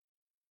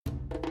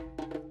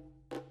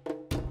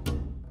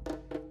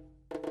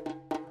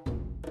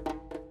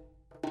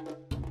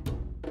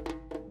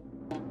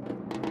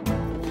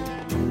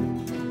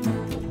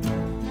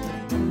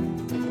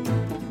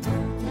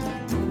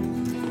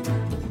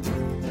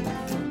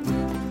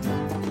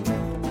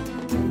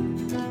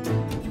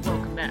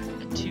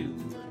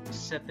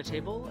Set the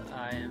Table.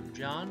 I am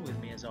John. With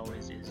me, as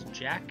always, is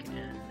Jack,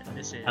 and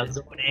this How's is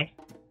it going, eh?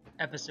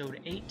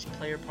 episode 8,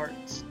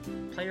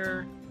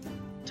 Player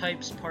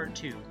Types Part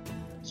 2.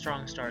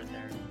 Strong start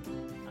there.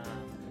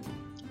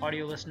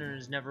 Audio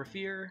listeners, never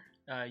fear.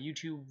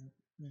 YouTube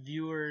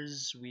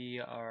viewers, we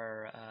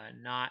are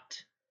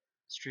not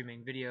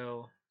streaming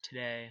video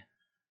today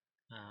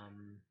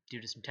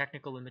due to some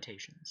technical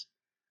limitations.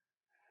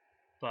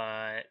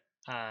 But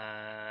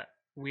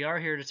we are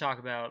here to talk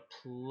about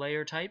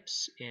player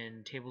types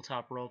in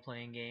tabletop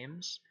role-playing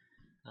games,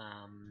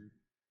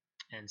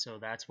 and so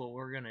that's what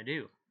we're going to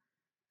do.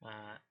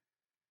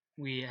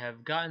 We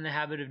have gotten the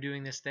habit of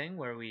doing this thing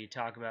where we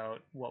talk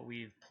about what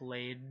we've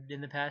played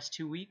in the past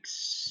 2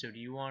 weeks. So do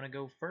you want to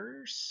go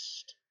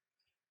first?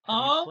 Have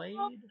you Um, played?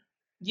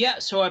 yeah.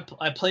 So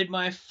I played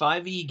my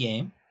 5e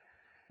game.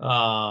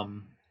 I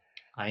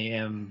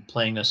am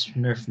playing a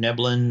Smurf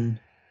Neblin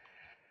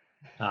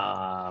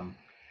um,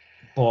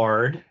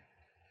 bard.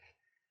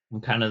 I'm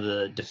kind of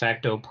the de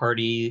facto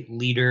party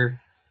leader,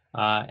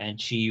 and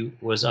she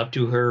was up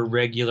to her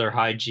regular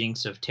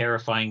hijinks of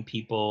terrifying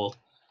people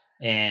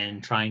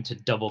and trying to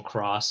double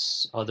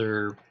cross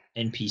other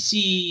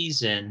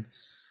NPCs. And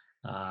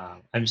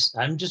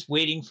I'm just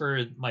waiting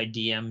for my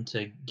DM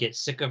to get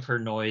sick of her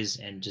noise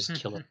and just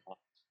kill it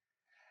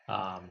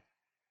off.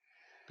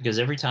 Because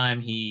every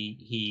time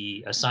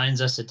he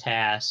assigns us a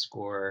task,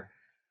 or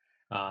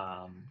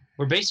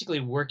we're basically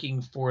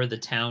working for the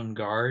town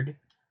guard,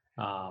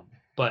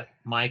 but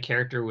my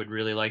character would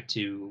really like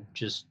to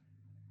just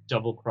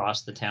double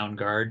cross the town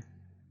guard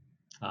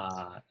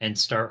and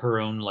start her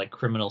own like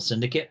criminal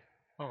syndicate.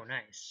 Oh,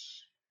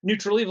 nice.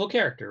 Neutral evil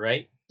character,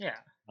 right? Yeah.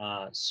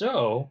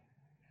 So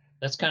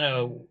that's kind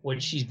of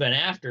what she's been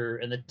after,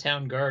 and the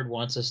town guard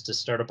wants us to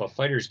start up a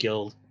fighters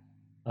guild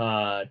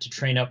to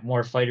train up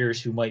more fighters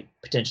who might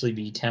potentially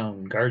be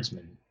town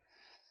guardsmen.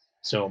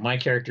 So my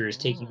character is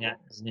taking that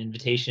Oh. as an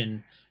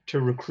invitation to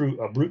recruit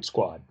a brute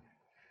squad.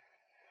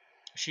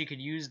 She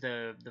could use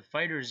the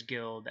Fighters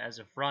Guild as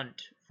a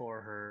front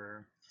for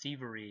her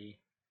thievery.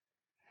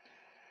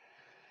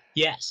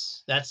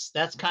 Yes, that's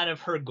kind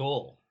of her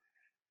goal.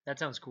 That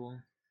sounds cool.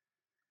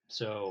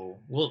 So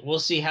we'll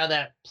see how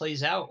that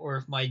plays out, or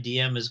if my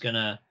DM is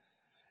gonna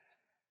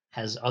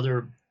has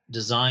other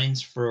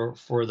designs for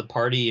the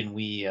party, and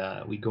we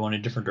go in a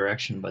different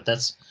direction. But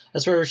that's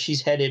where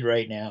she's headed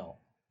right now.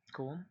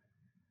 Cool.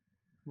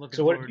 Looking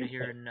So what did forward to you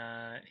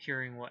play?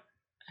 hearing what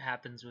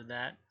happens with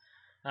that.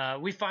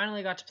 We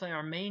finally got to play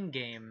our main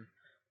game.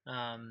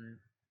 Um,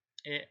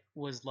 it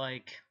was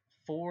like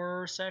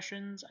 4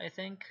 sessions, I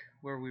think,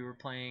 where we were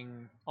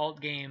playing alt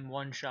game,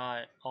 one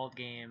shot, alt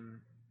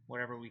game,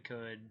 whatever we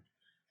could.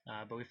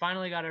 But we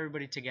finally got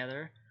everybody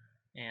together,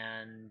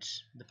 and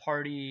the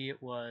party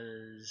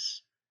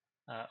was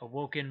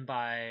awoken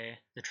by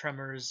the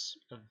tremors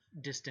of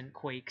distant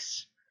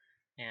quakes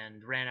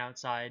and ran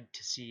outside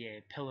to see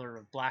a pillar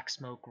of black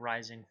smoke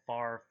rising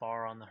far,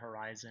 far on the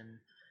horizon.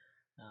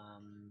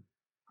 Um,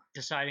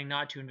 Deciding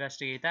not to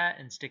investigate that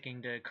and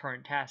sticking to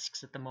current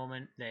tasks at the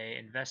moment, they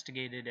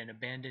investigated an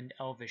abandoned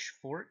elvish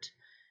fort,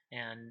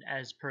 and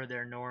as per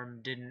their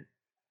norm, didn't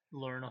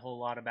learn a whole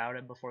lot about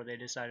it before they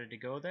decided to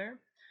go there.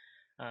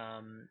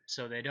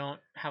 So they don't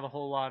have a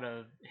whole lot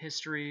of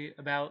history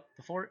about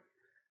the fort.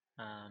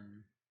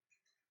 Um,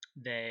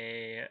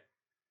 they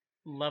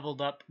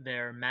leveled up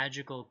their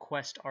magical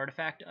quest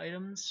artifact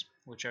items,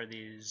 which are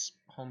these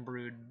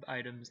homebrewed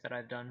items that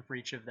I've done for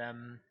each of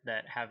them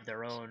that have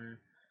their own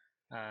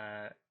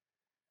uh,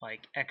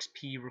 like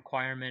XP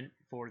requirement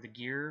for the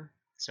gear.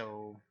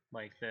 So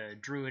like the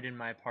druid in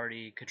my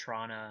party,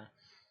 Katrana,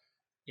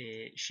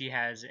 she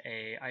has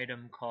a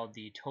item called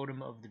the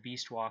Totem of the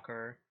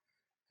Beastwalker,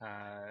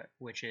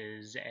 which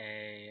is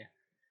a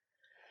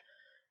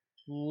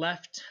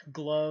left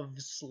glove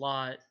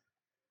slot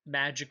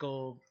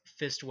magical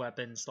fist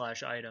weapon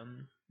slash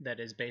item that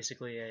is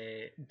basically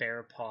a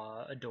bear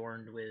paw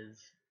adorned with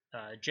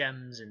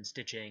gems and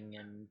stitching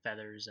and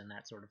feathers and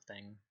that sort of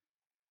thing.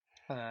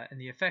 And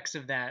the effects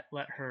of that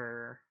let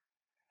her.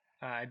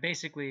 I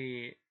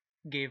basically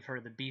gave her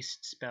the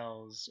beast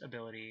spells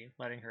ability,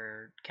 letting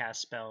her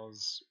cast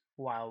spells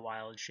while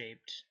wild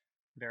shaped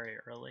very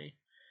early.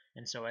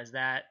 And so as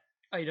that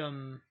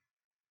item,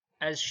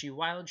 as she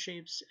wild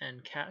shapes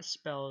and casts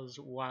spells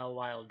while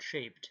wild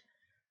shaped,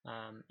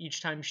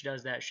 each time she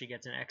does that, she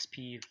gets an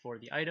XP for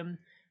the item,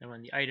 and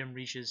when the item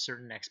reaches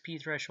certain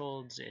XP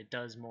thresholds, it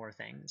does more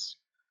things.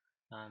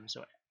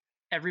 So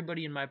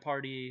everybody in my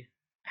party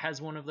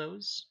has one of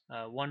those.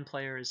 One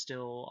player is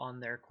still on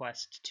their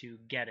quest to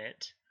get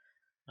it,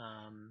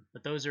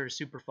 but those are a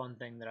super fun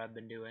thing that I've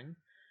been doing.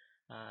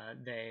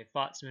 They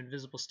fought some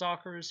invisible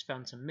stalkers,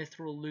 found some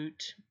mithril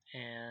loot,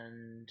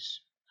 and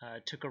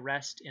took a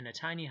rest in a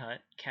tiny hut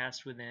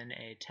cast within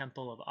a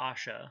temple of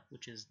Asha,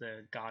 which is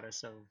the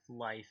goddess of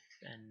life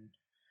and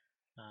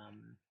um,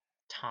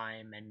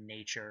 time and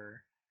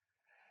nature.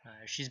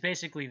 She's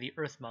basically the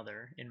Earth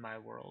Mother in my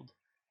world.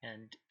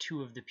 and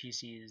 2 of the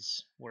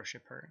PCs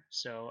worship her.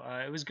 So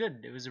it was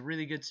good. It was a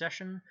really good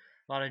session.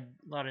 A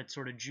lot of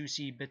sort of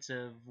juicy bits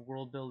of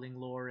world building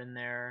lore in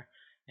there,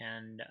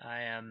 and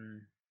I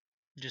am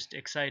just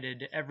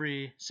excited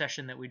every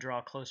session that we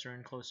draw closer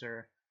and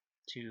closer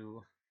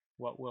to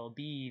what will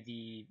be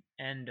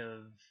the end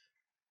of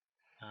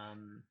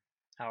um,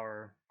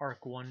 our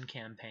Arc 1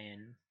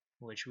 campaign,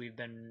 which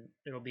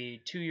it'll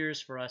be 2 years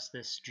for us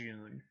this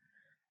June.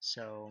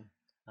 So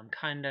I'm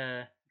kind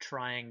of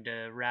trying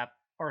to wrap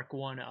Arc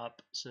 1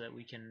 up so that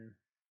we can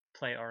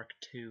play Arc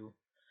 2,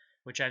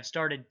 which I've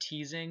started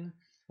teasing.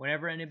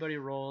 Whenever anybody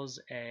rolls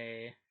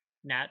a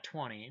nat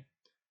 20,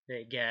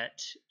 they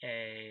get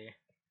a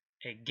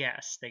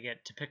guess. They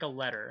get to pick a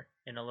letter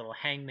in a little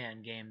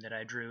hangman game that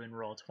I drew in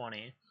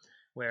Roll20,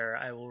 where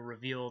I will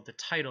reveal the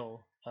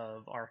title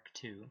of Arc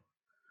 2.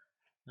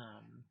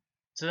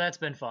 So that's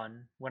been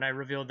fun. When I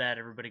revealed that,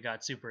 everybody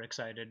got super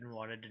excited and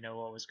wanted to know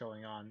what was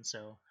going on.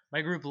 So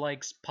my group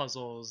likes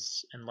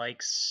puzzles and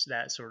likes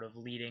that sort of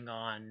leading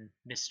on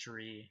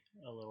mystery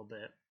a little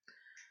bit.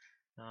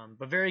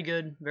 But very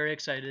good, very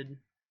excited.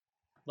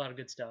 A lot of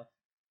good stuff.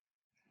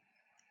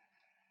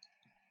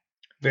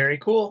 Very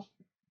cool.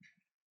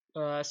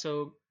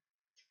 So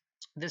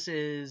this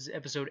is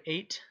episode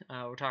 8.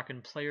 We're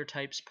talking player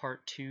types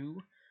part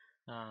 2.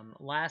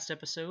 Last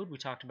episode, we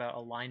talked about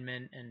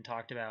alignment and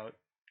talked about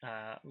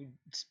we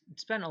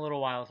spent a little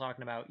while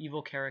talking about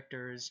evil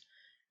characters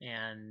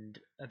and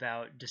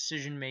about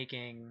decision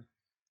making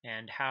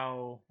and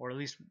how, or at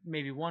least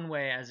maybe one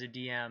way as a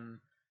DM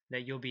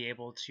that you'll be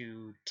able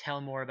to tell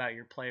more about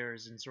your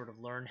players and sort of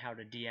learn how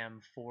to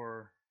DM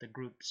for the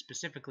group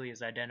specifically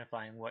is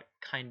identifying what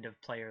kind of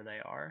player they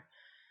are.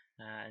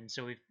 And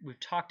so we've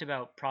talked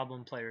about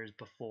problem players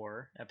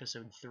before.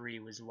 Episode 3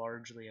 was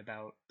largely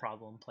about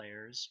problem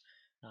players.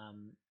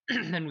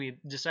 And we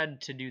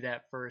decided to do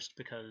that first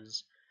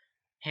because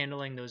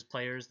handling those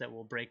players that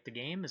will break the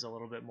game is a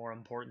little bit more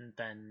important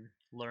than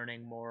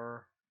learning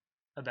more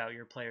about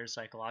your players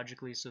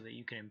psychologically so that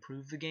you can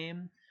improve the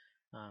game.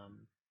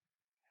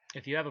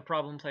 If you have a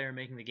problem player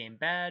making the game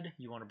bad,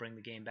 you want to bring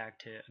the game back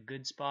to a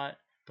good spot.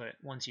 But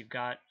once you've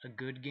got a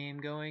good game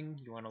going,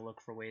 you want to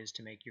look for ways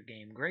to make your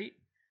game great.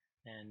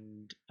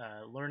 And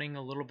learning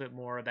a little bit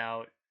more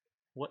about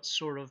what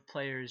sort of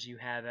players you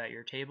have at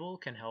your table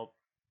can help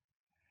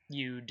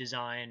you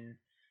design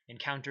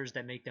encounters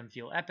that make them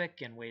feel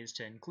epic and ways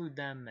to include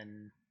them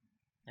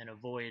and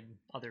avoid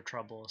other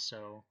trouble.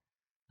 So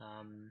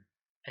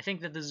I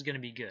think that this is going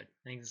to be good.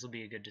 I think this will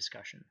be a good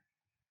discussion.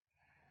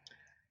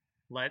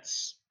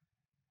 Let's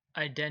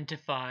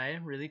identify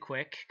really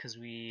quick because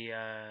we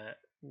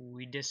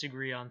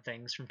disagree on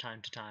things from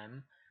time to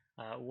time.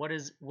 What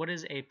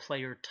is a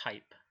player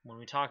type when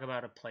we talk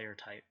about a player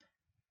type?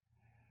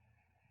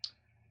 Do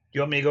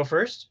you want me to go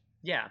first?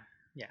 Yeah.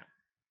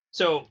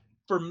 So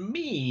for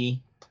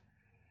me,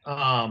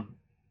 I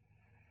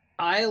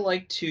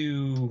like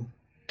to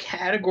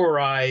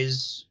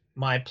categorize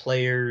my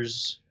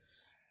players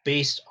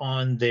based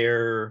on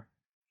their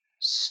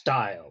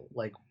style,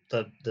 like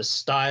the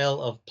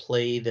style of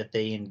play that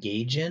they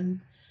engage in,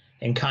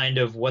 and kind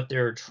of what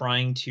they're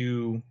trying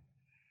to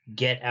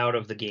get out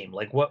of the game.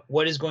 Like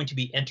what is going to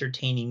be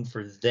entertaining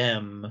for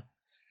them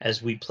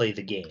as we play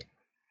the game.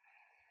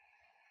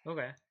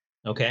 Okay.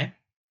 Okay.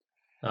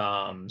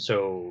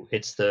 So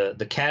it's the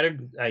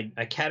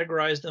I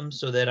categorize them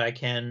so that I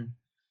can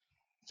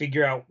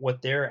figure out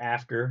what they're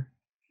after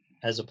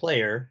as a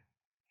player,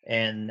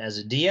 and as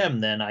a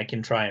DM, then I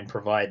can try and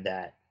provide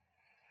that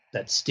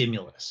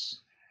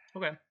stimulus.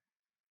 Okay.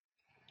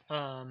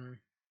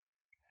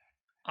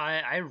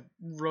 I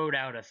wrote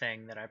out a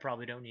thing that I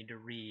probably don't need to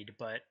read,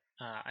 but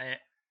I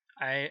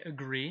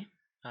agree,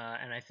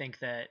 and I think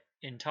that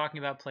in talking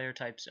about player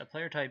types, a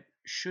player type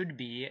should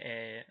be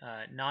a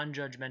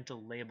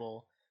non-judgmental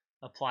label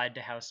applied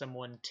to how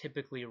someone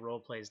typically role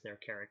plays their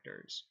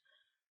characters.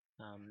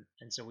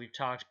 And so we've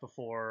talked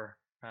before.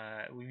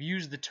 We've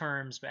used the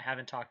terms, but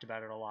haven't talked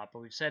about it a lot.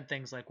 But we've said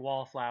things like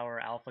wallflower,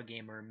 alpha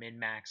gamer, min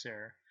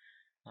maxer,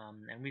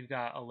 and we've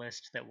got a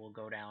list that we'll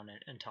go down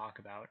and talk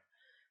about.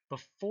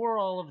 Before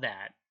all of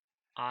that,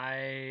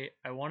 I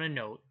want to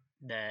note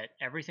that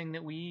everything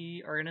that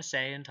we are going to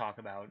say and talk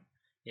about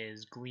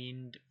is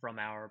gleaned from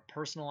our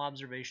personal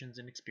observations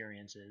and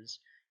experiences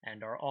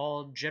and are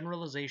all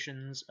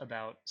generalizations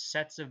about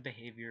sets of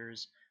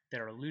behaviors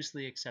that are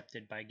loosely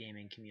accepted by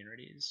gaming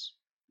communities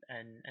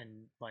and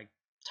like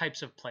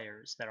types of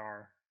players that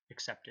are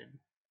accepted,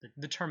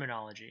 the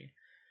terminology.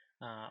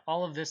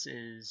 All of this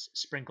is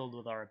sprinkled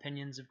with our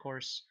opinions, of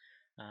course,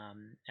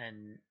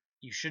 and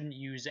you shouldn't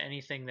use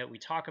anything that we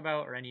talk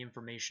about or any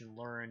information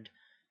learned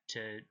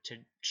to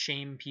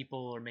shame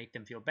people or make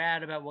them feel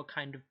bad about what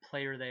kind of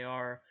player they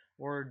are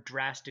or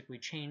drastically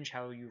change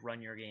how you run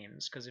your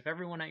games. Because if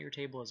everyone at your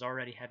table is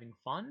already having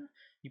fun,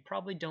 you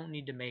probably don't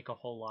need to make a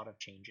whole lot of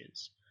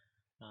changes.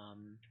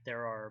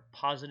 There are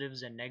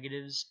positives and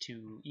negatives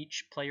to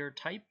each player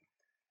type,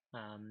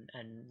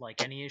 and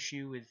like any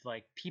issue with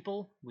like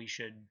people, we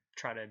should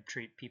try to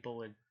treat people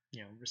with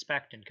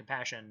respect and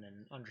compassion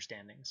and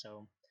understanding.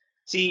 So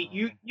See,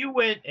 you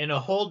went in a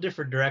whole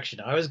different direction.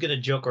 I was gonna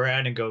joke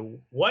around and go,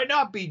 why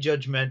not be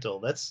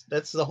judgmental?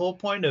 That's the whole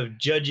point of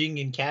judging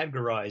and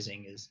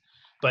categorizing is.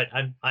 But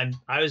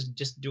I was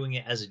just doing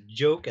it as a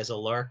joke, as a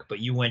lark. But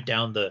you went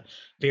down the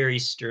very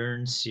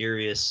stern,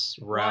 serious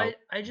Well, route.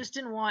 I just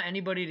didn't want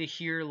anybody to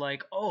hear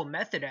like, oh,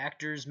 method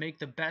actors make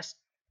the best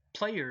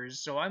players,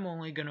 so I'm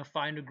only gonna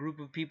find a group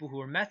of people who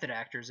are method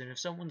actors, and if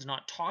someone's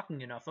not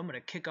talking enough, I'm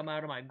gonna kick them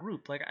out of my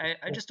group. Like,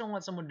 I just don't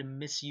want someone to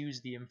misuse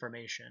the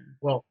information.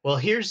 Well,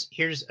 here's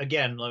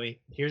again.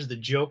 Here's the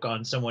joke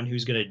on someone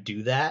who's gonna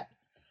do that.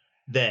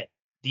 That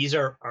these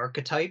are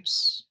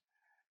archetypes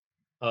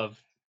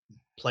of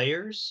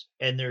players,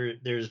 and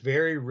there's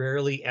very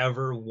rarely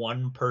ever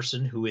one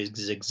person who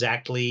is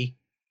exactly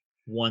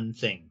one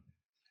thing.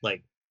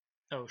 Like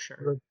Oh,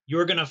 sure.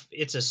 you're gonna,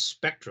 it's a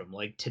spectrum.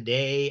 Like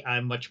today,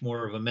 I'm much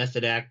more of a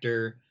method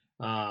actor,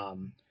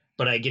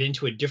 but I get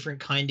into a different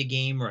kind of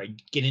game, or I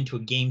get into a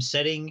game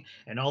setting,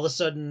 and all of a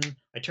sudden,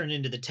 I turn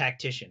into the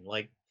tactician.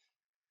 Like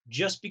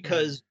just Mm.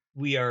 because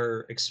we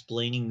are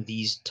explaining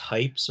these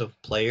types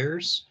of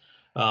players,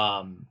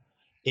 um,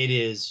 it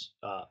is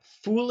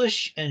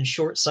foolish and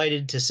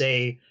short-sighted to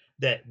say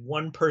that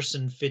one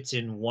person fits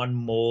in one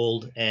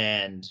mold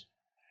and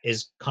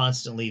is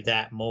constantly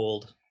that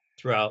mold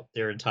throughout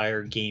their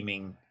entire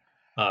gaming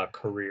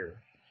career.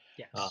 Uh,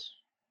 Yes.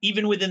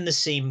 Even within the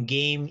same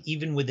game,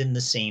 even within the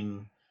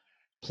same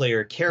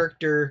player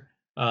character,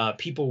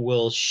 people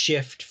will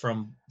shift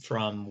from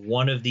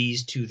one of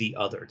these to the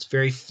other. It's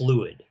very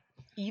fluid.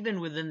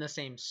 Even within the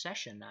same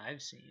session,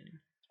 I've seen.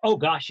 Oh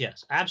gosh,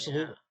 yes, Yeah.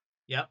 absolutely.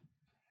 Yep.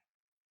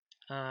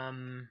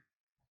 Um.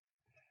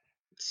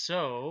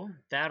 So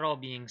that all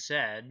being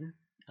said,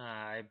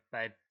 I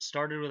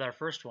started with our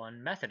first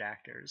one, method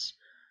actors.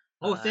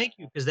 Oh, Uh, thank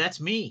you, because that's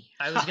me.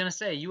 I was gonna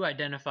say you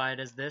identified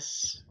as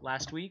this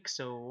last week,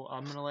 so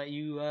I'm gonna let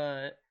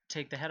you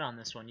take the head on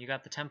this one. You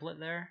got the template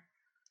there?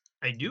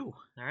 I do.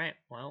 All right.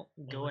 Well,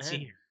 Well, go let's see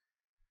ahead. here.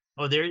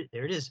 Oh, there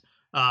it is.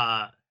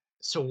 Uh,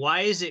 so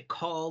why is it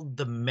called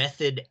the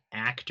method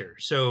actor?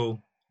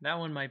 So, That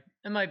one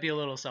might be a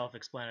little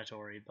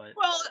self-explanatory, but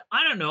well,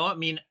 I don't know. I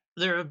mean,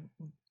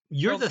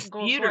 you're the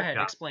go theater ahead,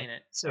 guy. explain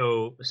it.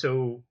 So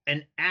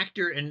an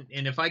actor, and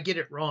if I get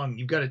it wrong,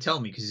 you've got to tell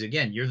me, because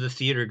again, you're the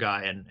theater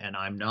guy and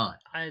I'm not.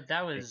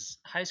 That was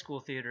high school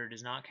theater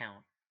does not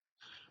count.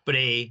 But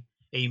a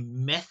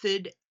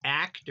method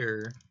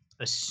actor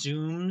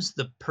assumes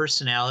the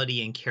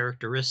personality and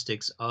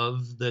characteristics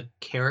of the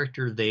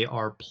character they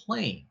are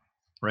playing,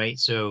 right?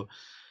 So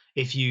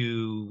if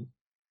you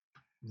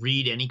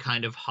read any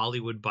kind of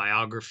Hollywood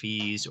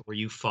biographies, or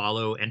you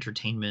follow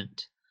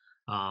entertainment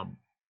um,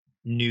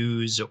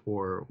 news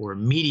or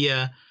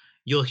media,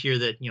 you'll hear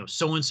that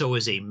so and so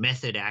is a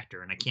method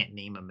actor, and I can't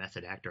name a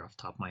method actor off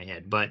the top of my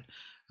head, but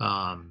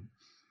um,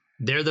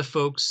 they're the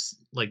folks,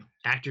 like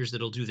actors,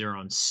 that'll do their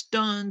own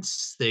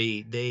stunts.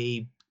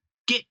 They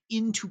get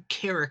into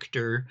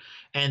character,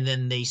 and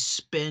then they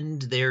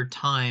spend their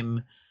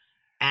time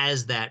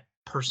as that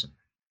person.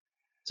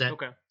 Is that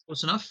Okay.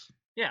 close enough?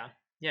 Yeah.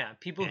 Yeah.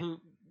 People Okay.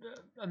 who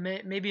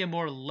maybe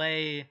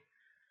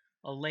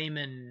a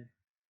layman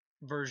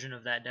version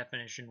of that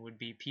definition would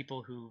be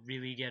people who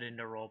really get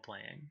into role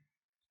playing.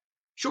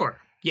 Sure.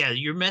 Yeah,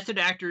 your method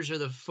actors are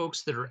the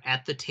folks that are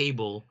at the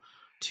table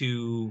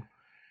to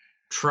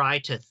try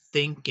to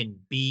think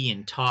and be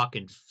and talk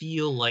and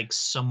feel like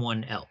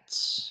someone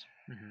else.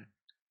 Hmm.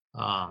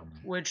 Um,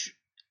 Which,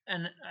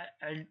 and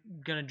I'm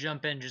gonna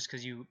jump in just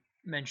because you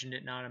mentioned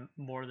it not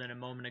more than a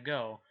moment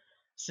ago.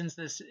 Since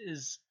this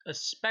is a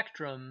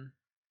spectrum,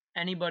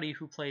 anybody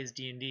who plays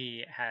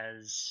D&D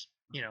has,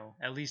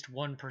 at least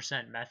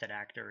 1% method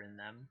actor in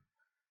them.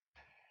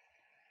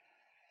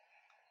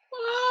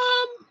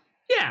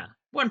 yeah,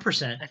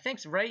 1%. I think,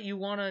 right? You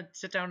want to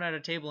sit down at a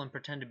table and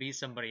pretend to be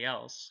somebody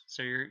else.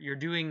 So you're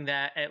doing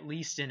that at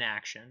least in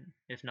action,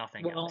 if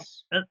nothing Well,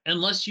 else.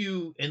 unless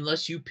you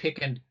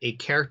pick a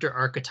character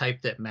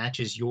archetype that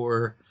matches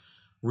your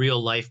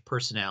real life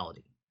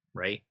personality,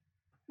 right?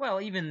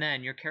 Well, even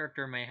then, your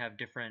character may have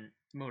different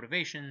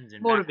motivations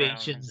and backgrounds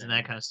Motivations and that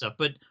and kind of stuff.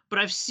 But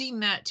I've seen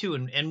that too,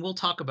 and we'll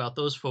talk about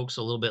those folks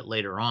a little bit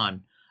later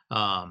on.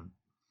 Um,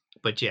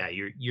 but yeah,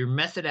 your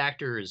method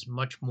actor is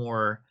much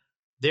more,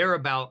 they're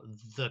about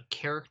the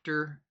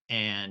character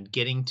and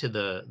getting to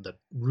the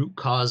root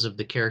cause of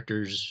the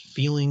character's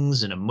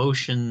feelings and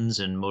emotions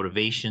and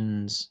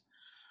motivations.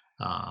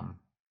 Um,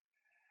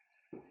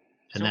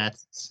 and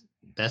so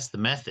that's the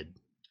method.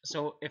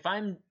 so if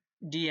I'm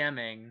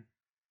DMing,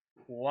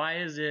 why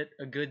is it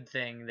a good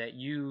thing that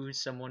you,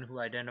 someone who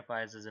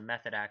identifies as a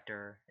method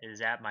actor, is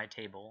at my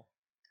table?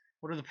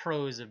 What are the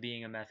pros of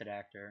being a method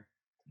actor?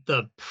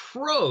 The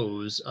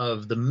pros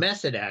of the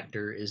method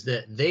actor is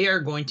that they are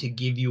going to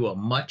give you a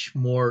much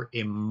more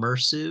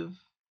immersive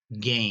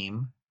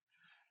game.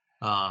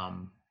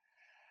 Um,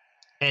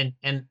 and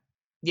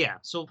yeah,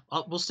 so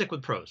we'll stick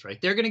with pros,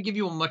 right? They're going to give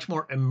you a much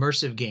more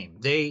immersive game.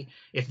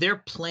 If they're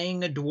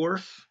playing a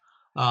dwarf,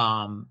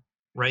 um,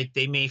 right,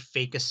 they may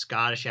fake a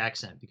Scottish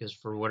accent because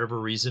for whatever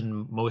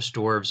reason most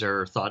dwarves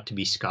are thought to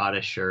be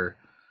Scottish, or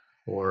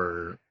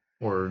or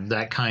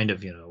that kind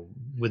of,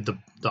 with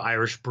the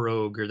Irish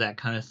brogue or that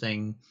kind of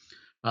thing.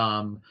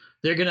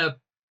 They're gonna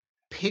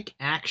pick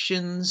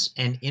actions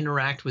and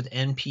interact with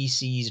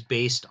NPCs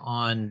based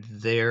on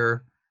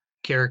their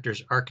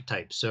character's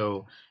archetype.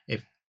 So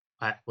if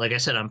like I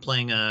said, I'm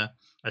playing a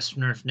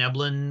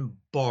Snurfneblin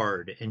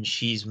bard, and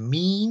she's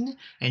mean,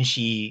 and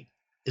she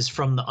is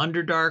from the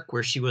Underdark,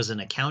 where she was an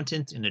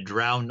accountant in a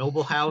drow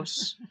noble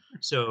house.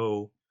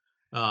 So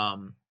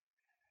um,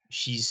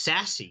 she's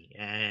sassy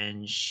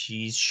and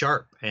she's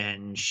sharp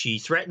and she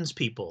threatens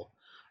people.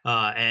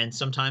 And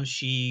sometimes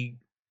she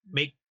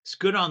makes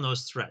good on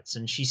those threats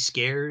and she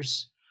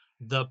scares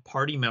the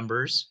party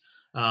members.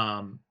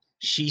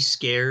 She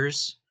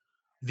scares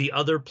the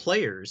other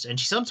players, and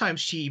sometimes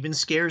she even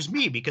scares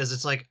me, because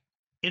it's like,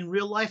 in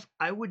real life,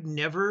 I would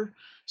never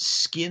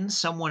skin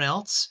someone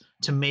else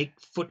to make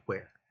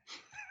footwear.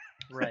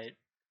 Right,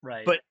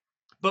 right.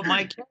 But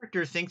my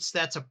character thinks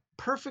that's a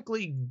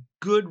perfectly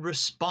good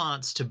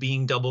response to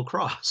being double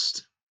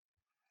crossed.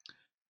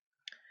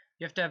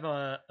 You have to have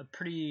a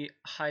pretty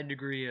high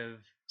degree of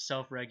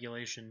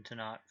self-regulation to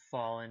not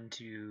fall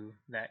into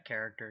that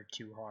character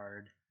too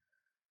hard.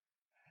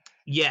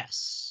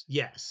 Yes,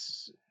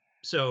 yes.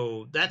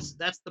 So that's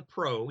the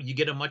pro. You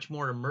get a much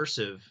more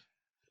immersive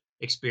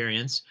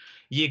experience.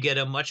 You get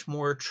a much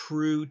more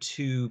true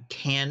to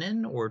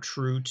canon, or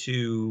true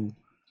to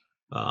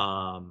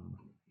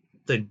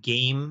the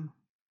game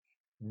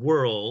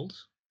world,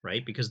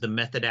 right? Because the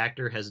method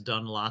actor has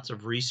done lots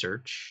of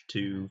research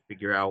to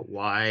figure out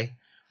why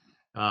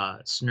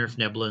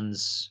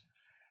Snurfneblins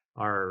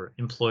are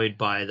employed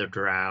by the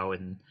Drow,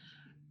 and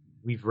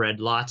we've read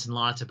lots and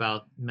lots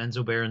about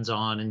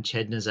Menzoberranzan and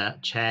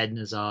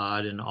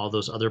Chadnazad and all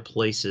those other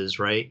places,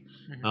 right?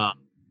 Mm-hmm. Uh,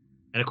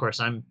 and of course,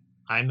 I'm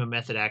a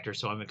method actor,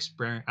 so I'm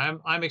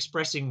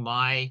expressing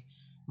my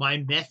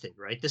method,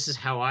 right? This is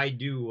how I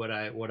do what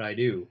I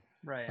do.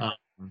 Right.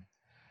 Um,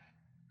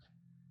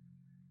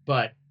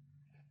 but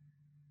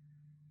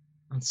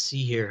let's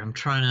see here. I'm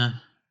trying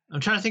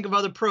to think of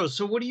other pros.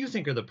 So what do you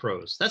think are the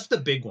pros? That's the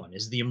big one,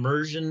 is the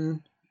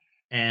immersion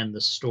and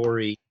the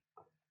story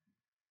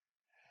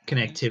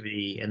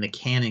connectivity and the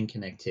canon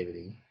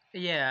connectivity.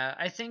 Yeah,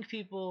 I think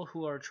people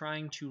who are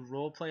trying to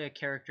roleplay a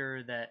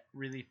character that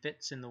really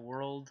fits in the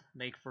world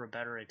make for a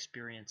better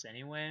experience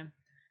anyway.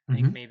 Hmm.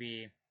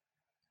 I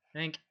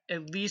think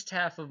at least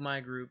half of my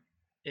group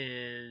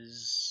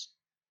is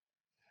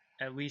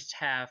at least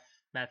half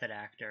method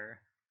actor.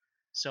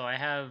 So I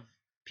have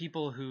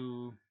people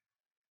who,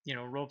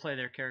 roleplay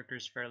their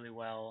characters fairly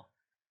well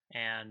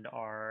and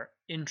are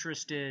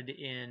interested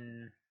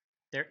in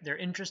they're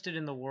interested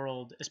in the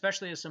world,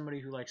 especially as somebody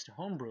who likes to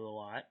homebrew a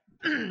lot,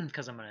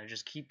 because I'm gonna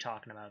just keep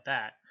talking about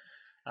that.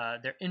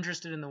 They're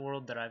interested in the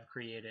world that I've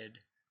created,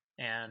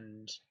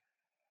 and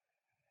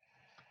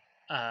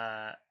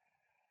uh,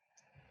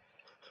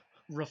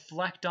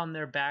 reflect on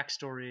their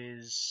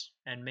backstories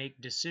and make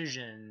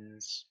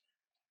decisions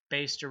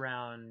based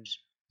around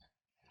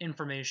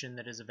information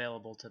that is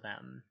available to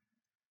them,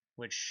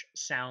 which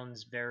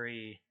sounds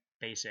very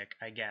basic,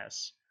 I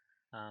guess.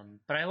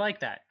 But I like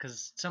that,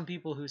 because some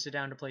people who sit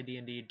down to play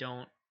D&D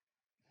don't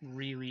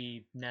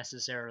really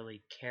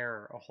necessarily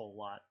care a whole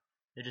lot.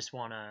 They just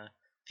want to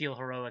feel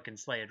heroic and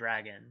slay a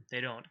dragon.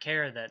 They don't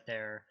care that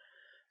their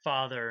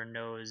father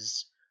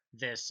knows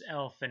this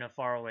elf in a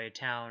faraway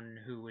town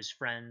who was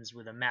friends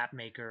with a map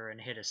maker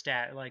and hit a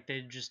stat. Like, they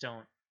just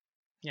don't,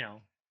 you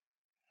know.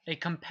 A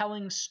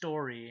compelling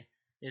story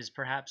is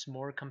perhaps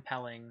more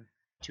compelling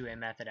to a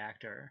method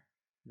actor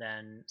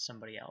than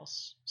somebody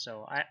else.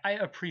 So I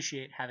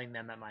appreciate having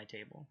them at my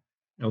table.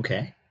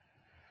 Okay.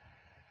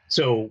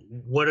 So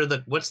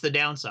what's the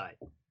downside?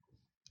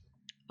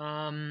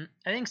 I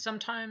think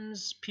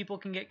sometimes people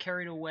can get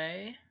carried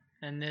away,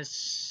 and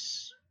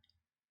this,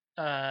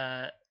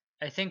 uh,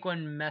 I think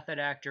when method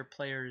actor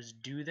players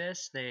do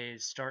this, they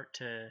start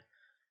to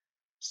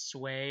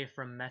sway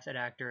from method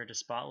actor to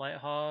spotlight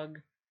hog.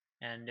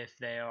 And if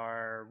they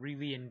are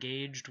really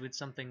engaged with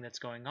something that's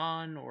going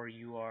on, or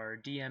you are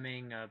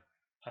DMing a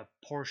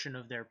portion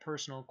of their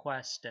personal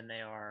quest and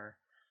they are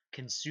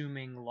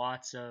consuming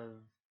lots of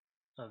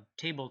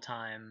table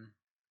time,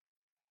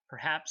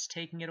 perhaps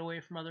taking it away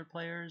from other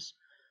players,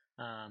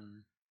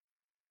 um,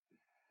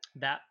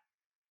 that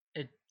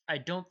it I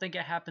don't think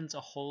it happens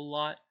a whole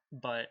lot,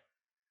 but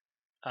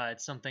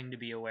it's something to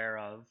be aware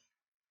of.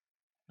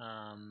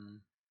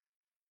 Um,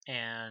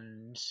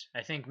 And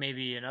I think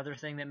maybe another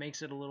thing that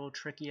makes it a little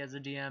tricky as a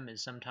DM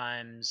is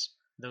sometimes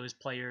those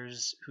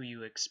players who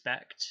you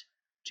expect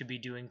to be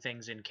doing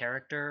things in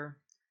character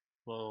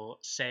will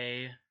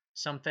say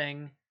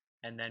something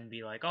and then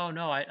be like, oh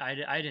no, I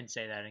didn't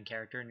say that in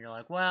character. And you're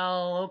like,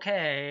 well,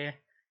 okay,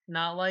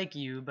 not like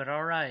you, but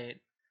all right.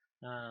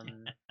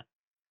 Um,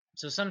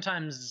 so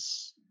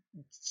sometimes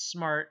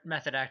smart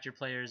method actor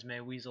players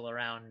may weasel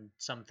around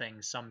some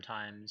things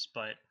sometimes,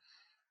 but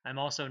I'm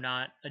also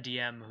not a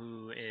DM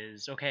who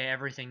is okay.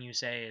 Everything you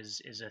say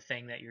is a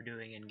thing that you're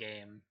doing in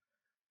game.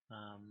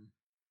 Um,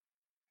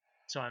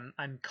 So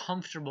I'm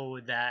comfortable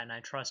with that, and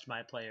I trust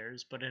my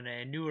players. But in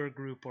a newer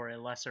group or a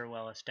lesser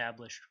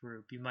well-established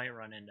group, you might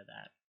run into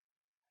that.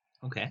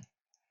 Okay.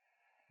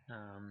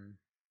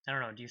 I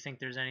don't know. Do you think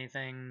there's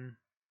anything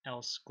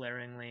else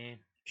glaringly?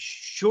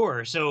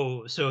 Sure.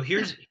 So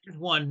here's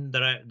one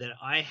that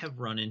I have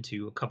run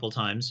into a couple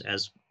times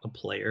as a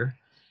player,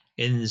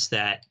 is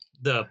that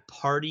the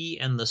party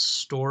and the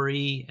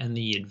story and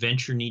the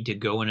adventure need to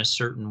go in a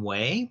certain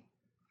way,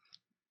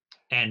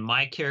 and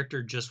my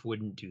character just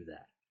wouldn't do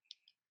that.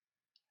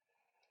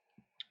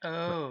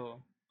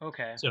 Oh,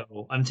 okay.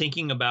 So I'm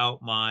thinking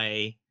about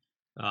my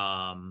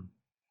um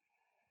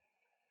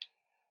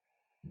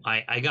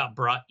I got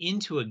brought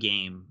into a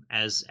game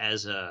as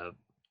a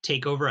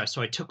takeover.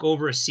 So I took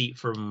over a seat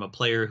from a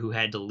player who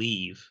had to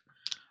leave.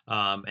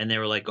 And they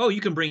were like, "Oh, you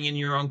can bring in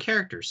your own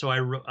character." So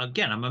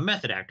again, I'm a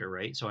method actor,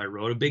 right? So I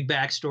wrote a big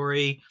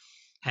backstory,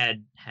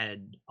 had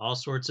all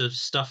sorts of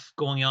stuff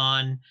going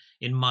on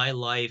in my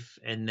life,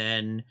 and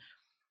then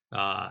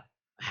uh,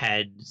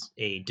 had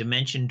a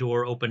dimension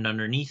door opened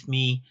underneath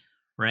me,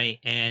 right?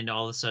 And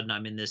all of a sudden,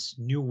 I'm in this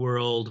new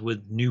world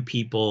with new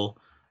people,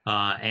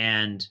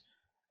 and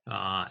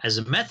as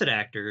a method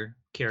actor,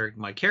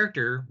 my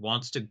character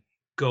wants to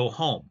go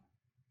home,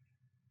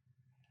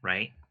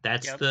 right?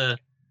 That's Yep. the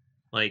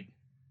like,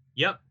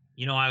 yep.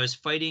 I was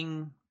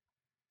fighting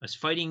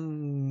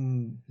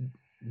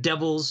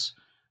devils,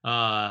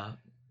 uh,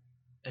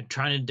 and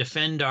trying to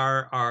defend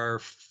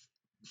our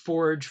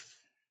forge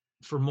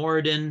for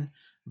Moradin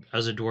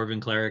as a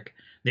dwarven cleric.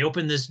 They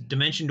opened this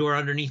dimension door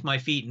underneath my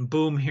feet, and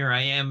boom, here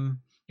I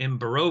am in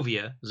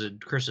Barovia, as a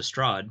Curse of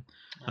Strahd.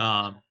 Oh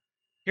Um, no.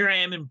 Here I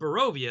am in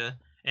Barovia,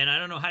 and I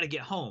don't know how to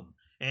get home.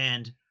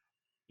 And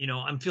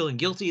I'm feeling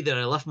guilty that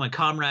I left my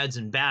comrades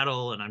in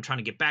battle, and I'm trying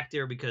to get back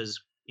there because,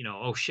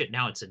 oh shit,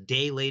 now it's a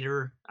day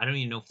later. I don't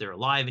even know if they're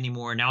alive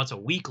anymore. Now it's a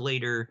week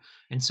later.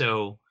 And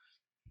so,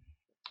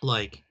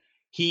 like,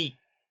 he,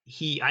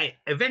 I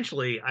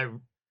eventually, I,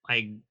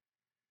 I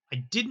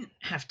didn't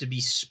have to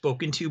be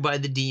spoken to by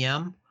the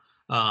DM.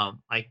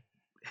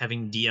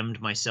 Having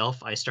DM'd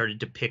myself, I started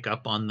to pick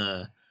up on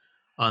the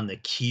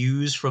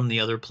cues from the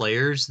other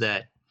players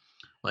that,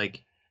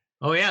 like,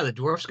 oh yeah, the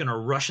dwarf's gonna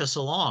rush us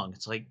along.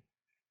 It's like,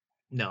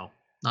 no,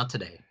 not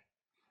today.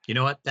 You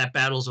know what? That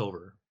battle's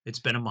over. It's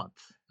been a month.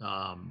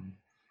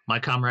 My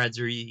comrades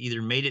are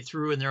either made it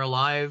through and they're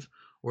alive,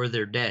 or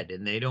they're dead,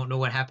 and they don't know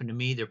what happened to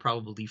me. They're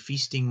probably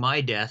feasting my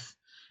death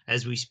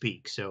as we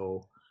speak.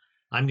 So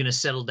I'm gonna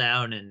settle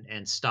down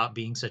and stop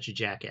being such a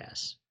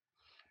jackass.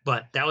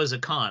 But that was a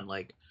con.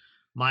 Like,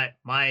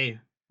 my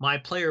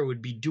player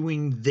would be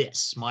doing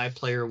this. My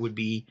player would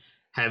be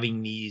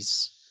having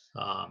these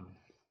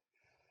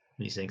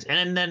things.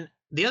 And then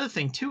the other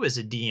thing too, as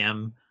a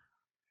DM,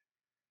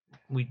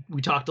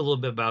 we talked a little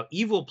bit about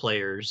evil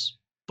players,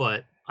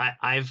 but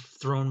I've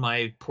thrown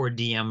my poor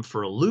DM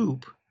for a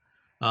loop,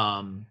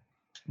 um,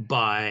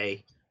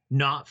 by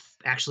not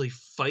actually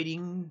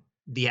fighting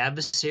the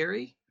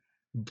adversary,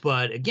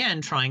 but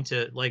again trying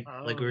to, like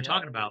we Oh, were yep.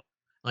 talking about,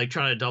 like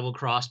trying to double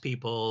cross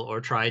people or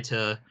try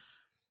to.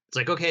 It's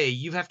like, okay,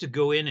 you have to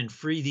go in and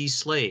free these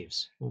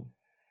slaves. Well,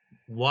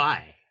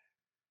 why?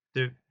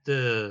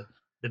 The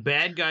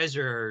bad guys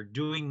are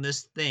doing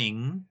this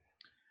thing.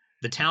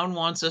 The town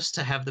wants us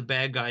to have the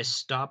bad guys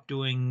stop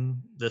doing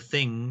the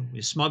thing,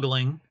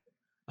 smuggling.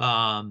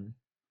 Um,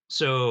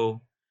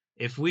 so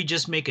if we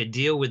just make a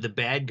deal with the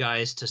bad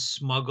guys to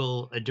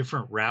smuggle a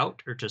different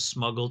route or to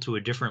smuggle to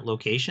a different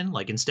location,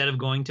 like instead of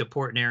going to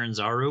Port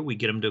Naranzaru, we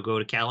get them to go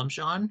to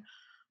Kalimshan,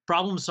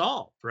 problem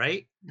solved,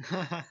 right?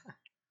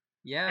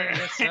 Yeah, I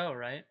guess and, so,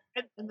 right?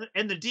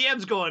 and the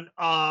DM's going,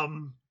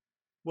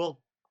 well,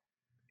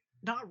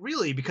 not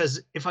really,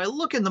 because if I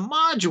look in the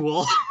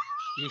module,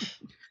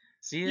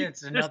 See, it's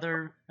there's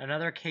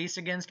another case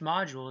against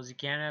modules. You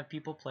can't have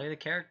people play the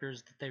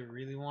characters that they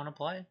really want to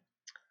play.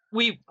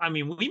 I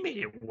mean, we made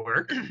it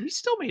work. We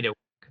still made it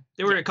work.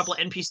 There were a couple of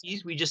Yes.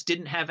 NPCs we just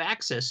didn't have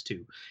access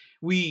to.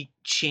 We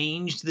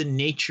changed the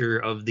nature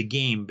of the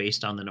game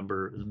based on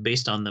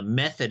the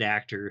method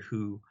actor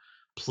who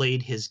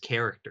played his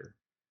character.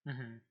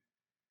 Hmm.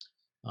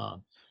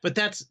 But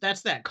that's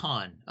that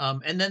con.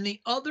 And then the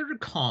other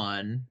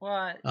con.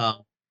 Well, Uh,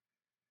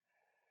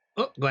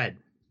 oh, go ahead.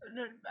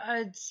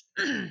 it's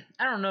I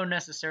don't know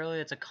necessarily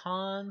it's a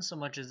con so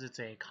much as it's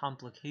a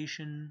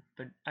complication,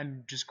 but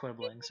I'm just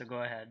quibbling, so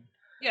go ahead.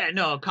 Yeah,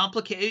 no,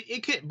 complicated.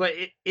 It could, but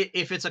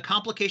if it's a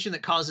complication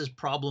that causes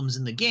problems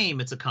in the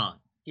game, it's a con.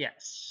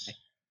 Yes.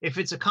 If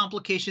it's a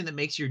complication that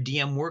makes your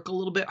DM work a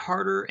little bit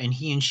harder, and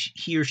he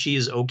or she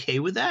is okay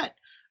with that,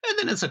 and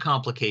then it's a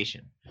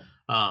complication.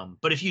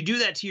 But if you do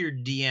that to your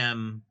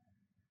DM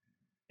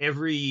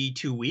every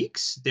 2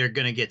 weeks, they're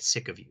gonna get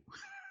sick of you.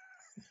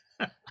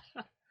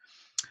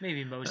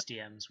 Maybe most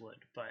DMs would,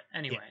 but Yeah.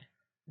 anyway.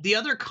 The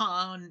other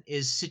con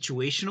is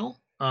situational.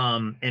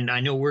 And I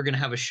know we're gonna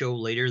have a show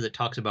later that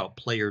talks about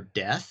player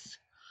death.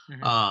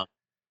 Hmm. Um,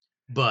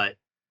 but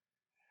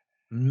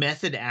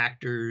method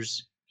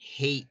actors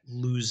hate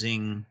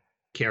losing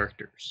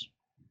characters.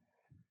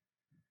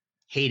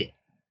 Hate it,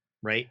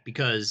 right?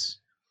 Because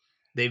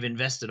they've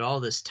invested all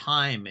this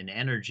time and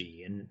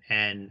energy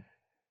and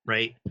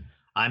right.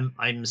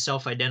 I'm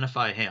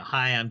self-identify. Hey,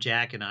 hi, I'm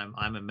Jack, and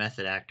I'm a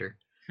method actor.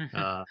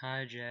 Uh,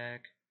 Hi,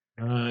 Jack.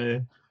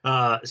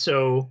 uh,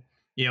 so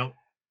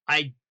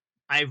I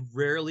I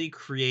rarely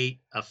create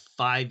a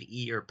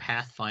 5e or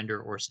Pathfinder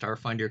or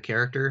Starfinder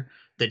character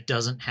that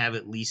doesn't have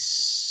at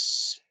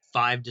least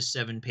 5 to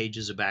 7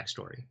 pages of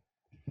backstory,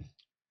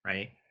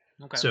 right?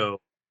 Okay. So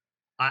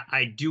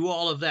I do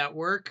all of that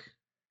work.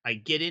 I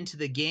get into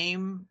the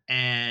game,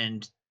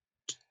 and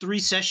 3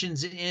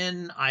 sessions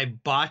in, I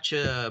botch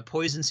a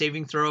poison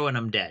saving throw, and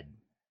I'm dead.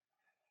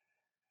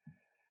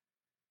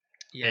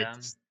 Yeah.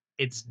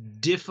 It's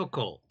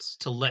difficult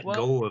to let Well,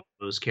 go of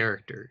those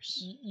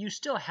characters. you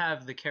still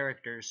have the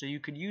character, so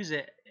you could use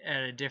it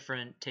at a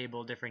different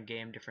table, different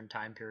game, different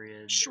time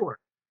period. Sure.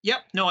 Yep.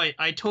 No,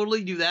 I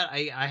totally do that.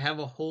 I have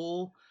a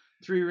whole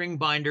 3 ring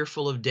binder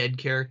full of dead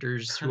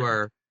characters who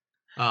are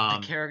The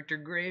um character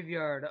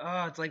graveyard.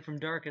 Oh, it's like from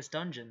Darkest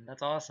Dungeon.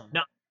 That's awesome.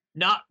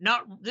 not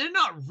they're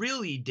not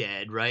really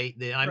dead, right?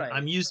 I'm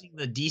Right. using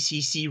the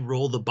DCC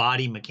roll the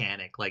body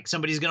mechanic. Like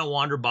somebody's gonna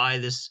wander by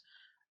this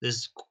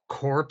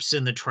corpse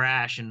in the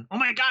trash, and oh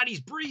my god, he's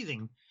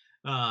breathing.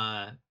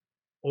 Uh,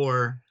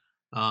 or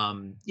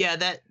yeah,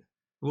 that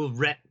will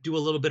do a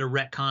little bit of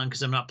retcon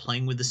because I'm not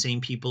playing with the same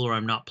people, or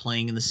I'm not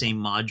playing in the same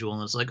module,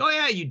 and it's like, oh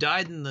yeah, you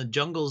died in the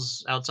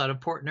jungles outside of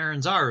Port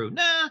Naranzaru.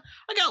 Nah,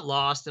 I got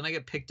lost and I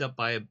got picked up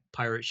by a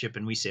pirate ship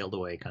and we sailed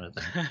away, kind of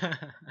thing.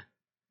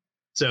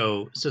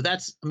 So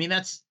that's, I mean,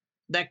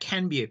 that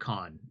can be a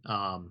con.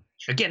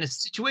 Sure. Again,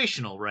 it's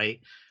situational, right?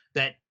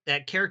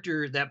 That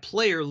character, that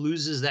player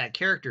loses that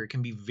character, it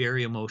can be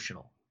very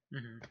emotional.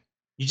 Hmm.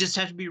 You just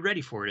have to be ready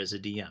for it as a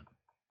DM.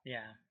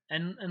 Yeah.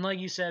 And like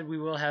you said, we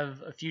will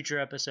have a future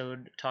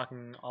episode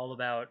talking all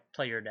about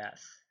player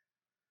death.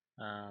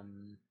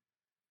 Um,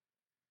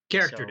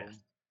 Character so death.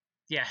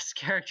 yes,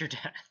 character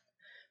death.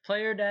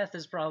 Player death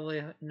is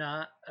probably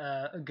not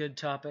a good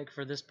topic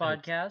for this That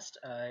is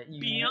podcast.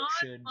 You beyond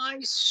should. my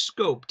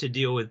scope to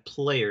deal with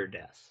player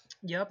death.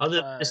 Yep.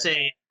 Other than to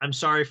say, I'm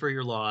sorry for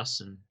your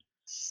loss, and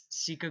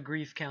Seek a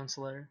grief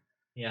counselor.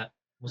 yeah,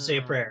 we'll say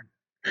a prayer.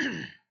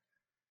 Um,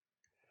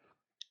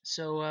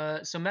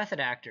 so method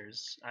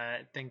actors. I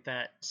think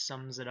that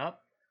sums it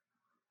up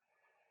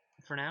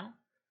for now.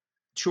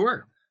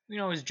 Sure. We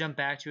can always jump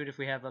back to it if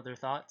we have other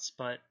thoughts,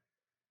 but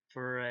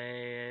for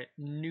a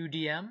new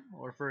DM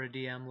or for a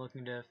DM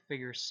looking to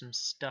figure some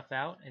stuff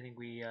out, I think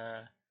we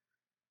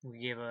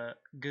gave a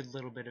good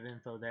little bit of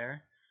info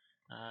there.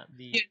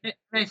 Yeah, and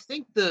I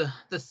think the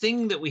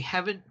thing that we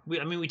haven't,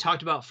 I mean, we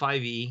talked about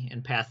 5e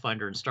and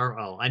Pathfinder and Star.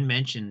 Oh, I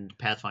mentioned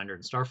Pathfinder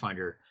and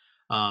Starfinder,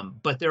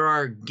 but there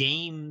are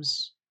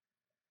games.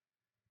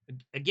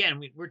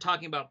 Again, we're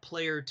talking about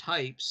player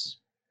types.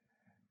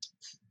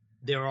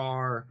 There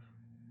are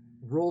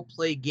role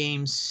play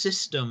game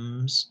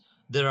systems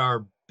that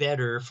are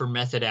better for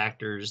method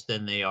actors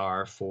than they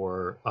are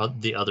for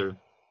the other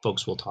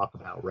folks we'll talk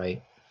about, right?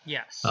 Uh,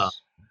 Yes.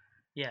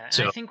 Yeah, and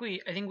so I think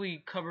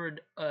we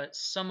covered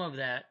some of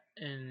that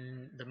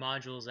in the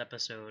modules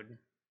episode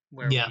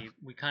where yeah,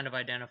 we kind of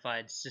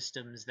identified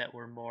systems that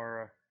were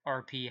more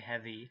RP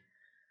heavy,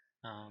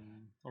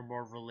 or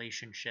more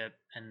relationship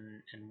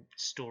and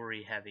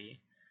story heavy.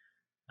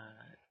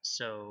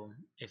 So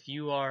if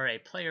you are a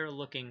player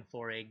looking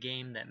for a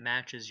game that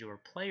matches your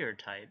player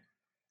type,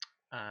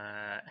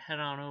 head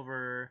on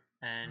over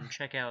and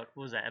check out,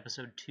 what was that,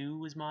 episode 2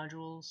 was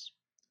modules?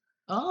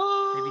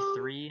 Maybe um,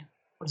 3?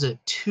 was it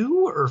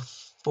 2 or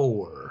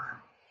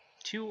 4?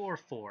 2 or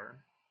 4.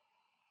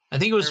 I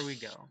think it There we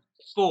was go.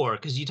 4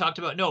 because you talked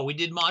about, no, we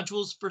did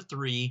modules for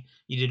 3.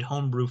 You did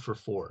homebrew for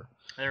 4.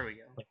 There we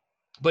go.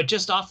 But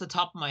just off the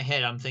top of my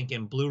head, I'm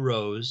thinking Blue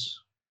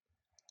Rose.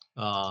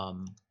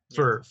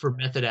 Yep. For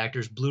method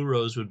actors, Blue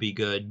Rose would be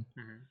good.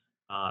 Hmm.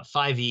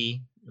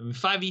 5e, I mean,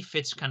 5e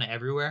fits kind of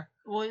everywhere.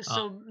 Well,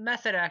 so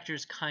method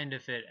actors kind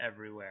of fit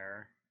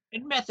everywhere.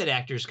 And method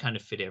actors kind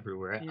of fit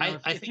everywhere. You know,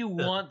 I if think you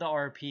the want the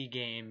RP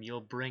game, you'll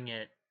bring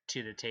it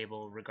to the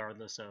table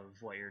regardless of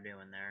what you're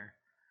doing there.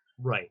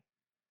 right.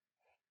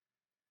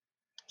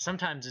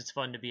 Sometimes it's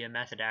fun to be a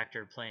method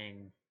actor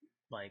playing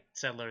like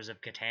Settlers of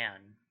Catan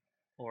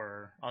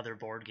or other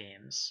board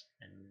games,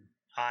 and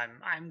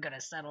I'm gonna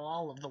settle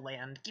all of the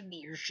land. Give me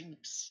your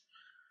sheeps.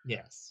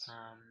 Yes.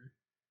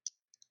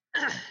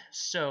 Um,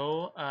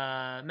 so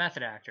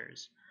method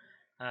actors.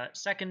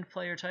 Second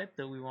player type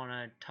that we want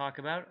to talk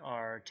about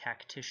are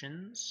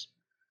tacticians.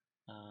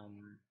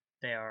 Um,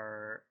 they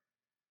are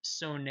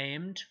so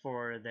named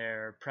for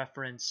their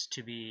preference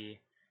to be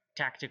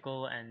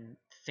tactical and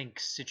think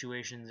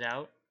situations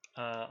out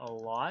a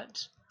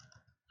lot.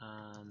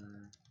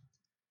 Um,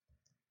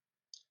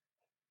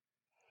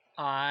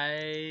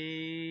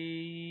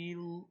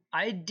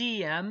 I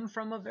DM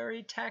from a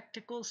very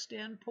tactical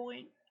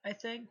standpoint, I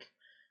think,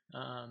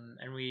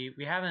 and we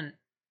haven't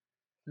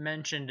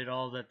mentioned at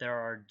all that there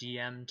are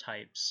DM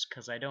types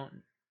because I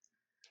don't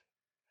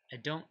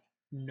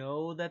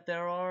know that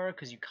there are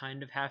because you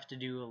kind of have to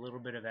do a little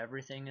bit of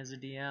everything as a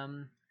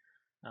DM.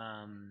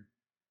 Um,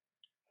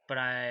 but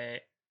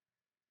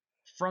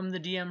from the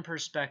DM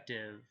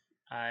perspective,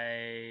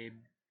 I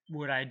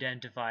would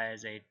identify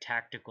as a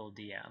tactical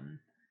DM.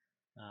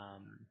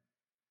 Um,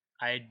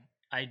 I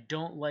I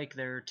don't like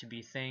there to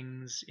be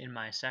things in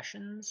my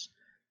sessions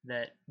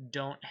that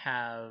don't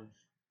have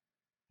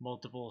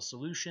multiple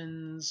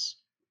solutions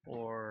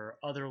or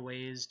other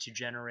ways to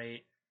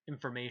generate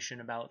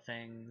information about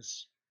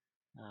things.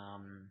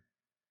 Um,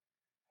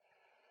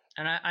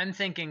 and I'm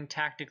thinking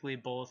tactically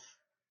both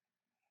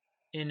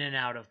in and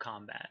out of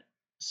combat.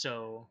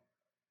 So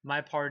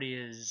my party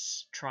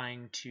is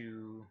trying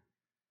to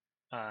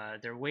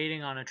they're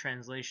waiting on a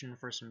translation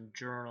for some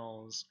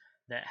journals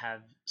that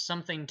have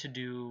something to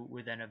do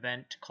with an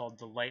event called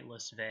the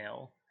Lightless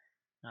Veil.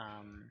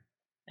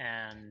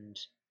 And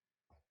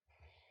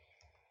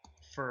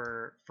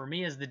for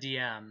me as the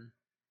DM,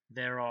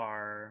 there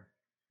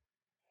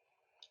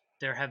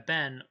have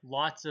been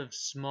lots of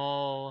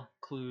small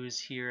clues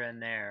here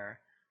and there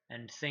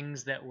and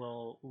things that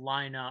will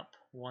line up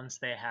once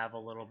they have a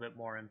little bit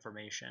more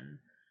information.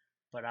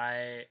 But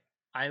I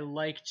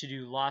like to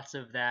do lots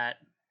of that.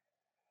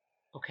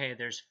 Okay,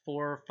 there's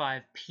 4 or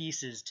 5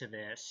 pieces to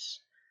this.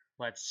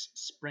 Let's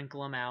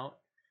sprinkle them out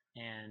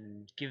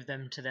and give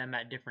them to them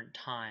at different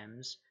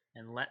times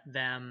and let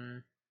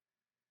them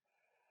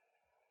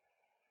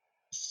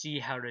see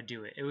how to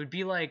do it. It would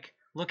be like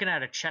looking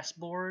at a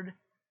chessboard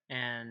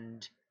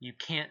and you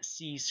can't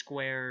see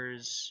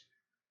squares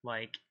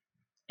like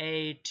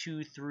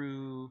A2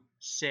 through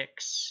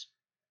 6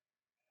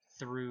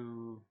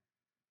 through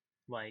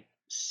like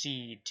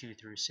C2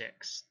 through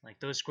 6. Like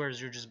those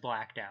squares are just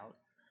blacked out.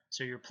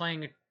 So you're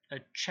playing a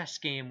chess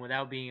game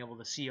without being able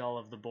to see all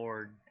of the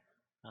board.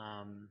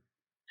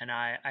 And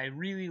I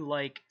really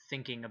like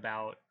thinking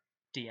about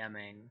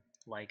DMing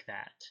like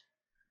that.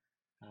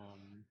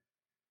 Um,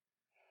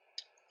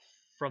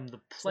 from the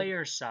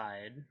player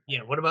side,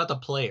 Yeah, what about the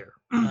player?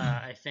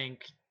 I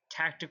think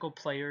tactical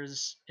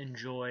players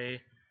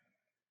enjoy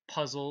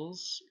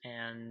puzzles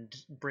and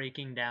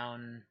breaking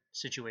down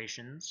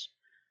situations.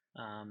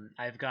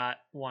 I've got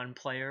one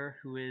player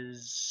who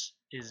is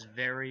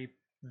very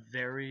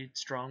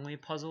strongly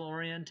puzzle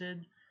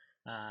oriented,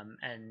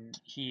 and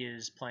he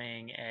is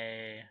playing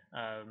a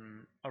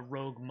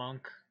rogue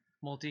monk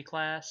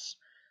multi-class.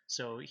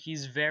 So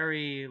he's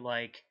very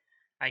like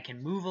I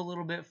can move a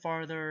little bit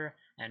farther,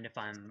 and if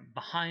I'm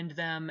behind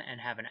them and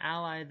have an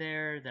ally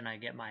there, then I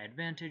get my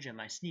advantage and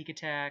my sneak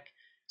attack.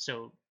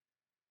 So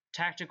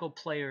tactical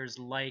players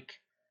like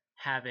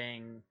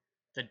having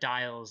the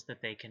dials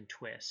that they can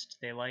twist.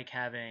 They like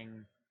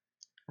having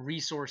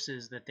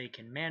resources that they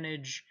can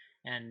manage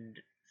and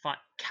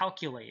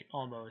calculate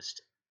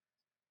almost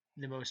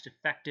the most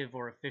effective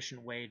or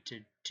efficient way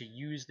to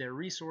use their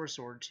resource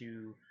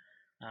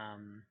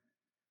um,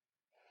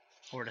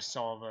 or to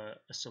solve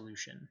a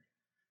solution.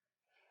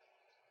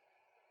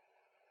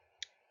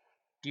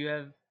 Do you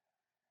have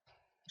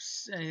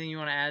anything you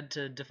want to add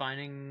to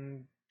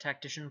defining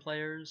tactician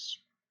players?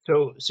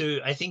 So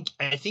I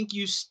think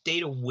you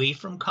stayed away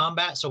from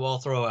combat, so I'll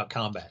throw out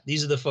combat.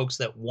 These are the folks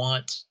that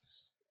want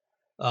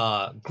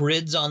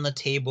grids on the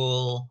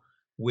table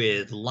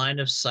with line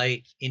of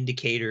sight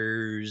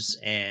indicators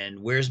and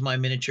where's my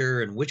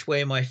miniature and which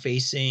way am I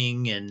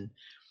facing and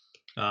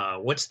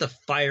what's the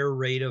fire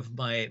rate of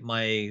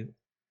my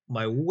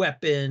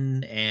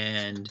weapon.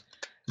 And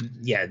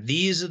yeah,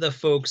 these are the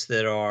folks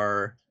that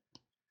are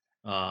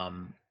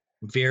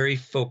very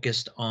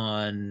focused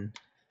on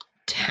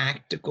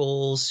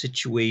tactical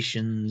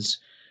situations.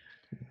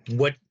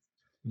 What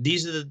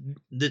these are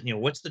the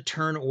what's the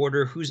turn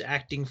order, who's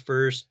acting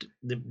first.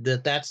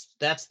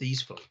 That's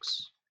these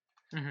folks.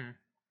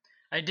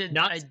 Mm-hmm.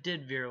 Not I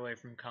did veer away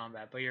from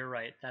combat, but you're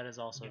right. That is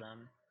also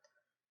them.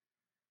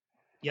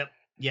 Yep.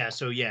 Yeah.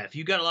 So yeah, if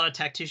you got a lot of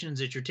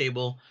tacticians at your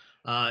table,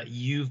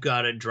 you've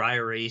got a dry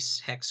erase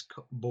hex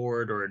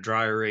board or a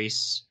dry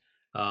erase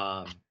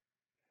um,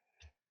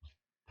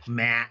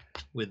 mat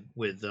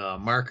with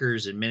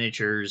markers and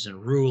miniatures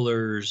and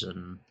rulers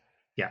and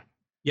yeah.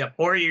 Yep.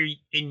 Or you're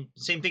in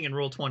same thing in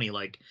Roll20.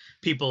 Like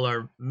people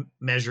are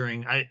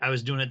measuring. I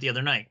was doing it the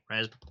other night.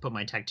 Right? I put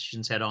my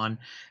tactician's head on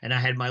and I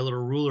had my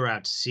little ruler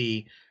out to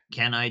see,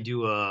 can I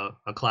do a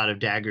cloud of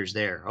daggers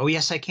there? Oh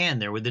yes, I can.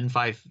 They're within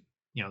 5.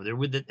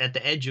 They're at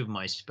the edge of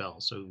my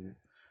spell, so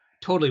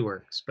totally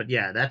works. But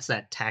yeah, that's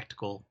that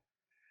tactical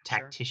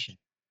tactician.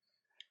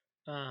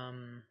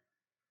 Sure.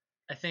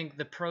 I think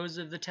the pros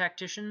of the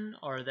tactician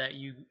are that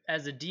you,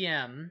 as a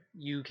DM,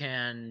 you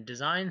can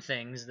design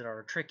things that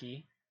are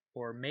tricky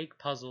or make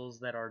puzzles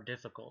that are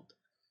difficult.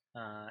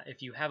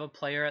 If you have a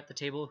player at the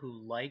table who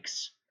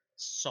likes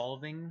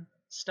solving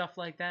stuff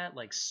like that,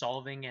 like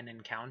solving an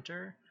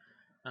encounter,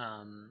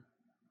 um,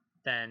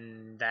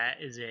 then that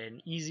is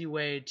an easy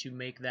way to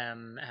make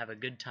them have a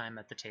good time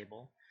at the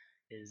table.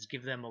 Is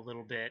give them a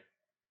little bit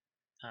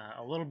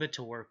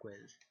to work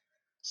with.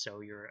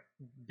 So you're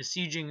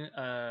besieging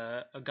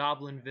a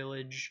goblin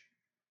village.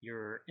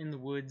 You're in the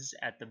woods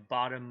at the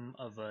bottom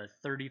of a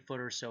 30-foot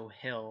or so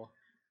hill,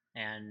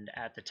 and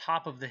at the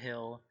top of the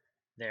hill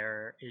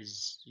there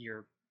is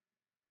your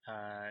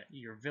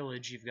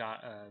village. You've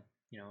got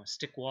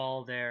stick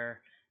wall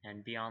there,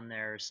 and beyond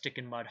there, stick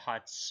and mud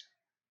huts,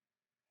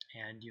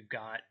 and you've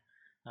got,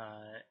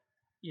 uh,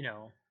 you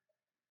know,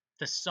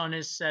 the sun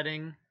is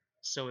setting.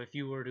 So if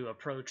you were to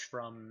approach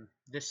from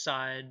this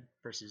side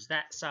versus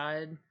that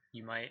side,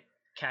 you might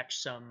catch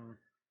some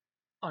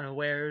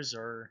unawares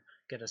or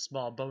get a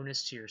small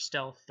bonus to your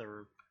stealth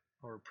or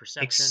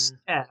perception.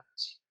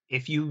 Except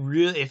if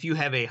you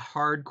have a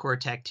hardcore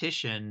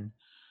tactician,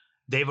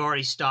 they've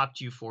already stopped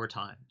you 4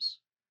 times,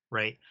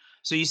 right?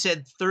 So you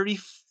said 30,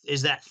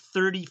 is that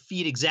 30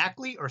 feet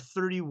exactly or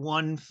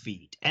 31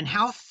 feet? And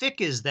how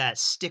thick is that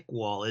stick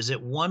wall? Is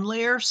it one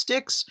layer of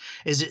sticks?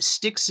 Is it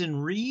sticks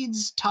and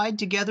reeds tied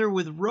together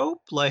with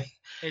rope? Like,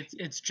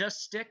 It's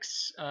just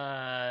sticks.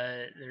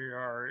 There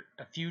are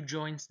a few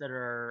joints that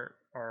are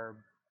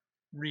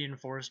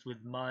reinforced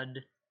with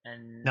mud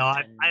no,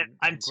 and I'm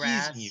and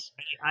teasing you.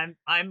 grass.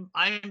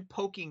 I'm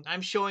poking,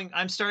 I'm showing,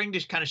 I'm starting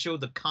to kind of show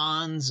the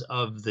cons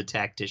of the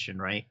tactician,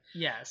 right?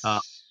 Uh,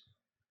 Yes.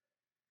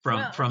 from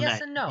Well, from yes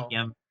that and no.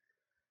 DM.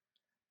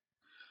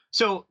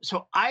 So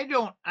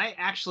I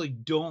actually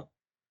don't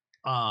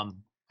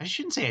I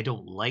shouldn't say I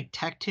don't like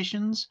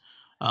tacticians,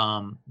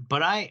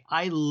 but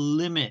I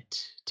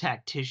limit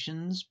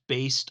tacticians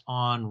based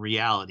on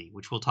reality,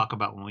 which we'll talk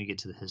about when we get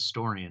to the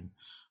historian.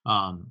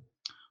 Um,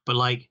 but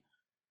like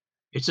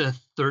it's a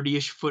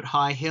 30-ish foot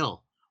high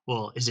hill.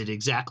 Well, is it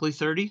exactly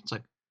 30? It's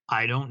like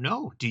I don't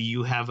know. Do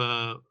you have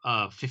a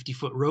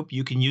 50-foot rope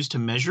you can use to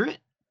measure it?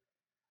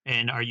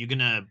 And are you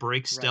gonna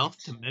break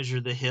stealth to Right.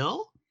 measure the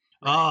hill?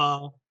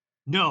 Right.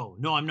 No,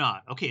 I'm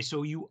not. Okay,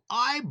 so you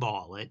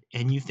eyeball it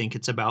and you think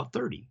it's about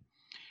 30.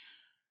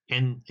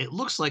 And it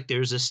looks like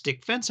there's a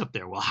stick fence up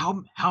there. Well,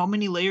 how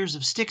many layers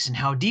of sticks and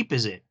how deep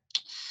is it?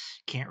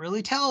 Can't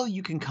really tell.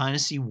 You can kind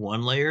of see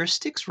one layer of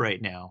sticks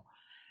right now.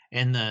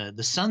 And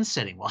the sun's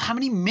setting. Well, how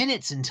many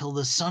minutes until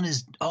the sun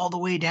is all the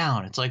way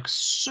down? It's like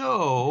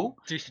so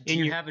Do in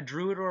you your have a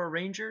druid or a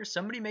ranger?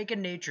 Somebody make a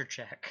nature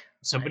check.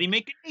 somebody Like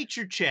make a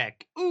nature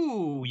check.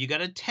 Ooh, you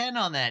got a 10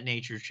 on that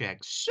nature check.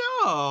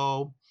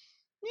 So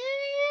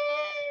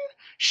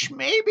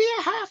maybe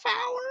a half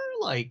hour.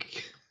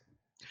 Like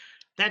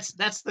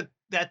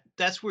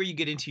that's where you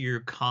get into your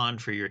con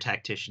for your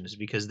tacticians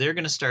because they're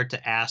going to start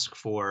to ask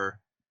for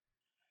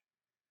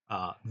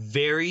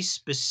very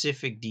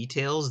specific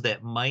details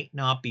that might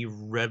not be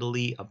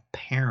readily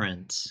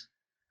apparent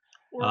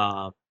or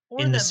uh,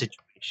 or in the that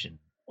situation.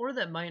 or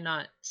that might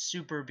not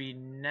super be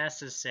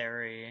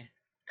necessary,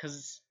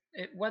 because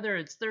whether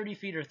it's 30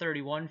 feet or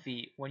 31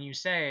 feet, when you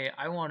say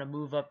I want to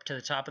move up to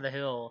the top of the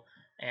hill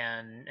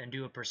and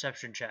do a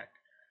perception check,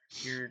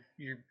 your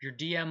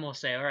DM will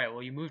say, all right,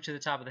 well, you move to the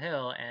top of the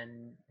hill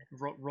and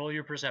roll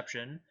your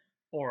perception,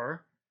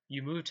 or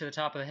you move to the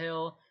top of the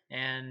hill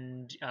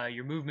and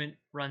your movement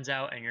runs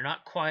out and you're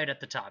not quite at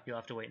the top. You'll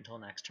have to wait until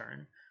next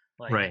turn.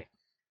 Like Right.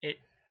 it,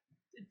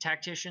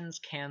 tacticians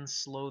can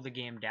slow the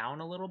game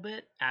down a little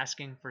bit,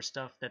 asking for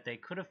stuff that they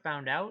could have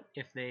found out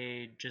if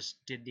they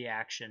just did the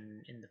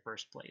action in the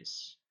first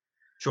place.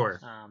 Sure.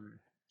 Um,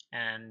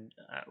 and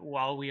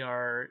while we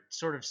are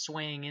sort of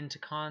swaying into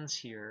cons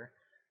here,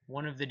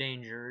 one of the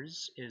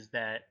dangers is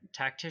that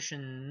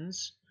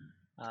tacticians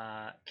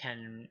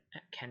can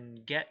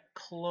get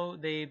close.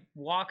 They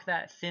walk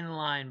that thin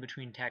line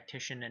between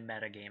tactician and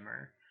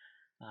metagamer.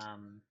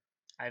 Um,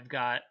 I've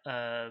got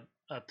a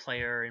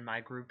player in my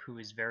group who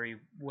is very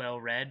well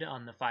read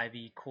on the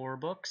 5e core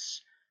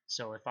books.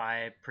 So if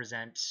I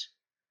present,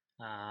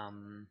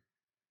 um,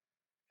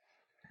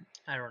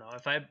 I don't know,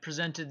 if I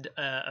presented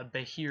a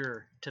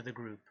Behir to the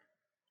group,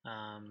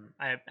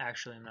 I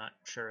actually am not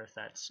sure if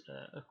that's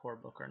a core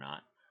book or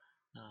not.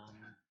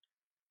 Um,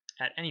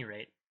 at any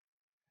rate,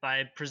 if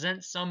I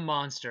present some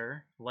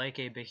monster like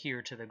a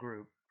Behir to the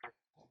group,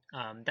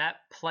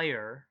 that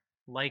player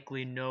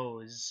likely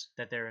knows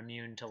that they're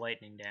immune to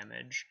lightning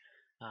damage,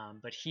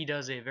 but he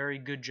does a very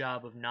good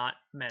job of not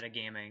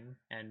metagaming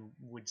and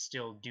would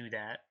still do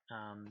that.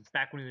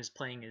 Back when he was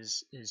playing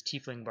his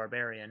Tiefling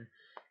Barbarian,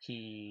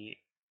 he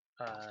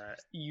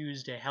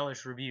used a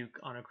Hellish Rebuke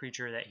on a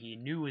creature that he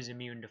knew was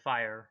immune to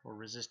fire or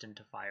resistant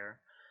to fire,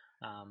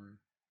 um,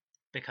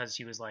 because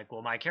he was like,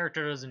 well, my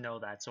character doesn't know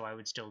that, so I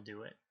would still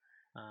do it.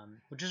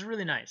 Which is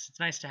really nice. It's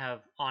nice to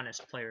have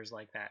honest players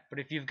like that. But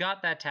if you've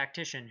got that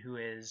tactician who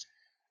is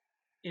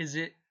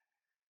it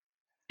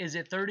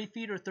 30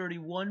 feet or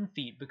 31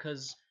 feet?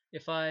 Because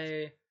if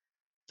I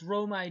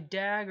throw my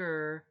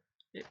dagger,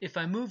 if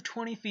I move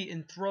 20 feet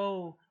and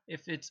throw,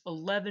 if it's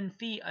 11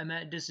 feet, I'm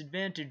at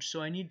disadvantage.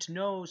 So I need to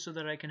know so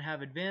that I can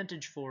have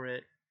advantage for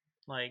it.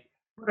 Like,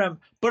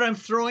 But I'm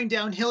throwing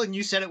downhill, and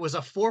you said it was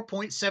a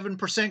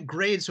 4.7%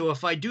 grade. So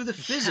if I do the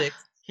yeah, physics,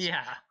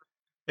 yeah.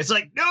 it's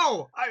like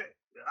no,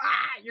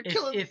 you're If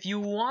killing me. if you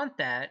want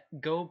that,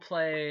 go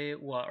play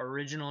what,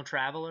 Original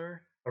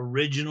Traveler.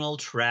 Original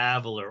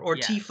Traveler or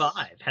Yes.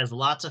 T5 has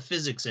lots of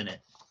physics in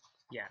it.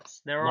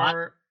 Yes, there Lot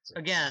are, of physics.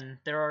 again,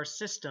 there are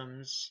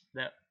systems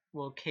that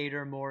will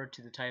cater more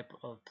to the type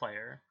of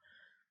player.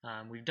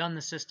 We've done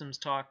the systems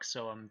talk,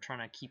 so I'm trying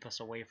to keep us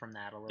away from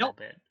that a little Nope,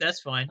 bit. that's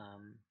fine.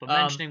 But Um,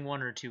 mentioning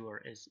one or two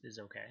is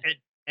okay.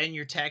 and and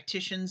your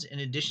tacticians, in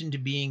addition to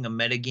being a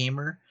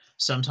metagamer,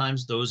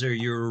 sometimes those are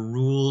your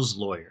rules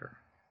lawyer,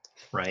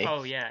 right?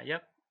 Oh yeah,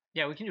 yep,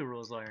 yeah. We can do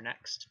rules lawyer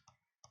next.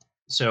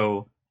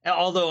 So,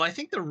 although I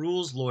think the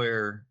rules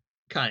lawyer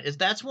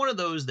that's one of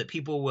those that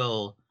people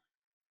will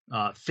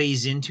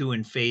phase into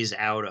and phase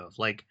out of.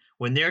 Like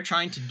when they're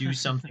trying to do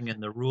something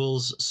and the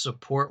rules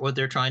support what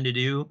they're trying to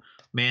do,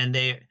 man,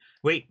 they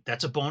wait,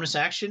 that's a bonus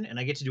action, and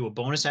I get to do a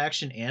bonus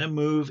action and a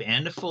move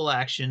and a full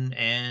action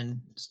and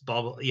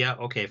blah blah. Yeah,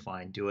 okay,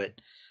 fine, do it.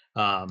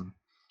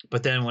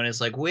 But then when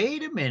it's like,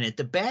 wait a minute,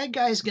 the bad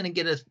guy's gonna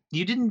get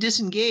you didn't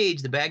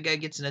disengage, the bad guy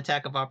gets an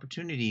attack of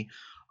opportunity.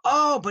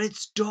 Oh, but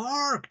it's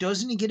dark.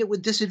 Doesn't he get it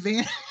with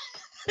disadvantage?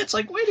 It's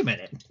like, wait a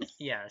minute.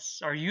 Yes.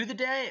 Are you the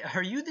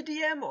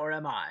DM or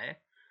am I?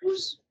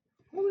 Who's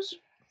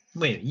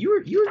wait, you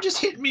were just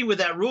hitting me with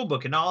that rule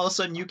book and all of a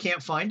sudden you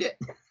can't find it?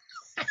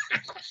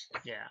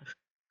 Yeah.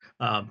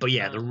 But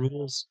yeah, the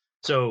rules.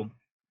 So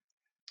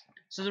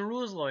the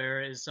rules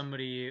lawyer is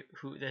somebody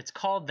who that's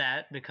called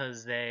that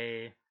because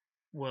they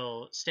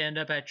will stand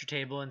up at your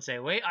table and say,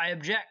 "Wait, I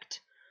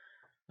object."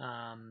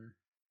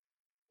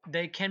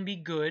 They can be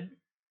good.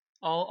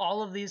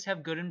 All of these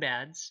have good and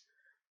bads.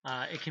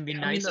 It can be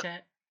nice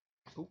to.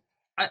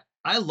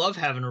 I love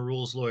having a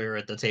rules lawyer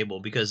at the table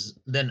because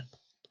then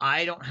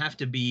I don't have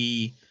to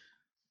be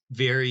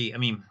very. I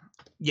mean,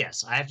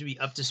 yes, I have to be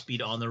up to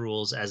speed on the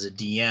rules as a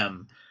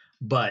DM,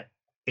 but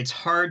it's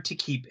hard to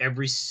keep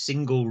every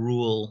single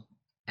rule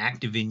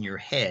active in your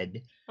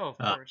head. Oh,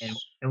 of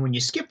course. And when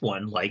you skip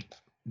one, like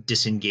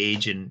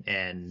disengage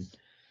and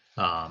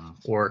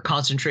or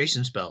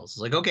concentration spells,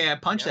 it's like, okay, I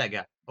punch that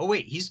guy. Oh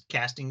wait, he's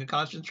casting a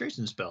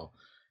concentration spell.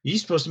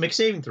 He's supposed to make a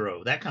saving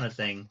throw. That kind of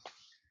thing.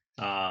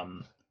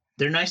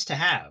 They're nice to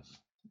have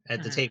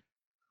at the table.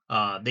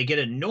 They get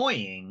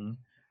annoying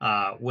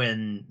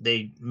when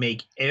they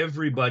make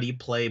everybody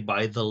play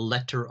by the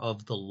letter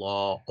of the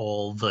law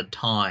all the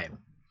time,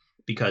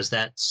 because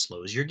that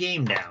slows your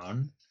game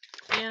down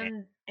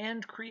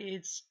and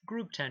creates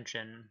group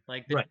tension.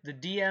 Like right. the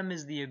DM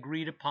is the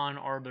agreed upon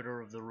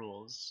arbiter of the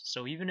rules.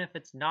 So even if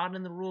it's not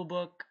in the rule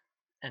book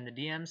and the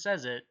DM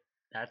says it,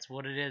 that's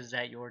what it is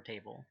at your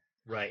table.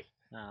 Right.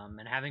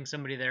 And having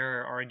somebody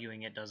there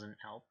arguing it doesn't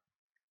help.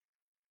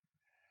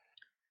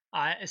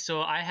 I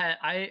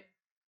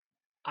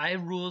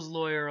rules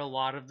lawyer a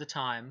lot of the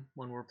time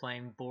when we're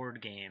playing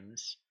board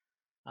games.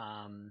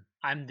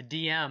 I'm the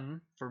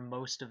DM for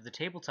most of the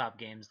tabletop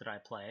games that I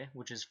play,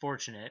 which is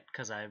fortunate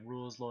because I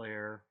rules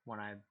lawyer when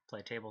I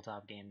play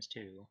tabletop games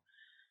too.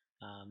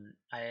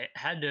 I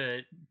had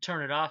to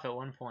turn it off at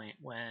one point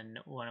when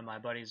one of my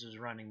buddies was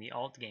running the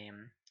alt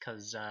game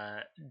because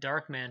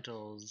Dark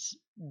Mantles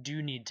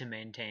do need to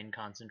maintain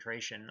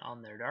concentration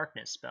on their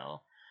darkness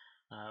spell.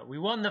 We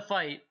won the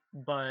fight,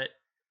 but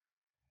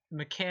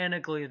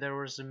mechanically there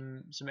were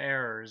some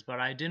errors. But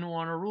I didn't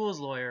want to rules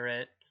lawyer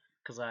it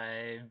because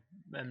I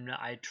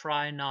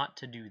try not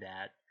to do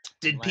that.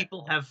 Did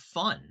people have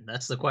fun?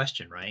 That's the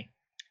question, right?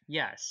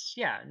 Yes.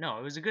 Yeah. No,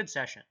 it was a good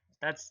session.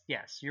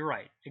 Yes, you're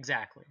right.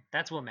 Exactly.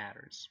 That's what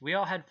matters. We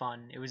all had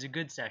fun. It was a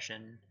good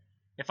session.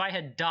 If I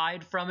had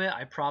died from it,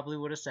 I probably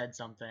would have said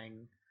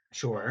something.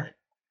 Sure.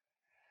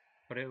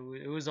 But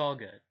it was all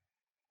good.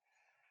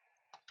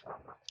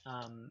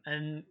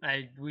 And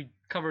we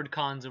covered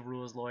cons of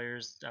rules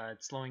lawyers,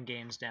 slowing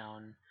games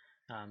down,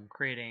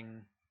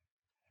 creating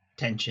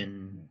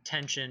tension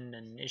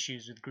and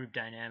issues with group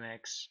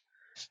dynamics.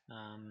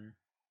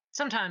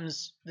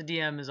 Sometimes the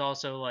DM is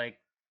also like,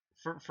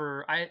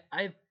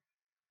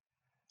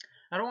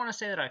 I don't want to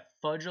say that I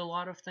fudge a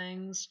lot of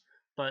things,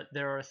 but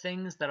there are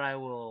things that I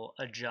will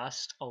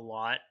adjust a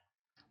lot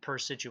per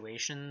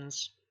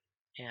situations.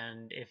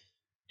 And if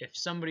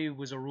somebody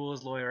was a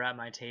rules lawyer at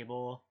my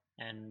table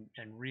and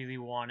really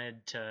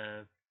wanted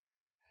to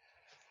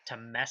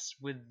mess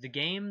with the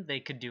game, they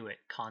could do it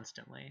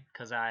constantly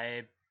because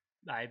I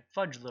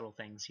fudge little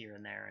things here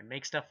and there and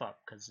make stuff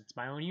up because it's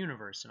my own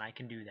universe and I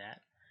can do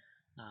that.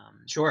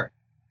 Sure.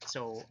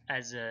 So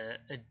as a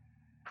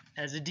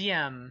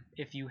DM,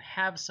 if you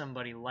have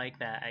somebody like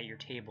that at your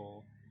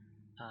table,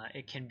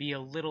 it can be a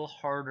little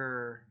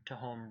harder to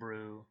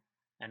homebrew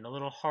and a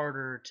little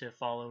harder to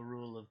follow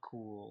rule of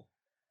cool.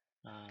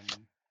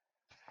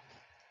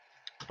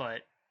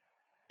 But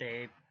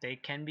they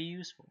can be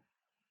useful.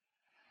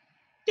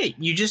 Yeah,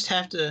 you just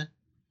have to.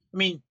 I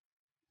mean,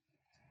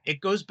 it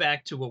goes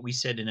back to what we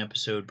said in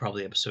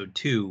probably episode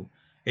 2,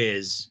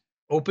 is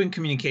open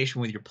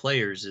communication with your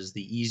players is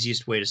the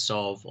easiest way to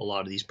solve a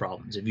lot of these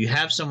problems. If you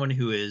have someone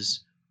who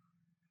is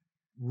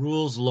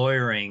rules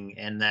lawyering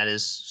and that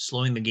is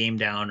slowing the game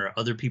down, or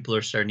other people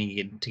are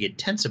starting to get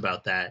tense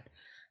about that,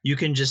 you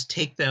can just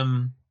take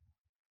them.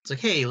 It's like,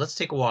 hey, let's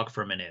take a walk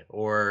for a minute,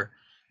 or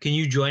can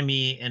you join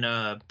me in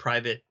a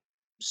private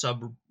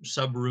sub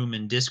room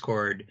in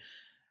Discord?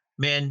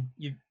 Man,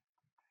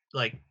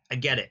 I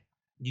get it.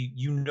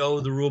 You know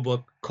the rule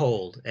book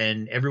cold,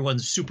 and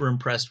everyone's super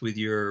impressed with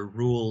your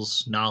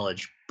rules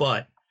knowledge,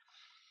 but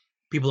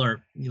people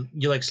aren't.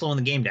 You're like slowing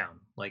the game down.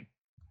 Like,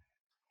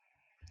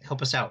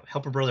 help us out,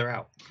 help a brother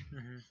out.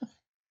 Mm-hmm.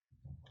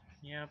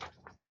 Yep.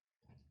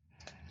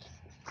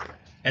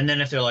 And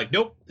then if they're like,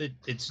 nope,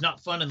 it's not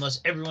fun unless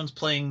everyone's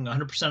playing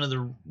 100% of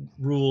the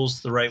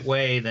rules the right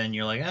way, then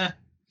you're like, eh.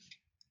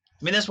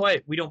 I mean, that's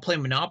why we don't play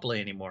Monopoly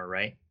anymore,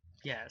 right?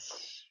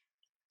 Yes.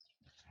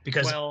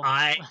 Because Well,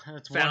 I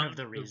that's one of found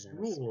the the reasons.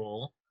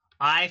 rule.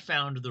 I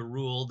found the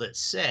rule that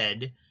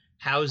said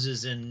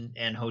houses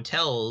and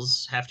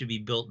hotels have to be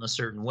built in a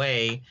certain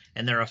way,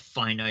 and they're a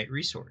finite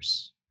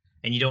resource.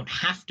 And you don't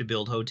have to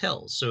build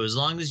hotels. So as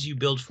long as you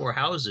build 4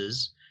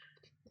 houses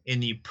in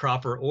the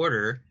proper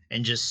order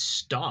and just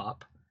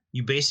stop,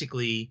 you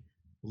basically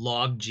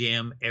log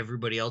jam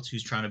everybody else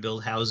who's trying to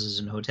build houses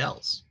and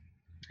hotels.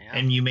 Yeah.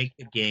 And you make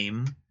the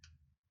game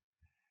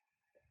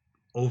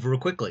over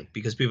quickly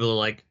because people are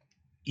like,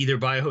 either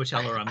buy a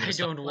hotel or I'm going I to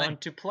stop don't playing.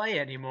 want to play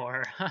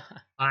anymore.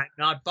 I'm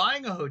not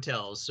buying a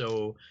hotel,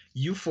 so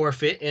you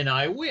forfeit and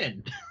I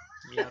win.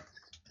 Yep.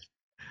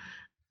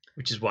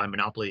 Which is why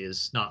Monopoly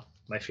is not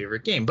my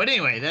favorite game. But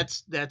anyway,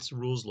 that's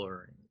rules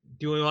lawyering.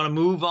 Do we want to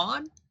move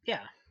on?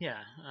 Yeah, yeah.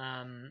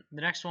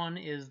 The next one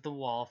is the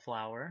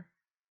Wallflower.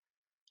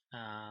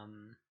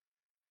 Um,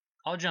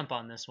 I'll jump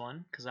on this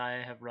one because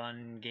I have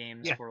run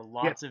games Yeah, for yeah.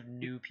 lots of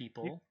new You,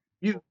 people.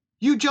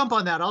 you jump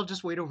on that. I'll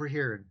just wait over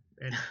here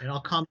and I'll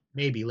comment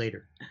maybe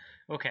later.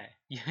 Okay,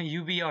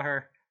 you be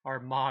our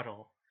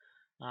model.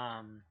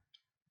 Um,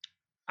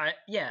 I've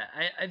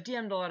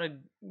DM'd a lot of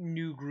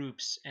new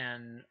groups,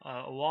 and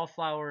a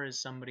Wallflower is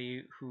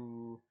somebody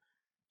who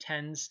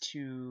tends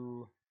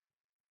to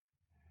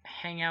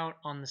hang out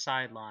on the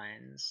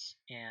sidelines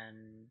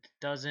and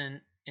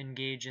doesn't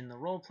engage in the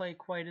roleplay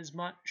quite as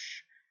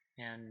much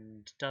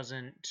and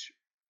doesn't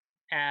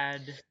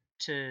add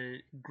to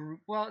group.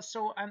 Well,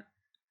 so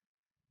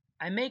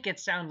I make it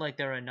sound like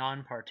they're a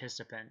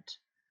non-participant,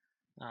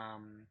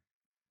 um,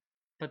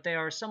 but they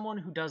are someone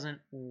who doesn't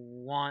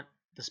want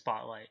the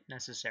spotlight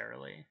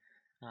necessarily.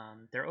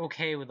 They're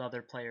okay with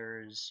other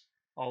players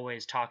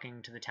always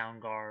talking to the town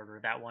guard or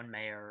that one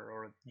mayor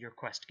or your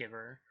quest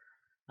giver.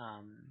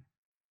 Um,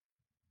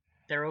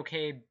 they're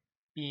okay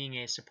being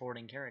a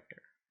supporting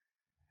character.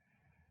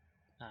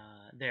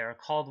 They are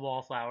called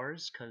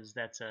wallflowers because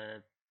it's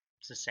a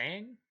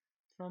saying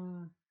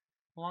from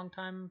a long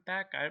time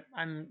back.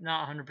 I'm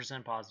not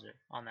 100% positive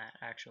on that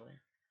actually.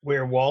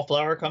 Where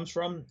wallflower comes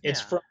from?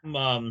 It's Yeah,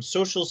 from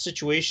social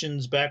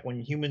situations back when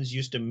humans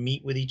used to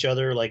meet with each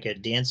other, like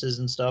at dances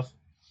and stuff,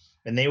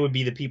 and they would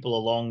be the people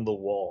along the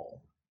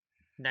wall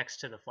next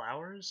to the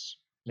flowers.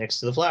 next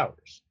to the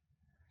flowers.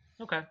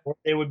 Okay, Or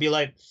they would be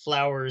like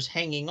flowers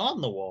hanging on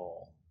the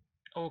wall.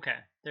 okay,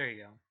 there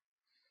you go.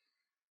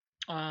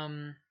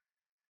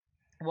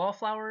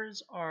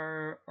 Wallflowers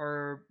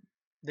are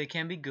they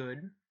can be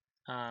good.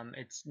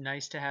 It's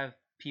nice to have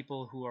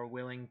people who are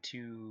willing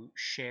to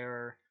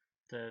share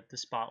the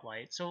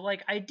spotlight. So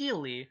like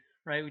ideally,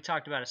 right? We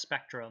talked about a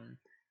spectrum,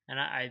 and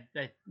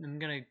I'm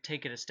gonna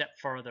take it a step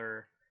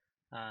further,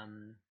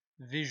 um,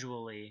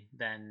 visually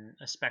than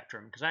a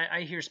spectrum because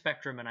I hear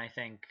spectrum and I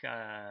think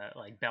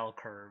like bell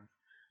curve.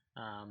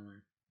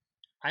 Um,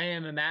 I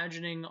am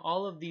imagining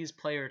all of these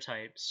player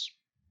types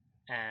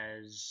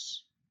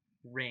as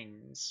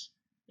rings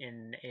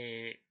in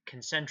a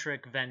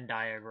concentric Venn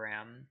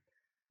diagram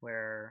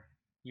where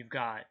you've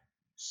got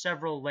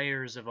several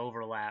layers of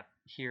overlap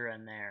here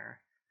and there.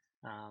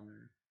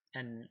 Um,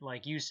 and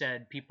like you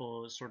said,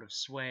 people sort of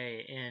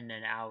sway in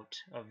and out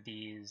of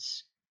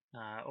these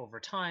over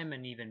time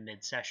and even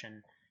mid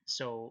session.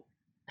 So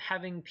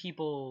having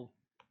people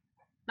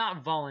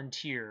not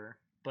volunteer,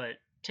 but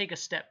take a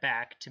step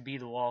back to be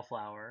the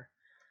wallflower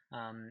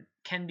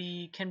can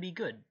be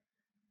good.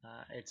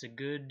 It's a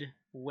good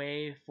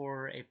way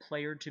for a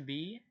player to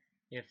be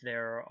if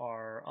there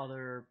are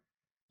other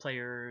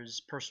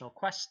players' personal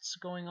quests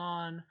going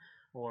on,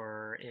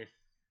 or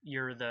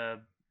you're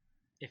the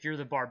if you're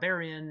the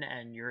barbarian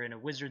and you're in a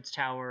wizard's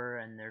tower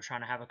and they're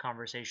trying to have a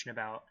conversation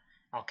about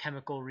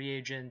alchemical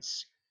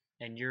reagents,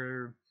 and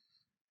you're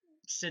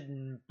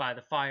sitting by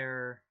the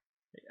fire.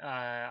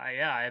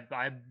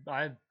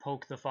 I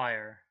poke the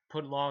fire,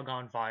 put log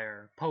on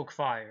fire, poke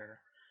fire.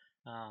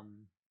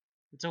 Um,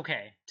 it's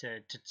okay to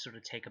sort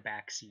of take a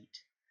back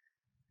seat.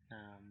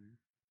 Um,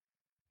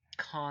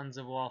 Cons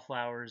of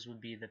wallflowers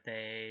would be that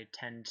they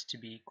tend to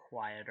be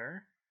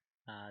quieter.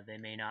 They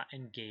may not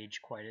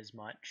engage quite as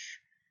much.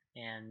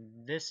 And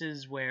this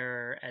is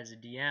where, as a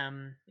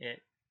DM,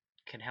 it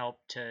can help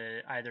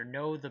to either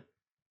know the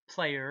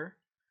player,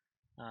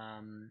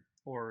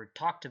 or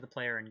talk to the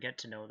player and get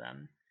to know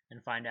them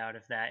and find out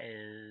if that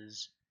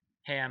is,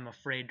 hey, I'm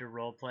afraid to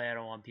roleplay, I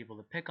don't want people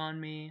to pick on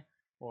me,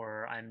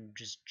 or I'm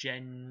just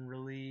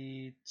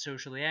generally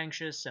socially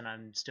anxious and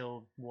I'm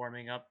still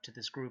warming up to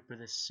this group or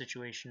this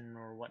situation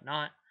or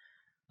whatnot.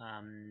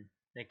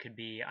 It could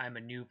be I'm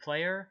a new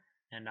player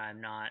and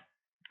I'm not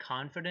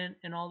confident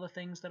in all the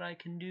things that I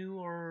can do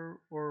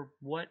or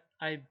what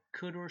I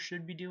could or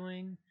should be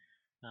doing.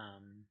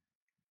 Um,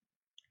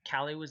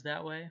 Callie was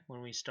that way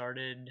when we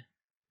started,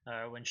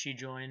 when she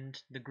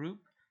joined the group.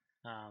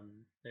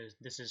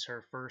 This is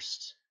her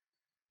first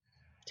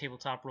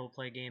tabletop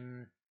roleplay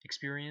game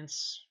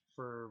experience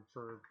for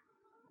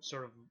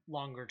sort of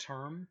longer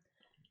term,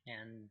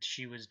 and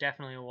she was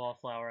definitely a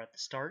wallflower at the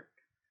start.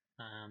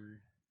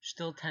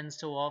 Still tends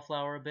to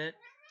wallflower a bit.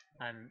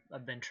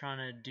 I've been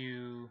trying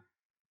to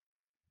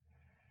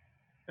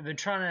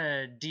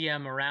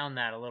DM around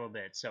that a little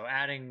bit, so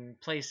adding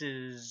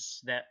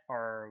places that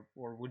are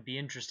or would be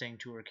interesting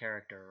to her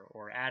character,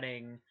 or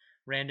adding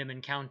random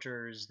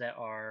encounters that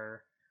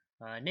are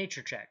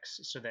nature checks,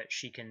 so that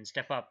she can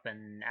step up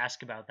and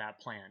ask about that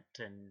plant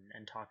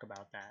and talk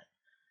about that.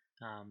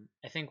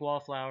 I think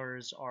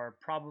wallflowers are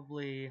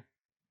probably.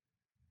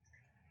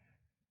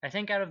 I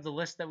think out of the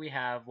list that we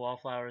have,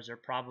 wallflowers are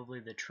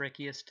probably the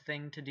trickiest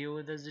thing to deal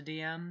with as a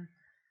DM,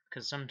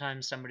 because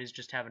sometimes somebody's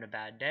just having a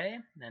bad day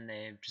and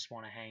they just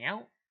want to hang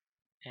out,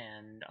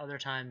 and other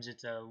times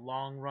it's a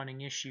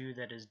long-running issue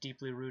that is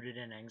deeply rooted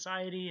in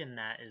anxiety, and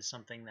that is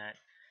something that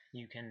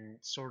you can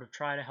sort of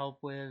try to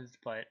help with,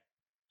 but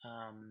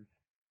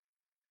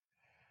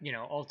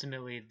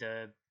ultimately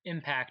the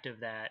impact of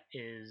that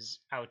is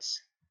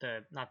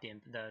the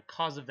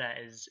cause of that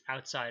is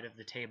outside of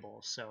the table.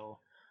 So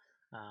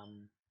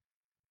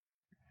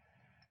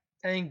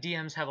I think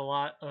DMs have a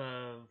lot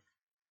of,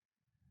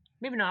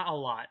 maybe not a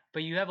lot,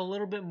 but you have a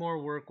little bit more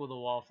work with a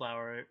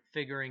wallflower,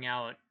 figuring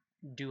out,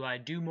 do I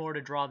do more to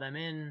draw them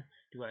in?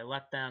 Do I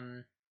let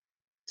them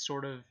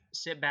sort of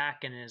sit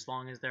back, and as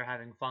long as they're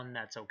having fun,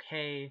 that's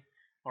okay?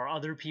 Are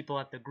other people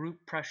at the group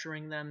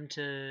pressuring them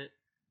to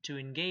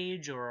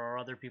engage, or are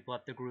other people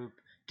at the group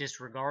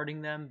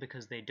disregarding them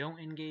because they don't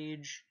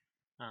engage?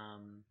 I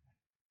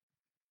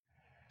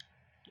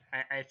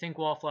think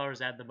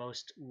wallflowers add the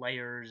most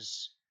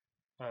layers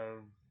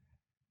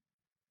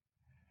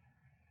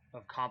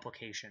of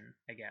complication,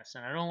 I guess.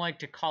 And I don't like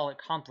to call it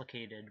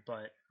complicated,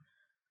 but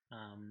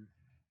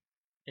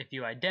if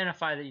you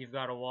identify that you've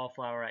got a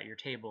wallflower at your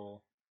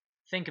table,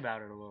 think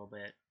about it a little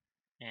bit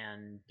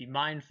and be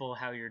mindful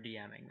how you're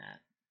DMing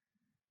that.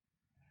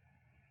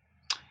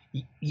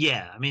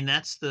 Yeah, I mean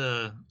that's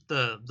the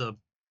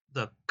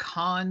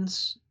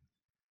cons.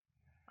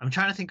 I'm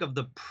trying to think of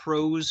the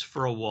pros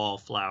for a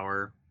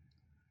wallflower.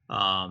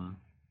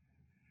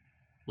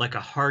 Like a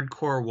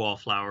hardcore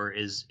wallflower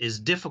is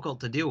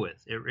difficult to deal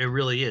with. It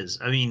really is.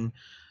 I mean,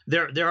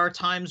 there are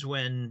times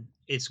when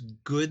it's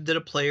good that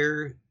a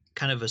player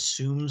kind of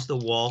assumes the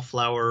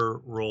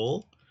wallflower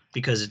role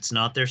because it's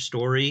not their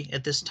story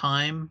at this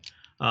time.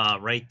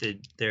 Right?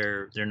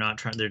 They're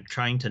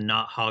trying to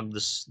not hog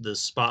the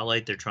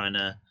spotlight. They're trying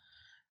to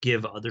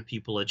give other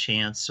people a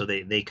chance, so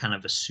they kind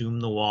of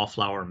assume the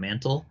wallflower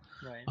mantle.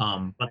 Right.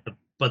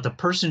 But the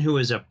person who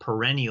is a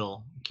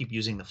perennial, keep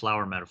using the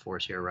flower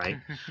metaphors here, right?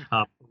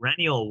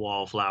 Perennial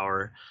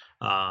wallflower,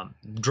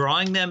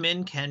 drawing them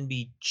in can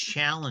be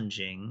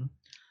challenging.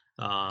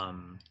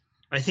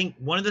 I think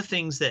one of the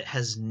things that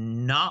has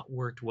not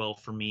worked well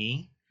for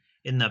me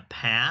in the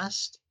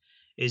past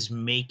is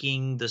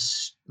giving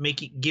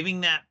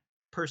that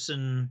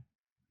person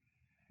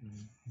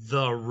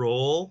the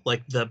role,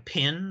 like the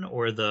pin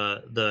or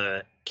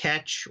the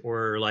catch,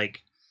 or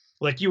like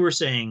you were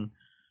saying,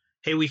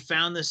 hey, we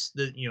found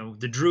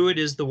the druid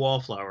is the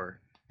wallflower,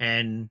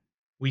 and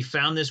we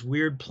found this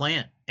weird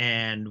plant,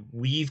 and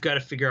we've got to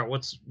figure out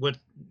what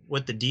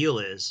the deal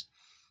is.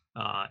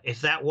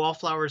 If that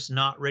wallflower is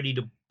not ready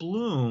to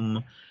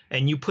bloom,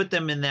 and you put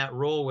them in that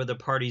role where the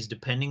party's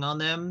depending on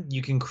them,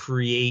 you can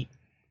create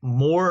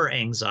more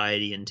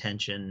anxiety and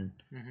tension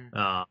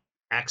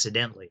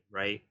accidentally,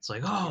 right? It's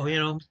like,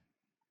 oh,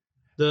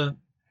 the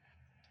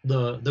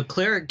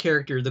cleric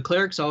character, the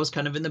cleric's always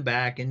kind of in the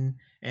back, and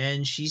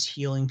she's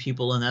healing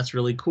people, and that's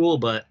really cool.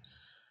 But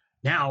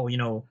now,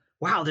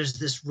 wow, there's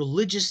this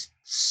religious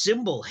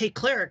symbol. Hey,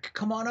 cleric,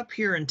 come on up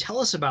here and tell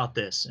us about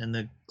this. And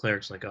the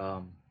cleric's like,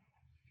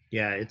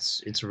 yeah,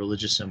 it's a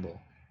religious symbol.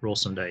 Roll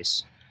some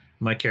dice.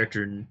 My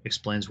character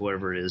explains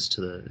whatever it is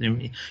to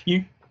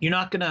you're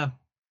not gonna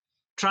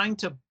trying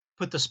to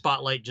put the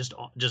spotlight just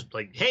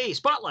like, hey,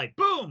 spotlight,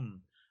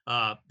 boom.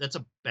 That's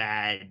a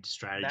bad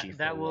strategy.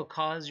 That will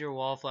cause your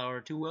wallflower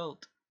to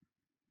wilt.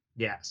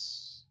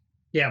 Yes.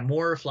 Yeah,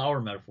 more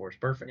flower metaphors.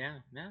 Perfect. Yeah.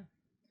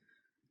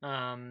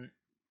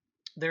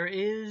 There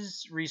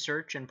is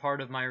research, and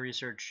part of my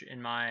research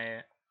in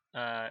my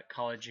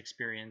college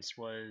experience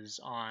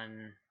was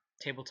on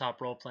tabletop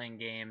role-playing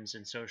games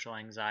and social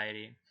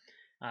anxiety.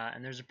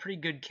 And there's a pretty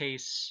good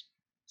case.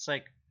 It's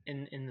like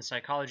in the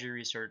psychology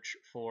research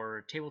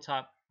for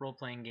tabletop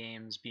role-playing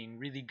games being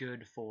really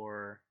good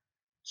for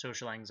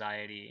social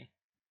anxiety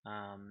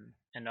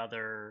and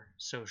other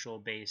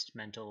social-based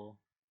mental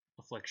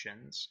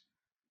afflictions.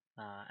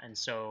 And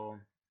so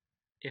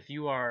if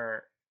you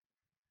are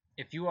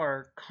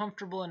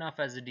comfortable enough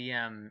as a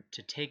DM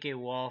to take a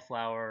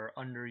wallflower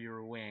under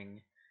your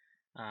wing,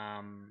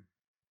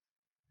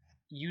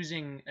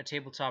 using a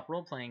tabletop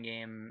role-playing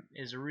game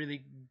is a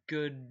really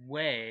good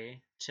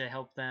way to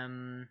help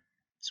them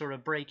sort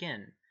of break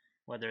in,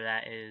 whether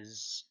that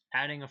is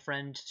adding a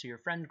friend to your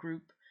friend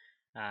group,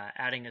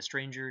 adding a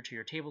stranger to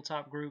your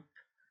tabletop group,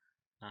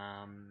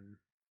 and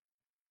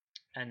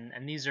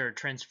these are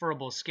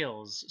transferable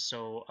skills.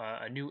 So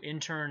a new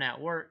intern at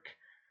work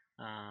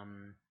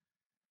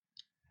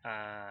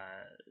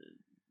I'm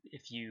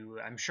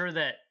sure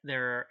that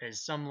there is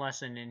some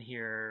lesson in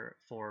here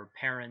for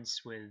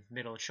parents with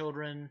middle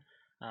children,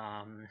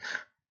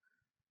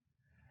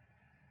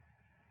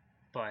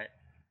 but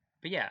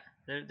yeah,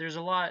 there's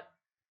a lot.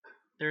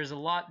 There's a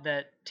lot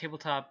that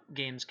tabletop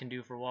games can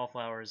do for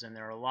Wallflowers, and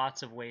there are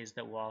lots of ways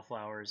that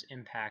Wallflowers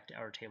impact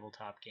our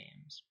tabletop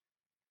games.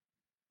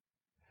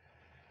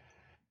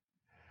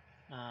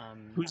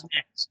 Who's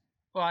next?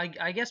 Well,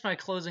 I guess my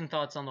closing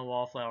thoughts on the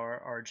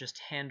Wallflower are just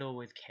handle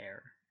with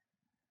care.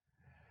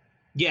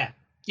 Yeah,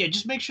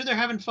 just make sure they're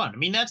having fun. I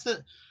mean, that's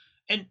the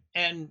and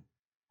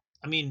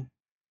I mean,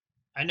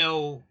 I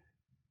know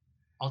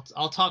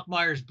I'll talk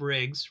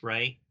Myers-Briggs,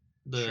 right?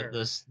 Sure.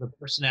 The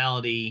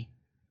personality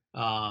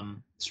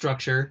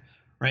structure,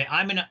 right?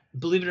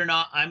 Believe it or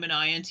not, I'm an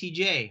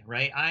INTJ,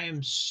 right? I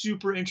am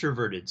super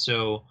introverted.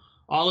 So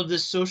all of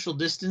this social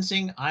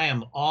distancing, I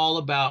am all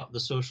about the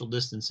social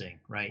distancing,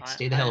 right?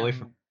 Stay the hell away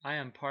from. I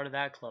am part of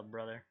that club,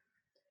 brother.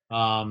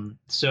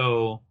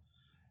 So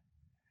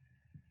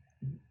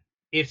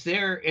if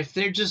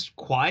they're just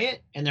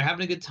quiet and they're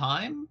having a good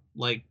time,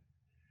 like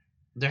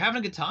they're having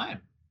a good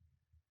time.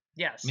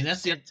 Yes. I mean,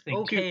 that's the other thing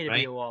okay too, to right?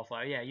 be a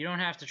wallflower. Yeah, you don't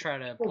have to try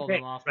to pull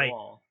them off the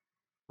wall.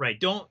 Right.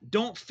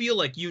 Don't feel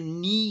like you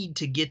need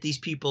to get these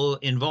people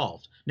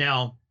involved.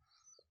 Now,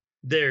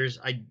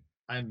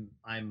 I'm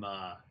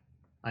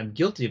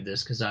guilty of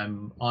this because I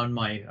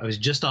was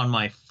just on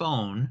my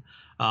phone.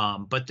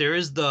 But there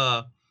is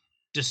the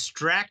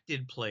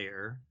distracted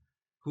player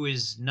who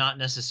is not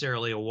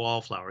necessarily a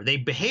wallflower. They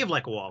behave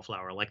like a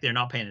wallflower, like they're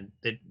not paying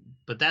it,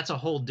 but that's a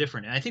whole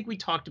different. And I think we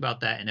talked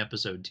about that in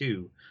episode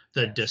 2,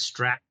 the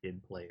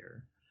distracted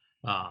player.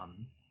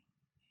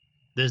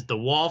 There's the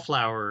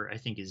wallflower, I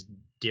think, is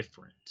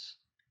different.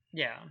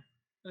 Yeah,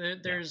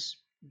 there's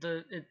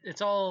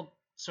it's all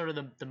sort of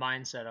the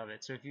mindset of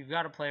it. So if you've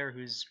got a player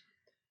who's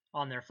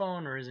on their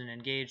phone or isn't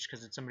engaged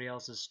because it's somebody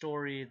else's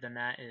story, then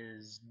that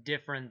is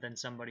different than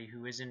somebody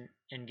who isn't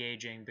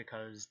engaging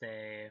because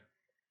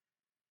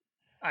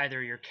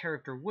either your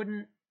character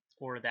wouldn't,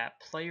 or that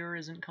player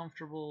isn't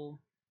comfortable,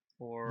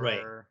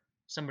 or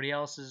somebody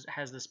else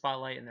has the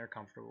spotlight and they're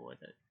comfortable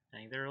with it. I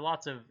think there are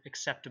lots of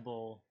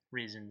acceptable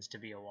reasons to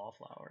be a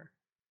wallflower.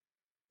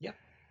 Yep.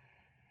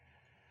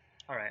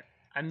 All right.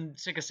 I'm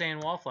sick of saying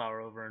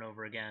wallflower over and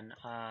over again.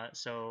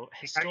 So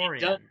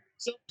historian.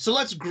 So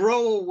let's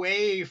grow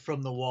away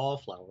from the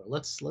wallflower.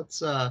 Let's let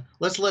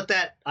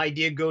that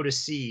idea go to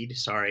seed.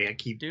 Sorry, I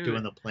keep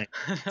doing the plant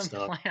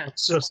stuff. I'm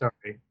so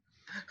sorry.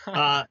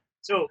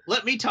 So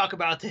let me talk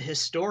about the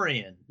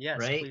historian. Yes,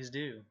 right? Please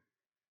do.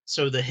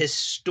 So the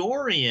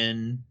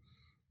historian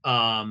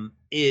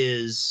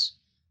is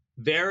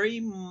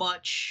very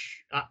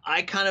much.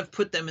 I kind of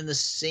put them in the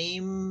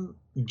same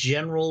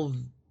general.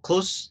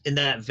 Close in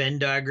that Venn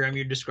diagram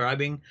you're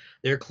describing,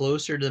 they're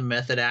closer to the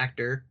method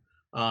actor.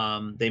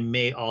 They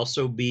may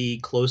also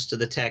be close to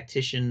the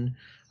tactician,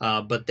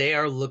 but they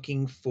are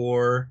looking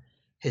for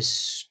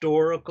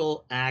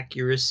historical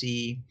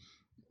accuracy,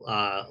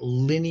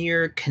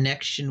 linear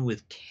connection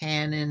with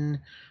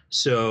canon.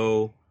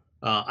 So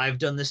I've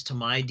done this to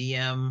my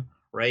DM,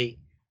 right?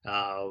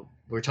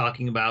 We're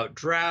talking about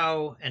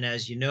Drow, and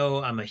as you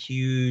know, I'm a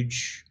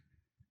huge,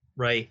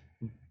 right,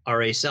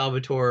 R.A.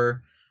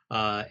 Salvatore,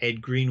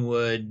 Ed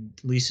Greenwood,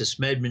 Lisa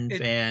Smedman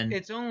fan.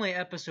 It's only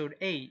episode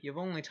 8. You've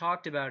only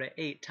talked about it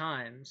 8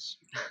 times.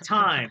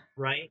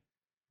 Right?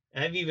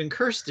 I've even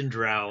cursed in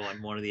Drow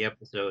on one of the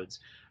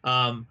episodes.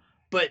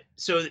 But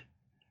so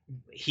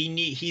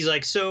he's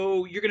like,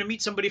 so you're gonna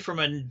meet somebody from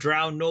a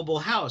Drow noble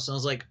house, and I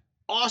was like,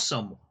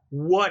 awesome.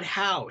 What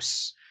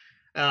house?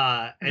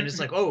 And it's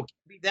like, oh, it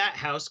can't be that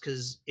house,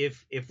 because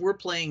if we're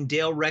playing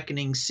Dale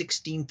Reckoning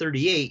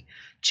 1638,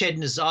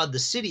 Chednazad the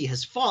city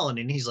has fallen,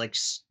 and he's like,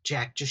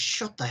 Jack, just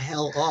shut the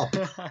hell up.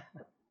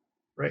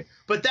 Right.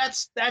 But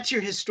that's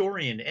your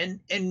historian,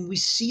 and we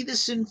see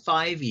this in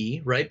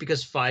 5e, right?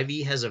 Because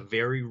 5e has a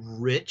very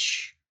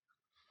rich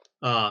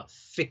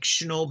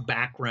fictional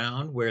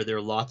background where there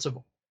are lots of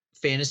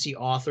fantasy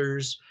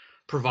authors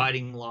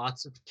providing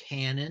lots of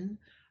canon.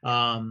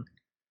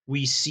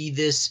 We see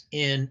this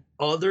in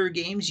other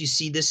games. You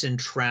see this in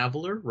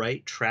Traveller,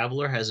 right?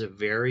 Traveller has a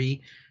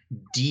very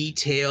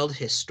detailed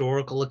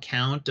historical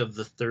account of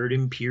the Third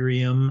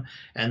Imperium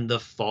and the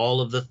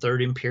fall of the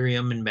Third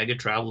Imperium and Mega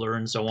Traveller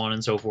and so on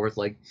and so forth.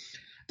 Like,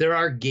 there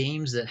are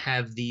games that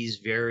have these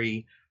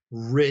very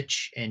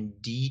rich and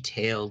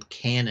detailed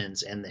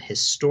canons, and the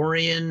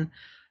historian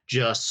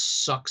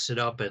just sucks it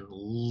up and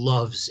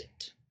loves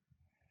it,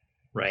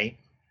 right?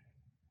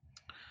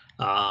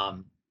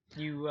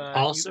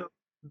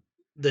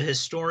 The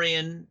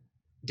historian,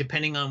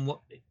 depending on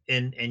what,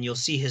 and you'll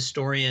see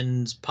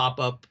historians pop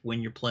up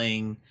when you're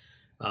playing,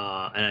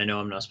 and I know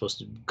I'm not supposed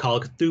to call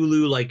it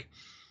Cthulhu, like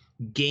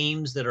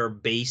games that are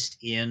based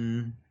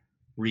in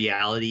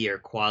reality or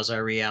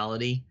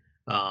quasi-reality.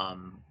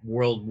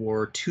 World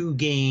War II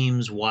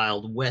games,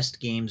 Wild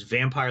West games,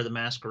 Vampire the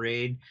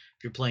Masquerade.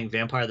 If you're playing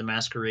Vampire the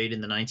Masquerade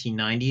in the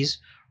 1990s,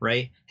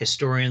 right?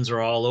 Historians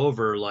are all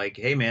over like,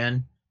 hey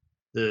man,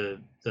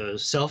 the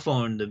cell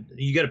phone.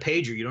 You got a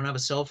pager. You don't have a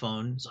cell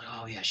phone. It's like,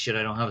 oh yeah, shit,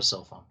 I don't have a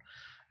cell phone.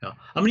 I'm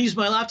gonna use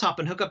my laptop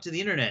and hook up to the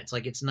internet. It's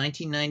like it's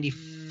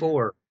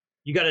 1994.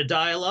 You got to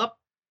dial up.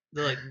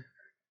 They're like,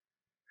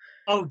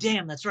 oh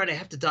damn, that's right. I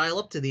have to dial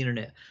up to the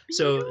internet.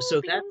 So that's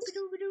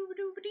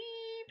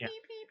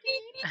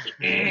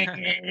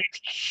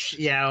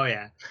yeah, oh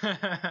yeah.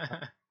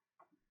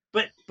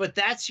 But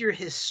that's your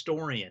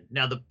historian.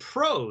 Now the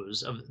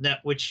pros of that,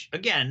 which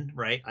again,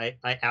 right?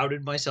 I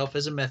outed myself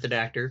as a method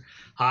actor.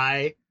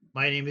 Hi,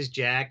 my name is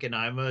Jack, and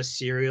I'm a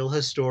serial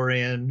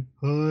historian.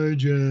 Hi,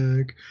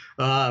 Jack.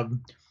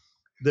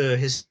 The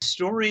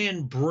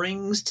historian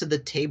brings to the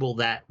table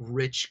that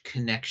rich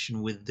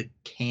connection with the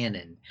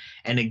canon,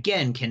 and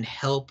again can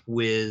help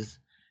with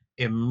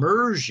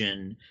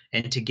immersion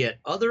and to get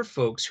other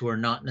folks who are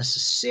not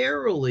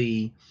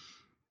necessarily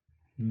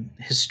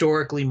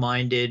historically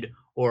minded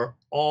or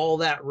all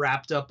that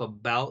wrapped up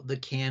about the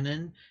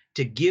canon,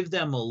 to give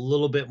them a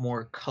little bit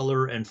more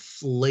color and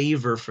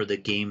flavor for the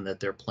game that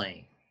they're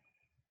playing.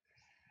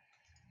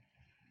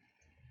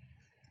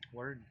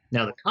 Word.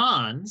 Now the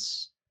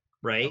cons,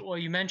 right? Well,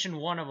 you mentioned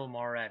one of them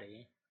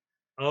already.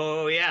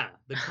 Oh yeah,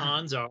 the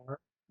cons are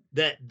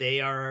that they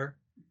are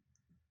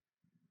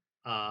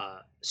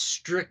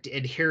strict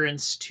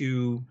adherence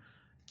to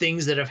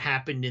things that have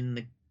happened in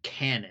the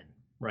canon,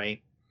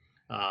 right?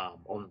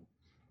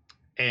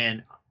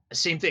 And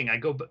same thing, I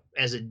go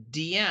as a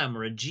DM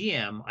or a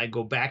GM, I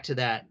go back to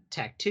that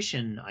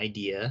tactician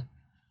idea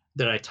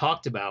that I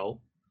talked about.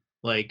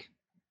 Like,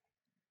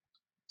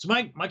 so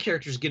my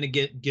character is gonna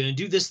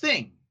do this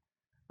thing.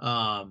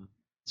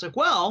 It's like,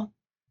 well,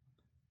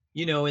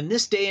 in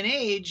this day and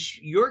age,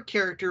 your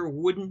character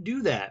wouldn't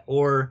do that.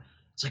 Or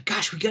it's like,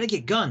 gosh, we got to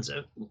get guns.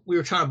 We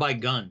were trying to buy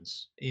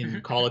guns in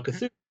Call of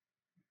Cthulhu.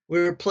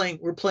 We're playing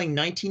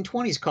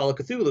 1920s Call of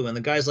Cthulhu, and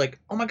the guy's like,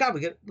 oh my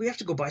god, we have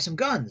to go buy some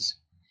guns.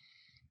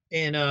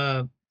 And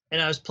I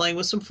was playing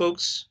with some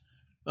folks,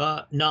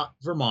 not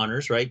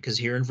Vermonters, right? Because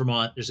here in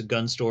Vermont, there's a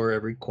gun store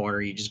every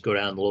corner. You just go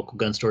down to the local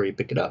gun store, you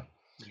pick it up.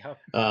 Yep.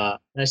 And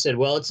I said,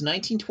 well, it's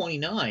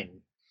 1929,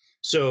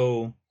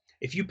 so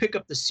if you pick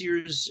up the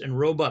Sears and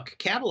Roebuck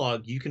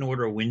catalog, you can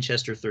order a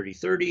Winchester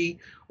 30-30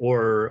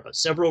 or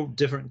several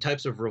different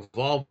types of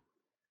revolvers.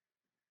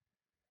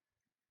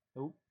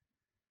 Oop,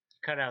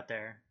 cut out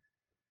there.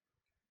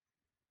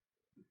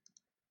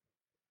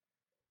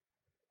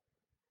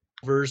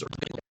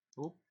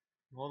 Oop,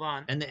 hold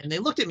on. And they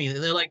looked at me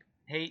and they're like,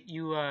 "Hey,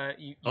 you oh,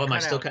 am I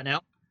still cutting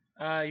out?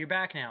 You're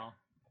back now.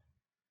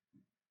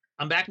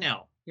 I'm back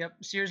now.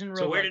 Yep, Sears and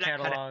Roebuck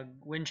catalog,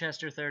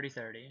 Winchester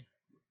 30-30.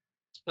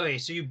 Okay,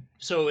 so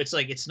it's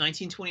like it's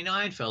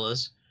 1929,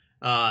 fellas.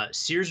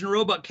 Sears and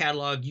Roebuck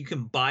catalog, you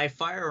can buy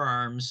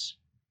firearms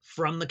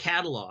from the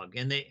catalog,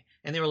 and they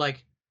were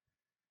like,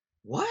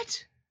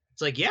 what?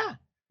 It's like, yeah,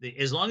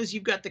 as long as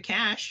you've got the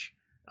cash,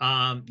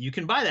 you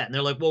can buy that. And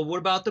they're like, well, what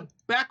about the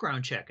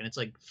background check? And it's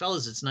like,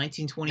 fellas, it's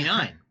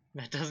 1929.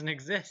 That doesn't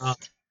exist.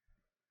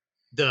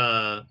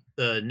 The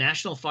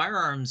National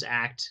Firearms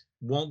Act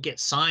won't get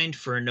signed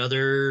for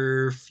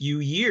another few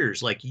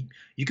years. Like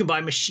you can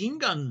buy machine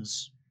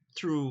guns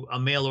through a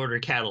mail order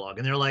catalog,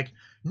 and they're like,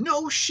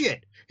 no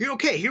shit.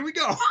 Okay, here we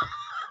go.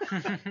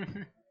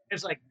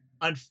 It's like,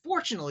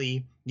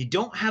 unfortunately, you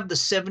don't have the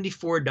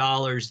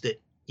 $74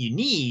 that you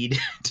need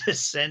to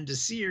send to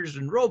Sears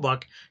and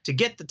Roebuck to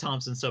get the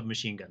Thompson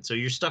submachine gun. So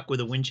you're stuck with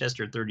a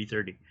Winchester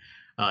 30-30.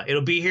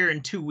 It'll be here in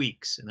 2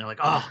 weeks. And they're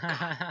like, oh,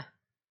 God,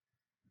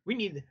 we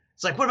need.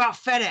 It's like, what about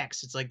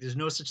FedEx? It's like, there's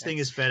no such thing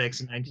as FedEx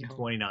in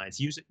 1929.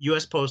 It's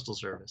U.S. Postal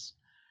Service.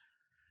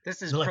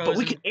 This is pros, like, but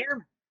we can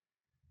air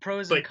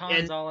pros and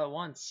cons all at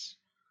once.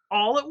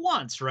 All at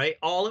once, right?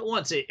 All at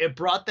once. It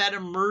brought that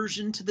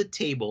immersion to the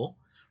table,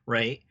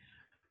 right?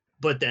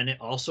 But then it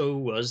also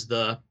was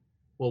well,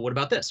 what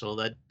about this? Well,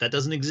 that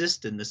doesn't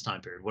exist in this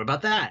time period. What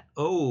about that?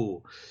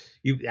 Oh,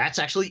 that's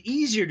actually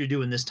easier to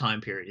do in this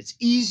time period. It's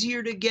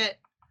easier to get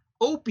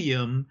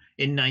opium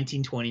in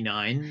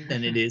 1929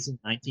 than it is in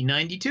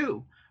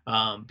 1992,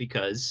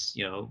 because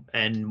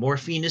and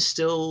morphine is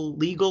still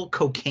legal.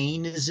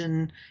 Cocaine is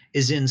in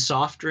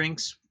soft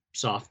drinks.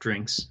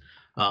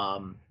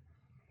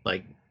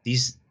 Like,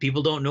 these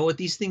people don't know what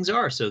these things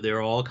are, so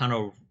they're all kind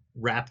of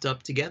wrapped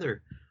up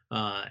together.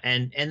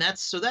 And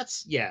that's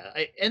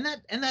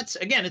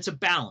again, it's a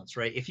balance,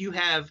 right? If you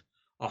have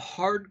a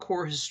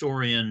hardcore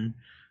historian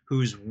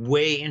who's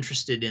way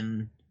interested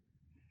in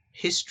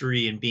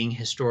history and being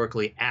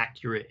historically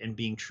accurate and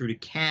being true to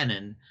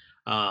canon,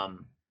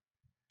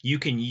 you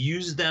can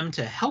use them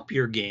to help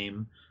your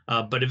game.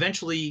 But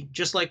eventually,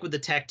 just like with the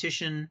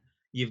tactician,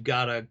 you've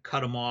got to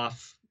cut them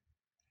off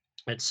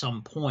at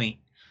some point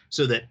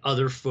so that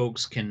other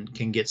folks can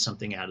get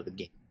something out of the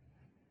game.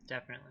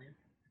 Definitely.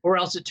 Or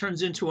else it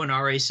turns into an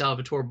R.A.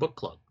 Salvatore book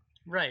club.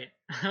 Right.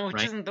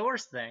 Which isn't the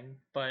worst thing,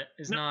 but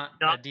is not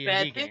a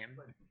D&D game.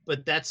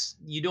 But that's,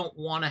 you don't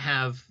want to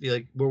have,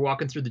 like, we're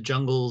walking through the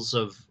jungles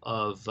of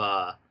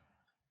Port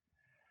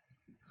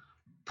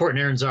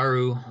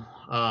Naranzaru,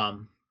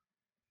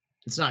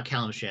 It's not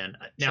Kalimshan.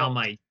 Now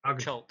my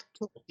Chult.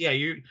 Yeah,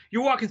 you're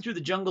walking through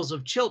the jungles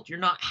of Chult. You're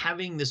not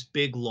having this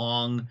big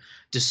long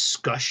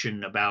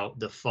discussion about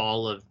the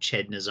fall of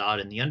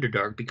Chednazad and the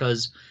Underdark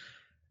because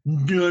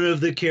none of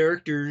the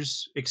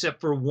characters,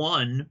 except for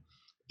one,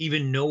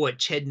 even know what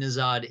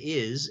Chednazad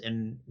is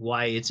and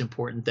why it's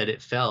important that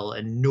it fell,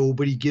 and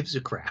nobody gives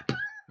a crap.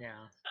 Yeah.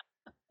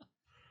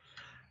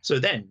 So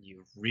then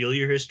you reel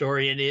your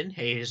historian in.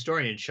 Hey,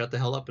 historian, shut the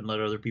hell up and let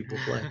other people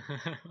play.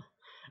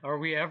 Are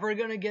we ever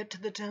gonna get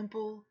to the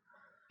temple?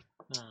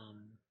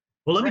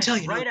 Well, let me tell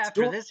you. Right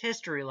after this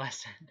history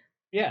lesson.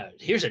 Yeah,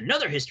 here's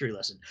another history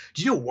lesson.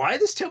 Do you know why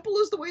this temple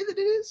is the way that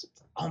it is?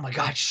 Oh my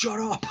god, shut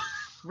up.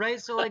 Right,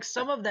 so like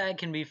some of that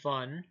can be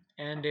fun,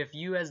 and if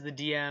you as the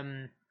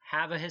DM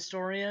have a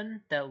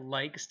historian that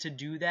likes to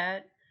do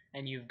that,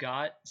 and you've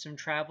got some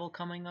travel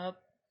coming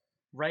up,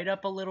 write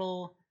up a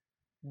little,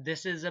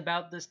 this is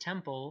about this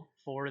temple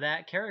for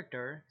that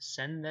character,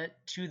 send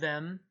that to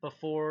them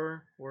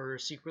before or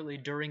secretly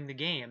during the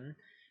game,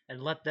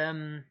 and let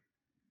them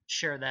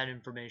share that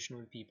information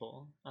with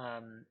people.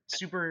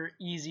 Super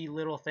easy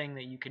little thing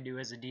that you can do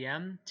as a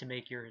DM to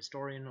make your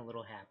historian a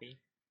little happy.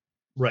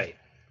 Right.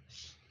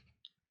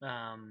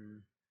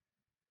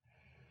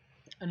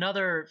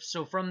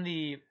 So from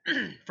the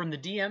from the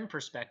DM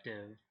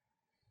perspective,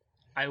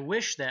 I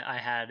wish that I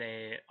had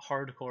a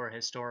hardcore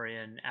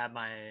historian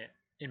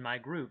in my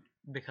group,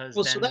 because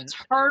so that's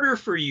harder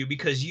for you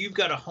because you've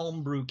got a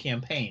homebrew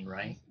campaign,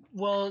 right?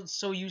 Well,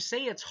 so you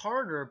say it's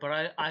harder,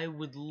 but I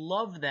would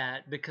love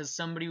that, because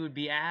somebody would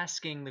be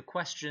asking the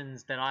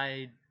questions that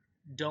I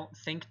don't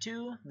think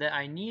to, that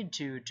I need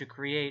to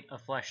create a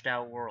fleshed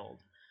out world.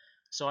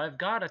 So I've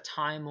got a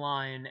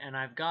timeline, and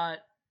I've got,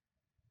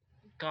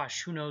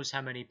 gosh, who knows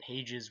how many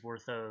pages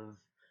worth of,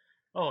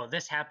 oh,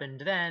 this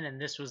happened then,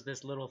 and this was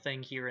this little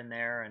thing here and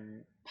there,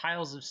 and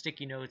piles of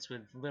sticky notes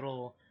with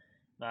little,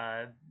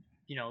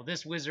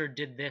 this wizard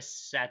did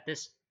this at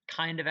this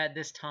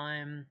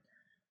time.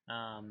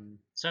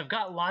 So I've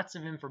got lots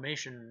of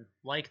information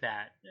like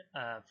that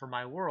for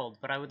my world,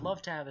 but I would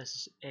love to have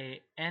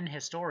an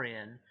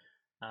historian,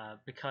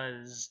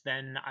 because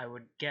then I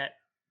would get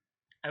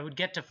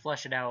to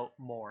flesh it out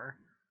more.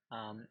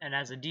 And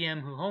as a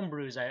DM who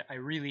homebrews, I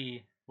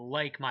really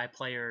like my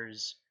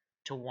players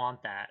to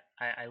want that.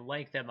 I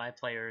like that my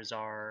players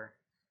are,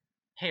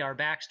 hey, our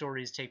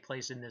backstories take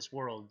place in this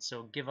world,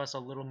 so give us a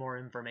little more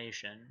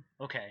information.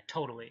 Okay,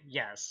 totally.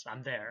 Yes,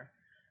 I'm there.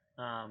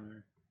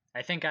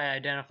 I think I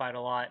identified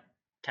a lot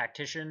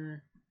tactician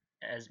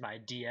as my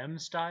DM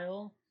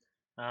style,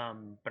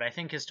 but I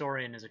think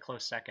historian is a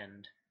close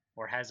second,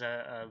 or has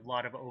a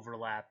lot of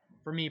overlap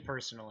for me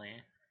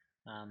personally,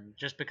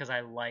 just because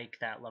I like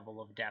that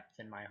level of depth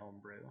in my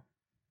homebrew.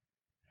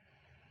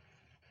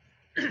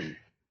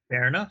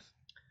 Fair enough.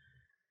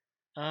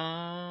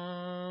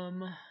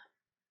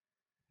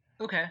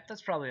 Okay,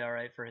 that's probably all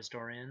right for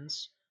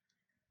historians.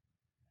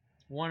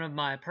 One of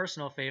my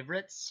personal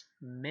favorites,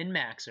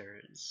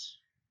 min-maxers.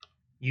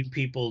 You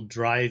people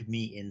drive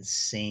me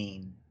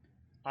insane.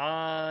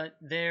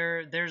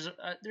 There's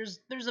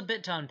a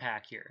bit to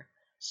unpack here.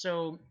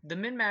 So the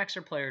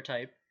min-maxer player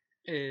type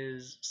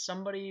is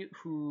somebody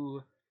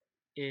who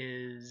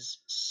is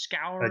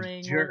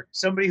scouring. A jerk.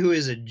 Somebody who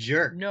is a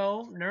jerk.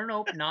 No,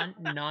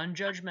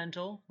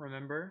 non-judgmental.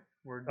 Remember,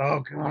 oh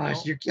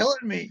gosh, you're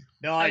killing me.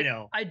 No, I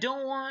know. I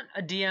don't want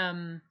a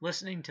DM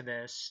listening to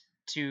this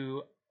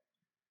to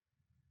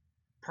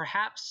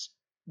perhaps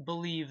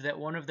believe that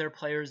one of their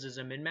players is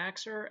a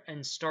min-maxer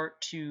and start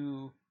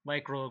to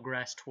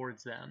microaggress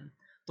towards them.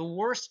 The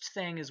worst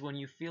thing is when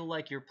you feel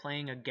like you're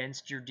playing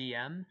against your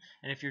DM,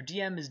 and if your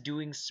DM is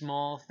doing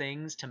small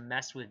things to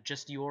mess with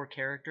just your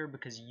character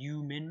because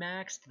you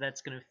min-maxed,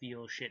 that's going to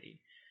feel shitty.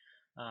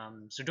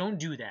 So don't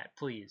do that,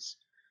 please.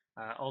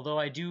 Although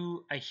I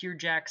hear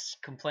Jack's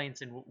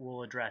complaints, and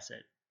we'll address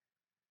it.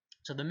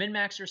 So the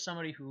min-maxer is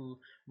somebody who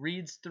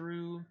reads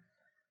through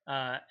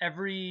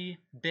every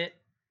bit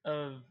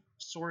of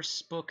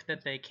source book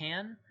that they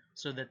can,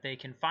 so that they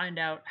can find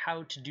out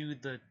how to do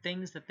the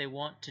things that they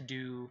want to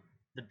do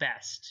the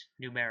best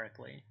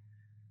numerically.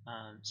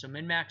 So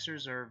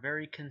min-maxers are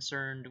very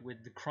concerned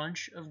with the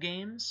crunch of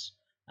games,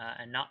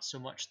 and not so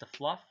much the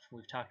fluff.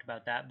 We've talked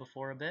about that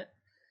before a bit.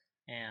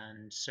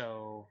 And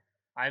so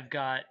I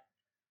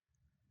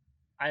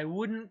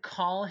wouldn't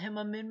call him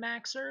a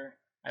min-maxer.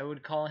 I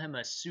would call him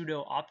a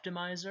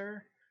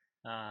pseudo-optimizer.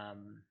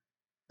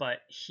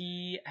 But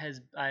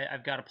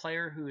I've got a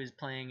player who is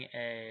playing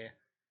a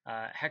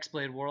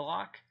Hexblade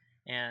Warlock,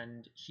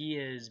 and he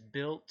has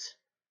built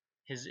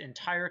his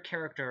entire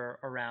character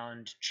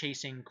around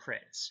chasing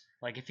crits.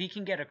 Like, if he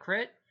can get a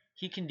crit,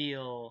 he can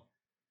deal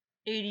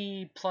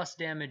 80 plus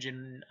damage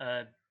in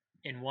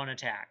one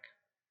attack.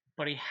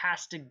 But he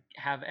has to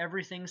have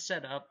everything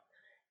set up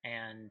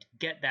and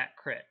get that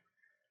crit.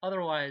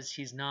 Otherwise,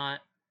 he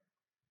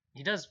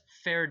does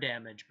fair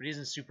damage, but he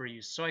isn't super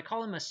used. So I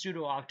call him a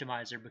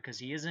pseudo-optimizer because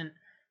he isn't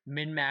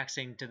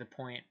min-maxing to the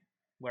point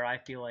where I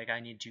feel like I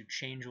need to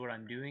change what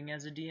I'm doing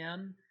as a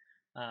DM.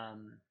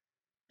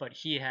 But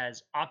he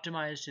has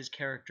optimized his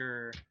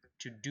character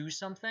to do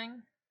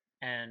something,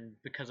 and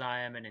because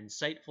I am an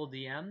insightful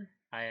DM,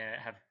 I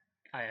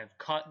have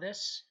caught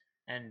this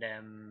and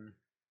am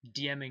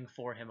DMing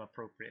for him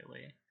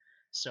appropriately.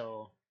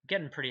 So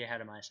getting pretty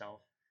ahead of myself.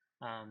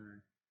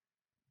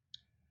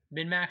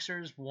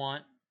 Min-maxers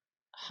want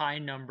high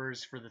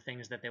numbers for the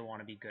things that they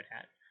want to be good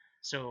at.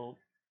 So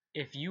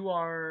if you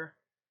are,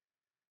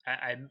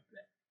 I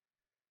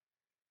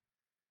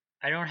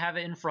don't have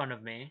it in front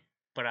of me,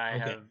 but I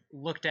have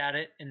looked at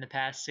it in the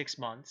past 6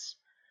 months.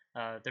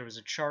 There was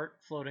a chart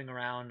floating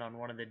around on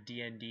one of the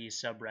D&D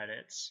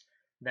subreddits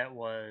that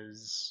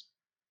was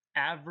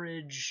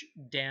average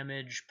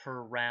damage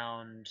per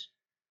round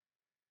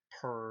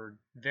per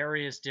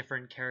various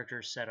different character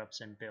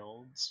setups and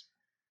builds.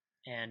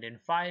 And in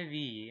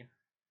 5e,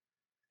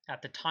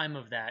 at the time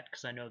of that,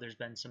 because I know there's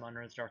been some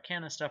Unearthed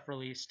Arcana stuff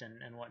released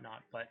and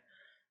whatnot, but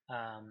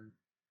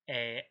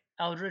a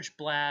Eldritch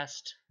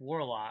Blast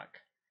Warlock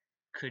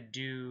could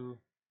do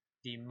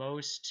the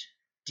most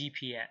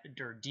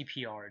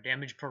DPR,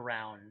 damage per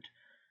round.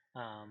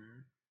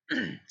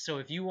 So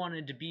if you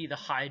wanted to be the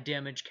high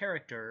damage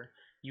character,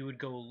 you would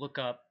go look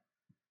up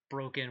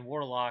broken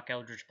Warlock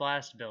Eldritch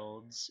Blast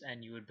builds,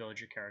 and you would build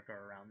your character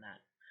around that.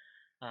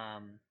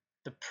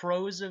 The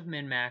pros of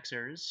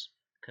min-maxers,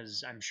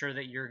 because I'm sure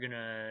that you're going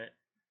to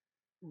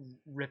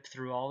rip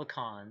through all the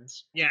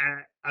cons.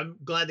 Yeah, I'm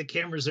glad the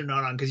cameras are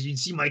not on because you'd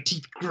see my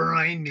teeth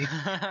grinding.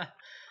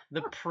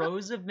 The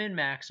pros of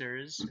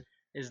min-maxers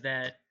is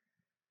that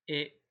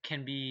it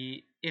can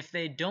be, if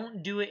they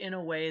don't do it in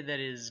a way that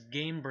is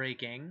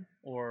game-breaking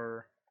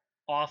or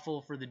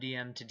awful for the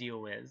DM to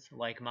deal with,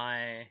 like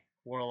my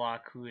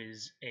Warlock who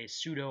is a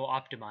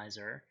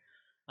pseudo-optimizer,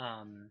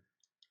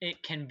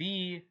 it can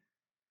be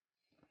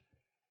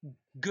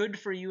good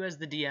for you as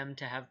the DM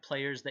to have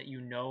players that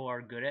you know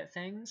are good at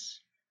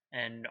things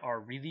and are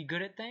really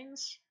good at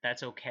things.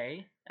 That's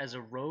okay. As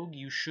a rogue,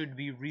 you should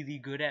be really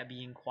good at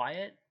being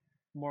quiet,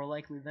 more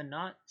likely than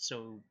not.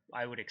 So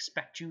I would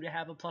expect you to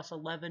have a plus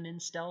 11 in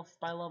stealth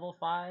by level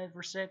 5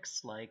 or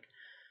 6. Like,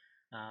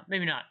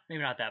 maybe not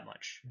that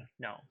much.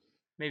 No,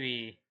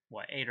 maybe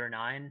 8 or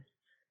 9.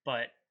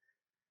 But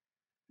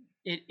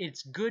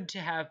it's good to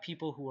have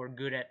people who are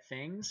good at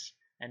things,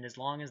 and as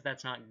long as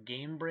that's not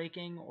game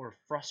breaking or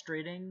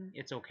frustrating,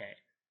 it's okay.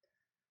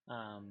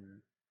 I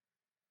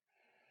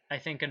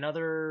think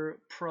another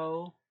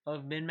pro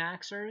of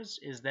min-maxers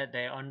is that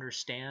they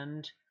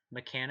understand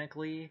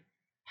mechanically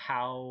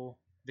how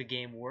the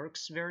game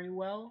works very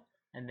well,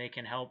 and they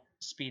can help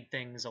speed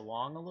things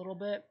along a little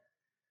bit.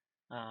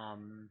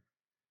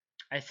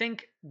 I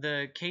think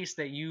the case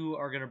that you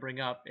are going to bring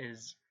up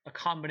is a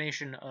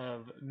combination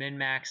of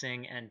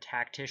min-maxing and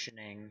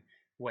tacticianing,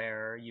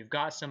 where you've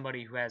got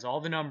somebody who has all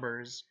the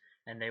numbers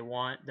and they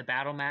want the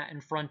battle mat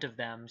in front of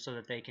them so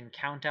that they can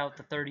count out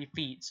the 30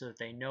 feet so that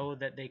they know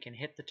that they can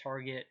hit the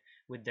target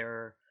with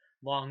their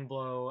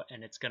longbow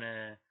and it's going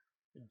to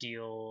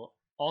deal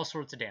all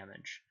sorts of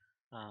damage.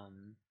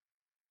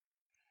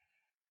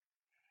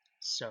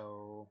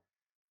 So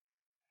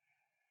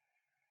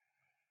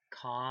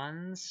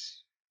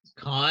cons.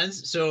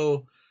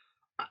 So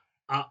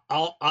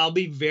I'll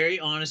be very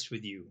honest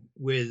with you.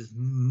 With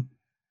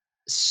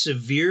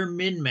severe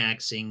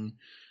min-maxing,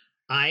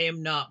 I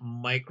am not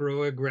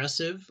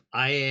microaggressive.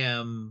 I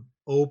am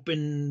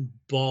open,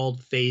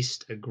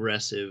 bald-faced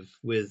aggressive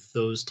with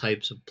those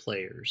types of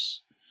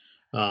players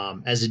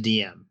as a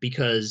DM,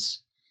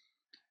 because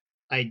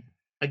I'm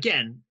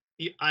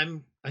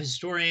a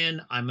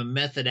historian. I'm a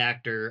method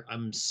actor.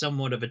 I'm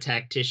somewhat of a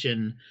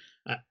tactician.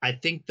 I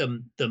think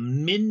the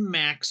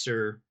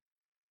min-maxer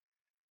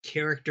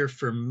character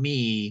for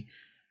me,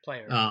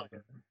 the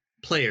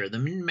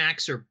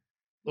min-maxer,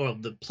 or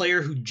the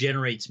player who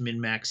generates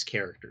min-max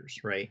characters,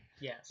 right?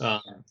 Yes.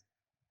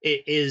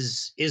 It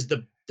is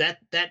that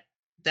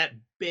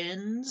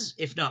bends,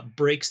 if not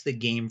breaks, the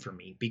game for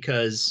me,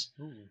 because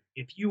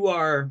if you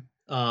are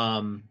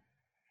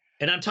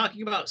and I'm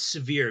talking about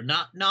severe,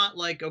 not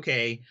like,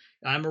 okay,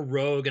 I'm a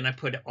rogue and I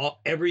put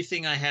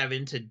everything I have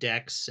into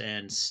dex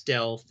and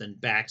stealth and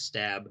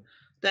backstab.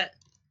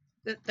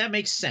 That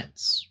makes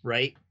sense,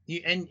 right?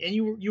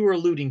 You were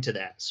alluding to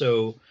that.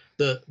 So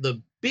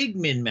the big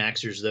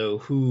min-maxers though,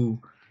 who,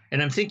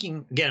 and I'm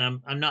thinking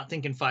again, I'm not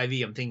thinking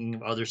 5e. I'm thinking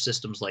of other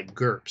systems like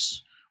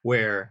GURPS,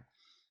 where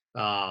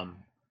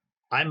I'm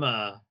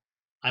a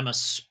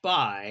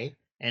spy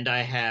and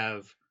I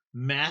have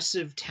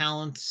massive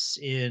talents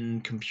in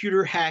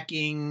computer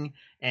hacking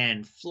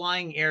and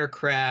flying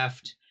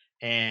aircraft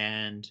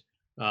and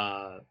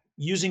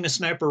using a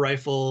sniper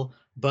rifle,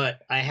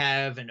 but I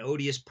have an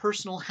odious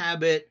personal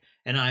habit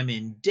and I'm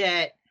in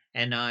debt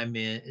and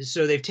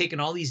so they've taken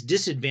all these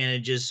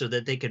disadvantages so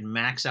that they can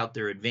max out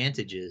their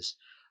advantages.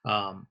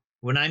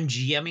 When I'm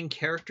GMing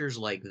characters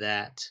like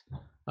that,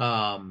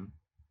 I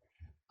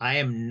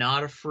am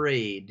not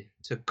afraid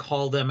to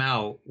call them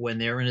out when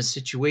they're in a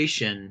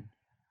situation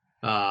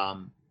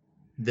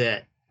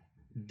that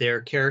their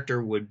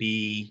character would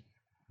be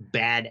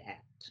bad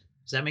at.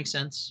 Does that make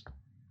sense?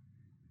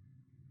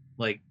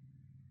 Like,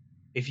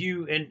 if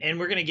you and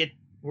we're gonna get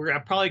we're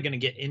probably going to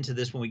get into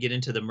this when we get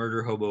into the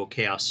Murder Hobo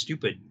Chaos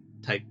Stupid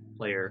type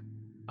player.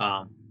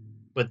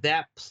 But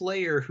that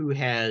player who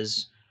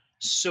has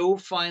so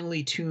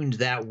finely tuned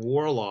that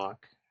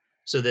Warlock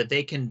so that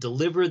they can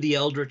deliver the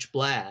Eldritch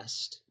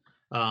Blast,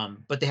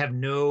 but they have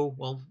no,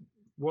 well,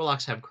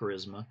 Warlocks have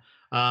charisma.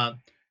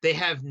 They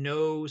have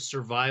no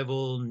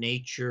survival,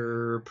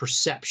 nature,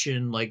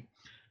 perception. Like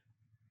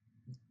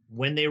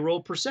when they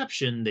roll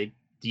perception,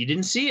 you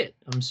didn't see it.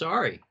 I'm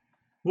sorry.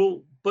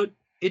 Well, but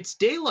it's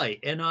daylight,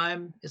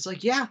 and it's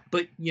like, yeah,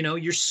 but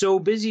you're so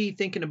busy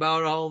thinking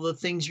about all the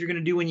things you're gonna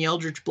do when you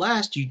Eldritch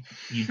Blast, you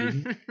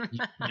didn't,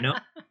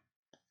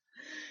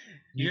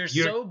 You're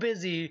so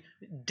busy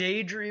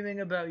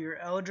daydreaming about your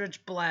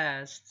Eldritch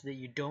Blast that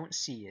you don't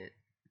see it.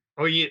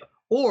 Or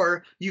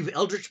you've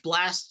Eldritch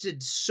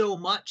Blasted so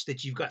much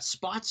that you've got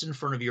spots in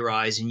front of your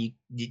eyes, and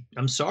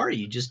I'm sorry,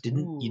 you just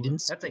didn't. Ooh, you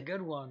didn't. That's a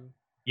good one.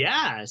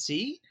 Yeah.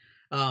 See.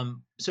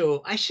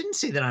 So I shouldn't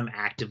say that I'm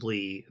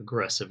actively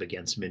aggressive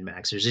against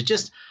min-maxers. It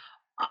just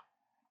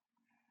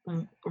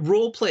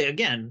role play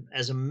again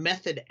as a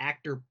method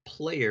actor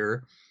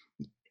player.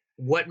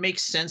 What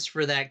makes sense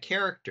for that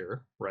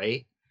character,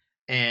 right?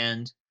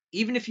 And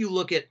even if you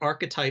look at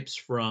archetypes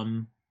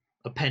from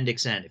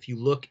Appendix N, if you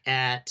look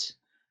at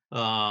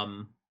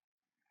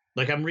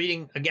like I'm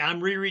rereading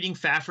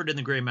Fafhrd and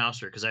the Grey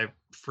Mouser because I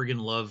friggin'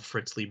 love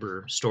Fritz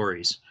Leiber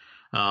stories.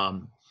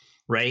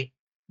 Right?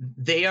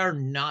 They are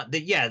not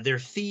they're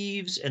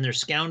thieves and they're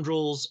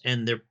scoundrels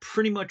and they're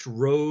pretty much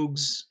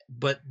rogues,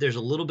 but there's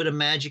a little bit of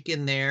magic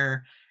in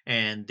there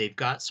and they've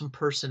got some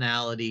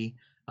personality.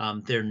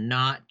 They're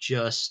not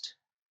just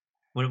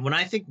when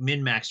I think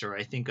min-maxer,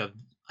 I think of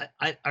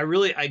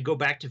I go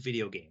back to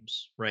video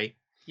games, right?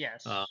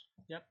 Yes.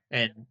 Yep.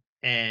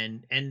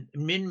 And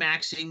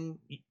min-maxing,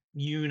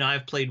 you and I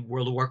have played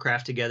World of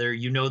Warcraft together.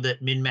 You know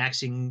that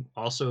min-maxing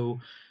also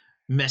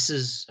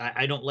messes.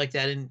 I don't like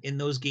that in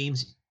those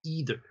games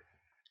either.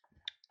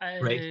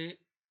 Right?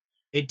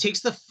 It takes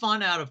the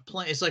fun out of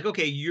playing. It's like,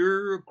 okay,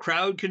 you're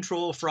crowd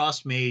control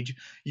frost mage.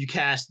 You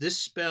cast this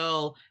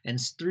spell, and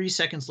 3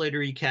 seconds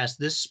later you cast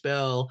this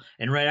spell,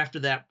 and right after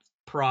that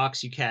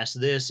procs you cast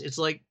this. It's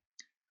like,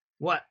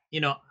 what?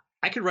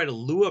 I could write a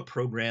Lua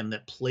program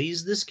that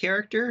plays this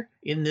character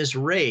in this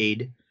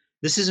raid.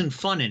 This isn't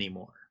fun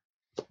anymore.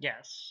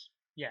 Yes.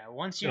 Yeah.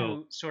 Once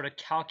you sort of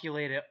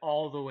calculate it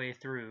all the way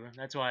through,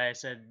 that's why I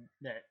said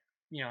that,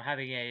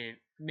 having a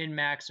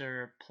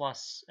min-maxer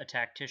plus a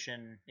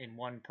tactician in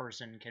one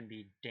person can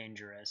be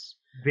dangerous.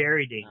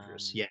 Very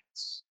dangerous,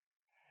 yes.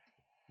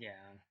 Yeah.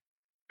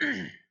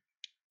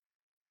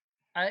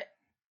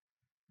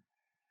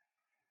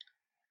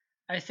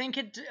 I think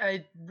it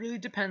really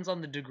depends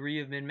on the degree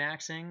of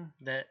min-maxing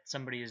that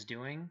somebody is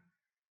doing.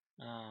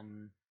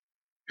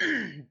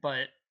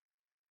 But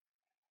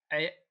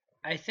I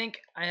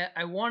think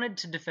I wanted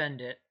to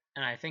defend it,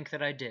 and I think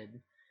that I did.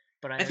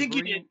 But I think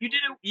agree.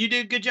 you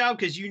did a good job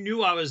because you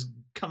knew I was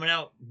coming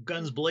out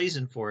guns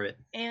blazing for it.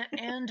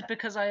 And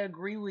because I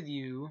agree with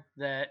you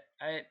that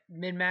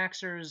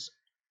min-maxers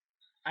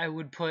I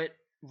would put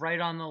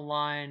right on the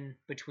line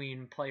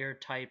between player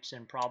types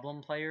and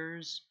problem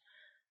players.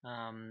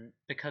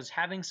 Because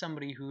having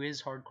somebody who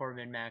is hardcore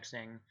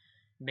min-maxing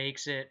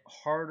makes it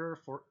harder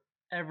for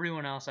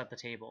everyone else at the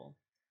table.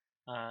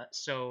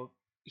 So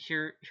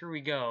here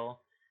we go.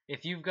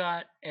 If you've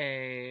got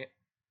a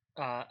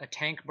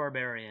tank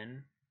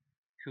barbarian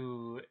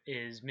who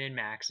is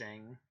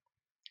min-maxing,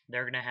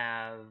 they're gonna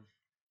have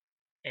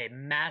a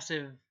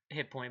massive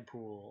hit point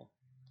pool.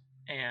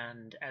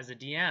 And as a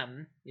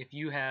DM, if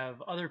you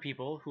have other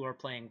people who are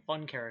playing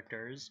fun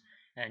characters,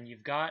 and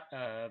you've got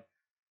a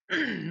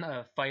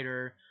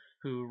fighter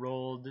who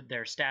rolled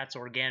their stats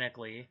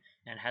organically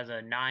and has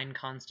a 9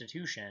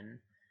 constitution,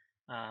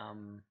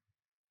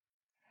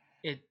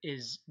 it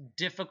is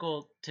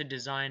difficult to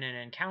design an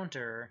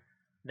encounter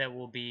that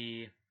will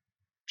be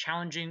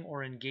challenging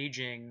or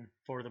engaging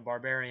for the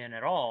barbarian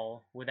at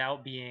all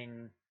without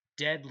being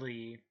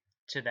deadly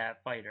to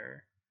that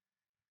fighter.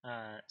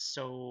 That's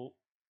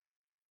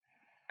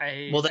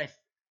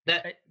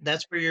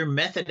where your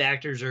method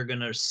actors are going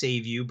to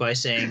save you by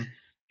saying,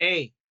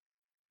 hey,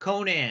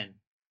 Conan,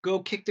 go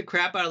kick the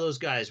crap out of those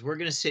guys. We're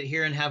going to sit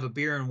here and have a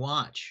beer and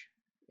watch.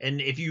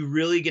 And if you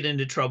really get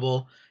into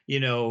trouble,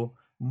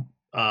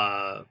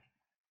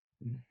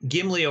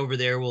 Gimli over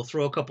there will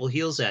throw a couple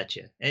heals at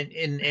you.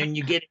 And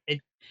you get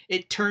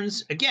it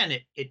turns again,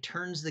 it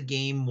turns the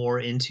game more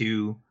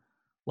into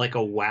like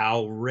a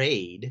WoW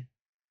raid.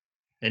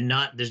 And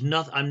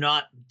I'm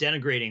not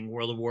denigrating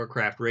World of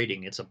Warcraft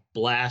raiding. It's a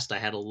blast. I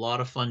had a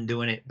lot of fun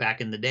doing it back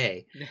in the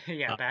day.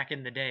 Yeah, back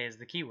in the day is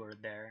the keyword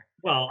there.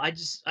 Well, I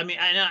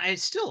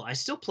still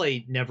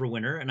play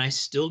Neverwinter, and I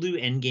still do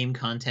endgame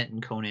content in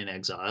Conan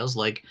Exiles.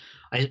 Like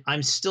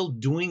I'm still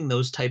doing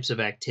those types of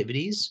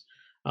activities.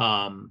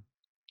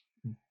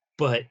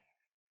 But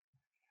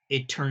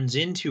it turns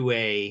into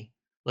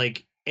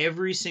like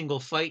every single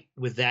fight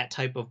with that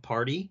type of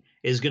party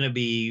is going to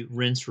be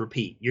rinse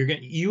repeat.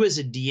 You as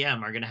a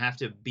DM are going to have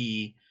to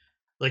be,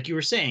 like you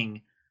were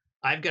saying,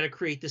 I've got to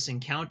create this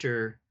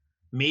encounter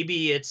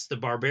maybe it's the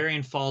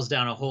barbarian falls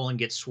down a hole and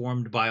gets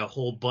swarmed by a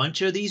whole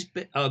bunch of these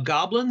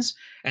goblins,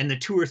 and the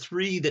 2 or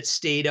 3 that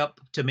stayed up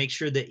to make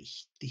sure that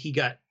he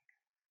got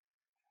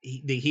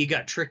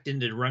tricked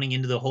into running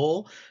into the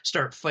hole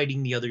start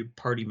fighting the other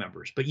party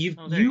members. But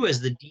you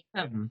as the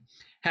DM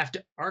have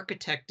to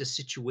architect a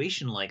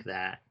situation like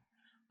that,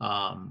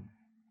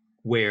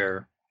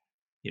 where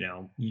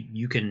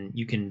you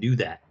can do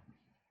that.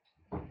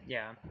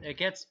 Yeah, it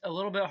gets a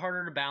little bit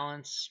harder to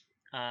balance.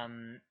 A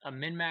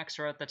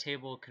min-maxer at the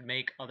table could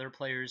make other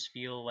players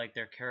feel like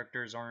their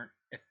characters aren't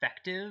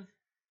effective,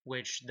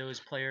 which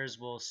those players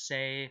will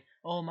say,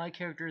 "Oh, my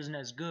character isn't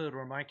as good,"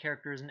 or "My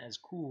character isn't as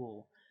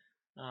cool,"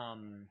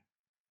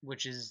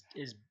 which is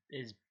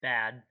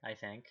bad, I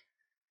think.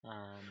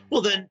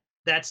 Well, then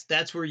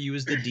that's where you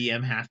as the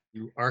DM have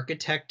to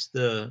architect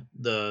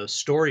the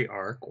story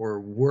arc or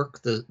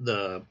work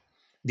the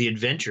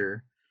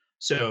adventure.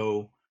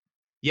 So,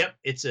 yep,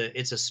 it's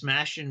a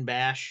smash and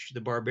bash.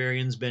 The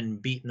barbarian's been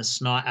beating the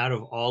snot out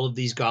of all of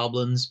these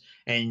goblins,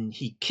 and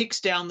he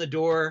kicks down the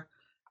door,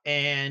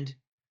 and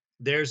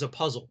there's a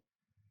puzzle,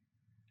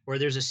 or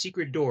there's a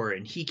secret door,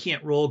 and he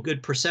can't roll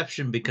good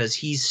perception because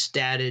he's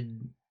statted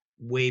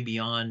way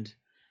beyond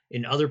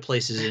in other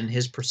places, and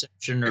his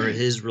perception or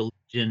his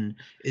religion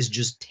is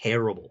just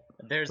terrible.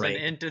 There's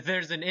right?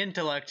 there's an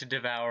intellect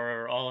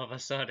devourer all of a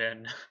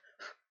sudden.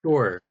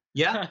 Sure.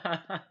 Yeah.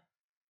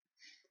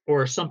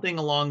 Or something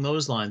along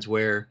those lines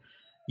where,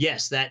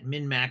 yes, that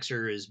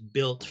min-maxer is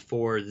built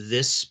for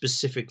this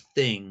specific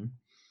thing.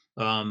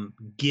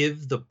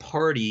 Give the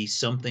party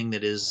something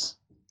that is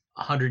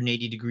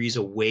 180 degrees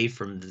away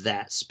from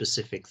that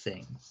specific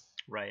thing.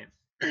 Right.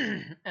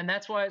 And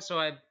that's why,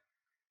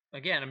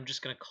 I'm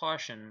just going to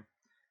caution,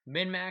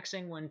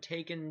 min-maxing when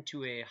taken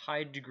to a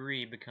high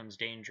degree becomes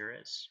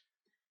dangerous.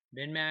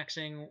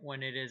 Min-maxing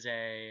when it is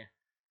a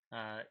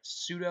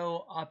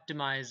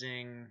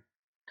pseudo-optimizing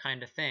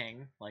kind of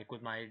thing, like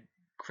with my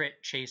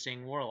crit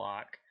chasing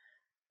warlock,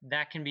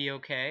 that can be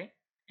okay.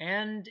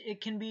 And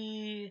it can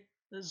be,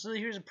 so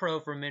here's a pro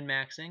for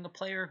min-maxing. A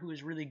player who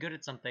is really good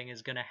at something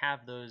is going to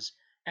have those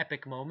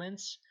epic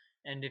moments.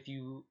 And if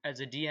you,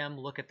 as a DM,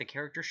 look at the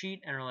character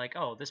sheet and are like,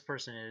 oh, this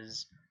person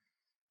is,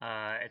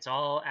 it's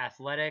all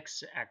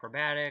athletics,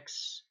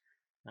 acrobatics,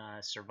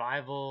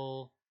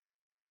 survival,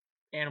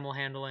 animal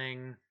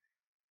handling,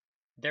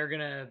 they're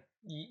gonna,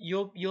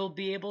 you'll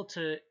be able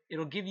to,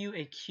 it'll give you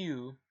a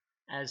cue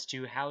as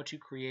to how to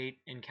create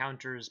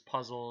encounters,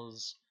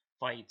 puzzles,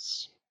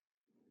 fights,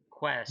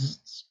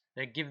 quests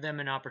that give them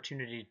an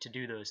opportunity to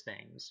do those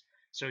things.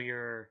 So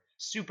your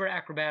super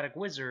acrobatic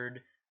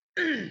wizard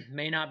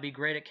may not be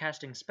great at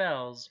casting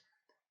spells,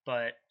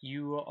 but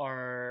you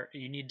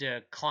need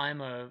to climb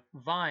a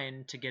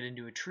vine to get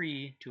into a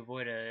tree to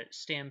avoid a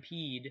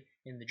stampede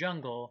in the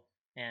jungle,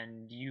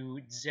 and you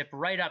zip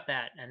right up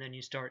that, and then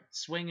you start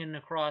swinging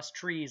across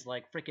trees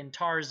like frickin'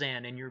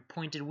 Tarzan in your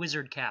pointed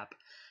wizard cap,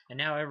 and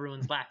now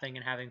everyone's laughing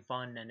and having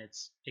fun, and it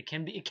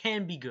can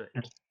be good.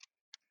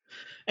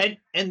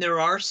 And there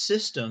are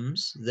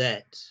systems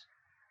that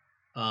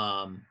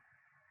are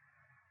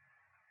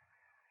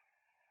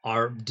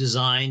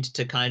designed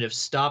to kind of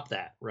stop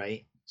that,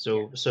 right?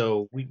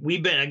 So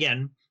we've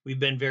been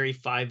very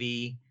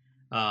 5e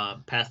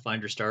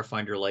Pathfinder,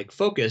 Starfinder like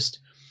focused,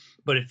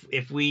 but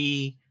if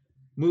we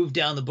move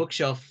down the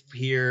bookshelf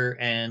here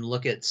and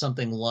look at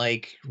something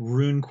like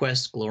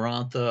RuneQuest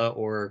Glorantha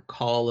or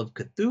Call of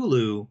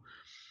Cthulhu,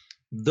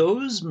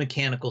 those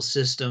mechanical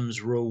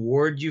systems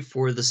reward you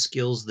for the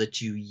skills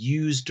that you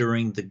use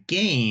during the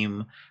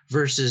game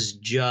versus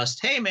just,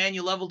 hey man,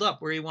 you leveled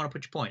up, where do you want to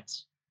put your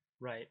points?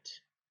 Right.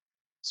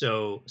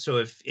 So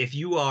if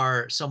you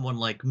are someone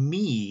like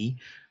me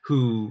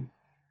who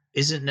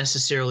isn't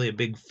necessarily a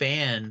big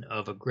fan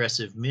of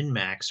aggressive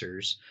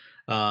min-maxers,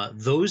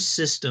 those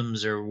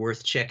systems are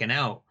worth checking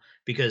out,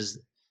 because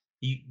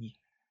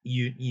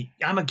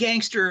I'm a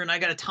gangster and I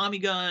got a Tommy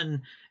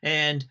gun,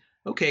 and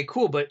okay,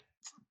 cool, but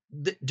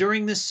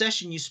during this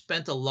session you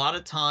spent a lot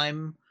of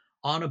time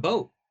on a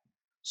boat,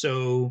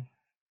 so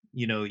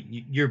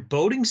your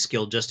boating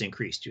skill just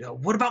increased.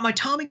 What about my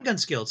Tommy gun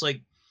skill? It's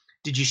like,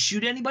 did you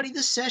shoot anybody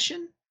this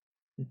session?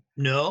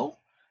 No.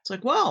 It's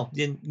like, well,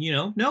 then,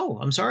 no,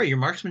 I'm sorry, your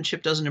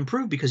marksmanship doesn't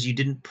improve because you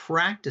didn't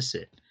practice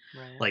it.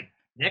 Right. Like,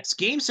 next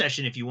game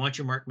session, if you want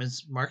your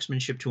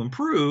marksmanship to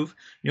improve,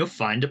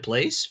 find a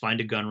place,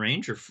 find a gun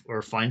range,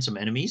 or find some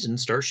enemies and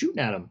start shooting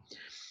at them.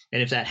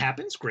 And if that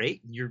happens, great,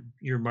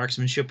 your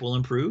marksmanship will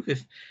improve.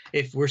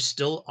 If we're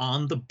still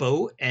on the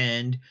boat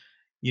and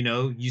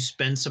you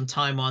spend some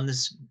time on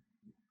this,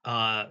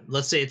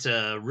 let's say it's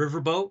a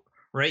riverboat,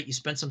 right? You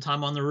spent some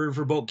time on the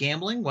riverboat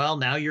gambling. Well,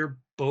 now you're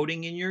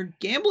boating and your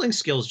gambling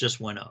skills just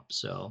went up.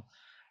 So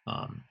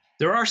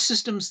there are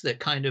systems that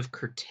kind of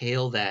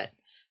curtail that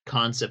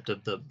concept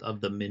of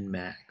the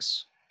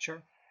min-max.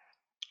 Sure.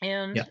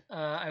 And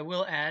I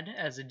will add,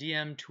 as a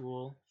DM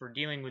tool for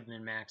dealing with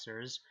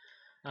min-maxers,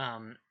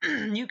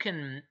 you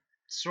can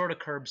sort of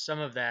curb some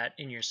of that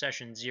in your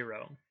session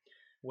 0.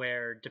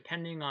 where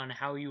depending on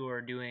how you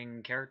are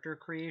doing character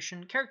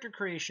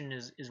creation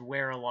is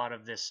where a lot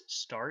of this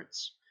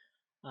starts.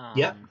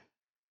 Yep.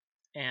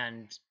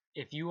 And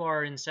if you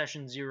are in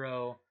session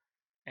 0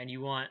 and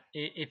you want,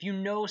 if you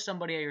know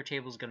somebody at your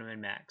table is going to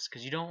min-max,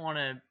 because you don't want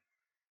to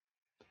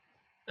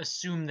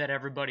assume that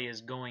everybody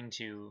is going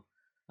to,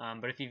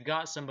 but if you've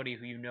got somebody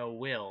who you know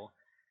will,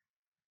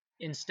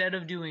 instead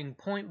of doing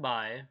point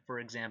buy, for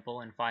example,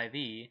 in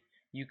 5e,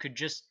 you could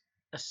just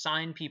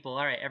assign people,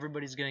 all right,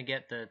 everybody's going to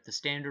get the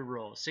standard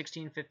roll,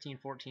 16, 15,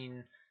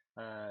 14,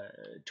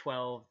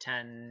 12,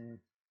 10,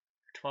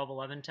 12,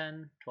 11,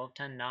 10, 12,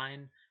 10,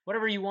 9,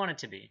 whatever you want it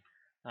to be.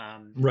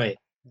 Right.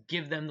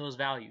 Give them those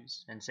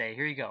values and say,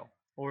 here you go.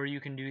 Or you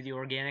can do the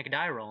organic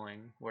die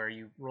rolling, where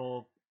you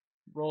roll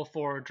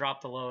 4,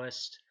 drop the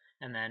lowest,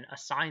 and then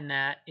assign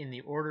that in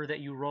the order that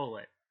you roll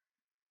it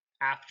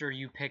after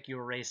you pick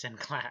your race and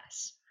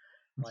class.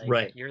 Like,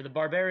 right. You're the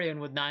barbarian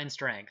with 9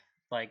 strength.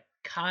 Like,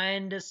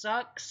 kinda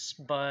sucks,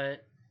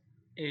 but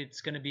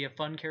it's going to be a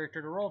fun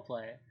character to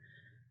roleplay.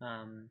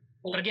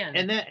 But again,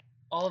 and that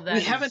all of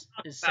that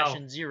is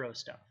session 0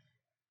 stuff.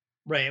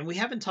 Right, and we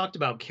haven't talked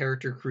about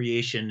character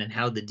creation and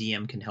how the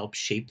DM can help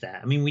shape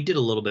that. I mean, we did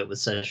a little bit with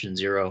session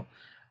 0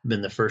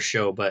 in the first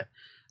show, but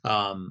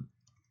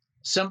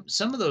some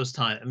of those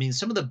times, I mean,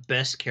 some of the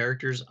best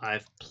characters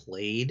I've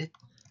played,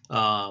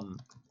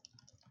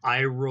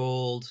 I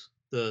rolled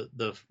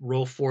the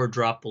roll 4,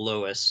 drop the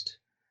lowest,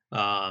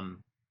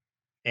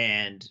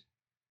 and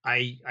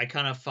I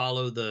kind of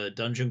follow the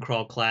Dungeon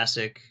Crawl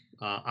Classic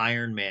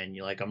Iron Man.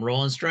 You're like, I'm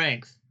rolling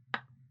strength.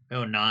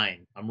 Oh,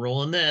 9. I'm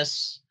rolling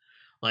this.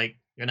 Like,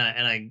 and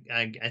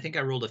I think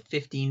I rolled a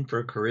 15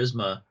 for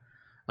charisma.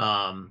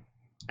 I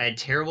had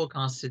terrible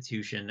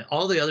constitution.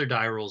 All the other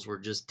die rolls were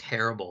just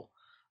terrible.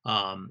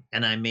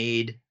 And I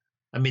made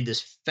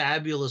this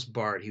fabulous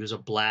bard. He was a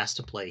blast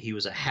to play. He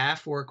was a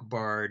half-orc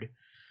bard.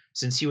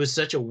 Since he was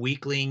such a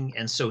weakling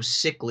and so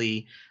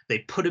sickly, they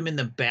put him in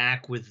the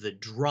back with the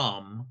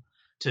drum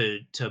to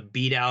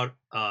beat out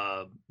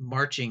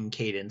marching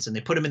cadence, and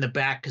they put him in the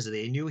back because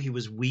they knew he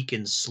was weak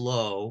and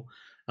slow.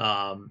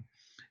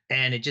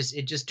 And it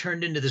just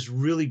turned into this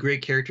really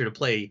great character to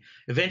play.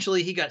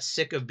 Eventually, he got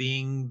sick of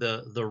being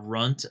the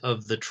runt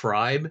of the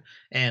tribe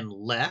and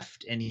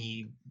left, and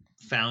he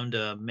found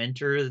a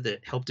mentor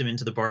that helped him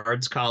into the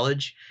Bard's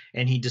College,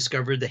 and he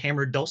discovered the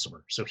hammered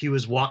dulcimer. So he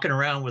was walking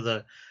around with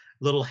a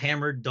little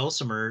hammered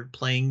dulcimer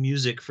playing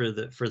music for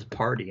the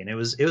party, and it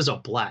was a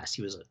blast.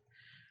 He was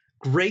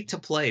great to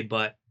play,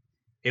 but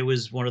it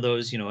was one of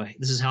those,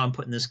 this is how I'm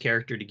putting this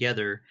character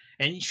together.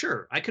 And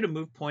sure, I could have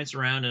moved points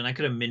around and I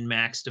could have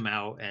min-maxed him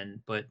out,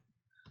 but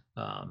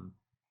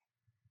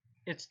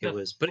it's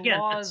the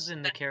flaws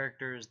in the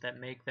characters that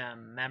make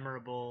them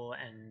memorable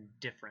and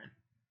different.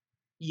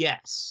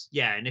 Yes.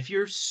 Yeah. And if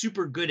you're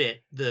super good at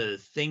the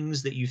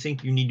things that you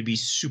think you need to be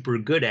super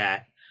good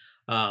at,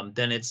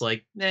 then it's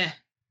like, nah,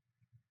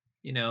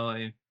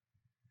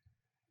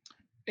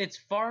 It's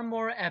far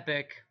more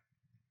epic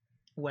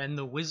when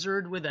the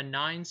wizard with a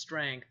 9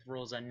 strength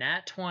rolls a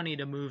nat 20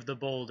 to move the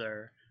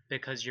boulder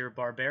because your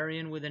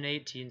barbarian with an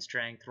 18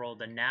 strength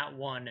rolled a nat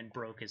 1 and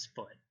broke his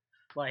foot.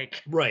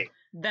 Like, right.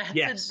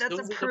 That's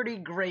a pretty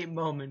great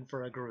moment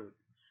for a group.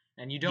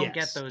 And you don't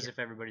get those if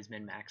everybody's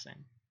min-maxing.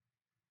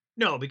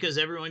 No, because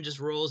everyone just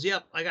rolls.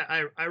 Yep,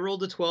 I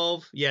rolled a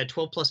 12. Yeah,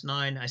 12 plus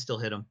 9, I still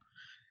hit him.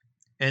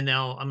 And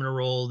now I'm gonna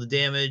roll the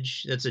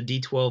damage. That's a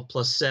D12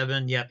 plus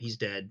 7. Yep, he's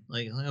dead.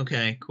 Like,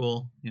 okay,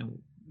 cool.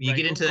 You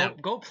get into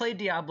that. Go play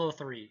Diablo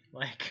 3.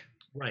 Like,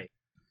 right.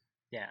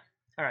 Yeah.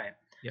 All right.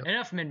 Yep.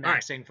 Enough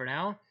min-maxing for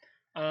now.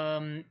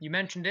 You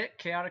mentioned it,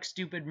 Chaotic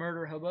Stupid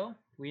Murder Hobo.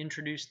 We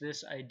introduced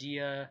this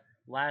idea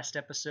last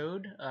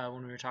episode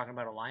when we were talking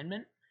about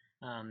alignment.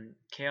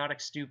 Chaotic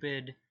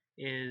Stupid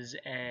is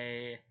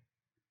a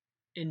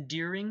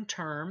endearing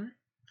term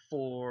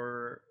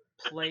for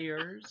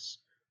players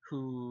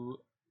who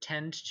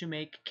tend to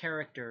make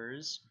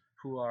characters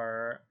who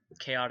are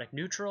chaotic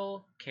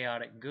neutral,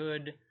 chaotic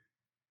good,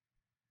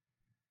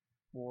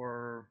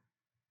 or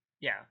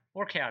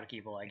chaotic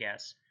evil, I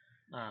guess.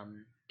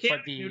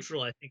 Chaotic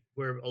neutral, I think,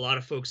 where a lot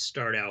of folks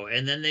start out,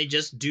 and then they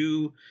just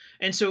do.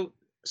 And so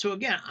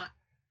again,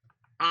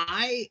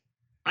 I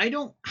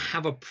don't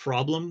have a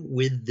problem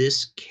with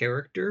this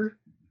character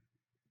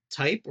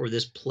type or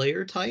this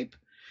player type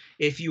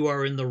if you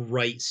are in the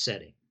right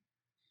setting.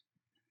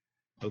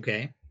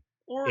 Okay.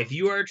 Or if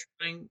you are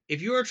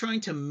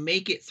trying to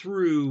make it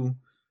through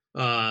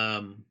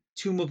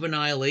Tomb of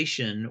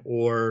Annihilation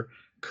or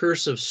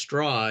Curse of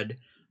Strahd,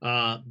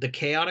 the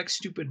Chaotic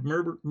Stupid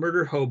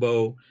Murder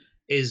Hobo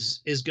is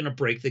going to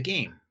break the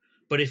game.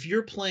 But if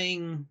you're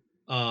playing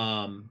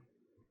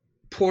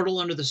Portal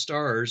Under the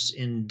Stars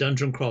in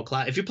Dungeon Crawl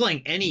Classic, if you're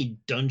playing any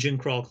Dungeon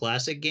Crawl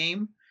Classic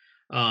game,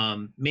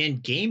 man,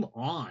 game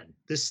on.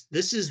 This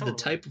is totally the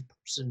type of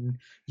person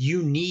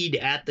you need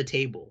at the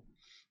table,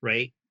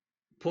 right?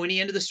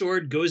 Pointy end of the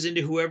sword goes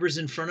into whoever's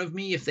in front of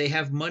me. If they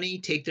have money,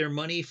 take their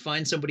money,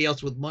 find somebody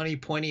else with money.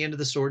 Pointy end of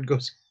the sword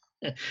goes,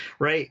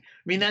 right?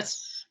 I mean,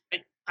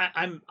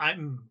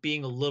 I'm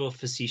being a little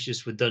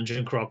facetious with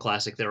Dungeon Crawl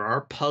Classic. There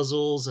are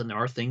puzzles and there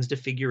are things to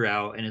figure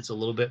out, and it's a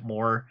little bit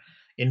more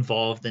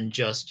involved than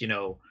just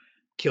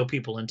kill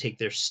people and take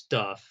their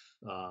stuff.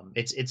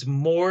 It's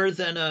more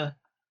than a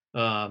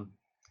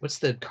what's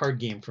the card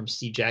game from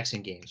Steve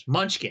Jackson Games?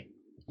 Munchkin,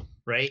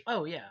 right?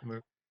 Oh yeah.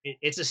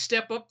 It's a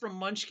step up from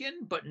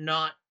Munchkin, but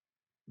not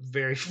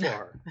very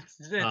far.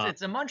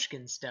 It's a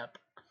Munchkin step.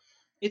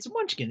 It's a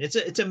Munchkin.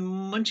 It's a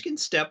Munchkin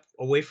step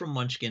away from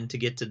Munchkin to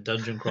get to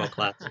Dungeon Crawl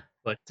Classic.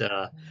 But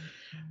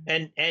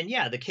and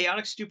yeah, the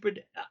Chaotic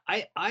Stupid.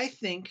 I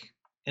think,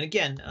 and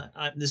again,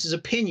 this is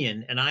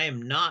opinion, and I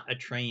am not a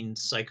trained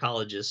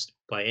psychologist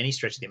by any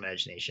stretch of the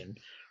imagination.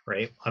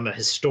 Right, I'm a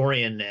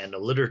historian and a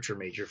literature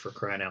major, for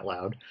crying out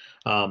loud.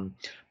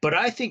 But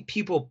I think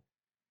people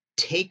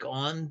take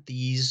on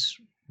these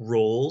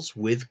roles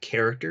with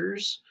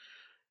characters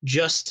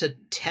just to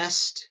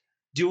test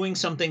doing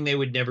something they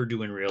would never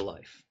do in real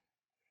life.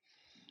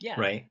 Yeah.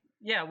 Right.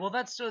 Yeah. Well,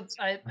 that's what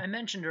I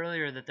mentioned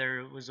earlier, that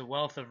there was a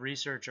wealth of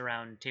research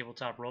around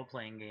tabletop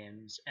role-playing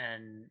games,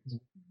 and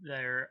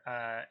there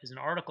is an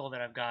article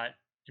that I've got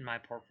in my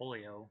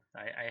portfolio.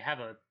 I have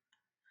a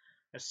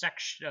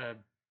section,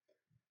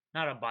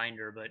 not a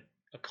binder, but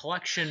a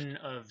collection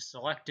of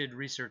selected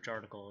research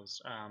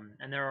articles,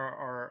 and there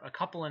are a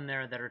couple in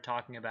there that are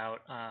talking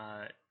about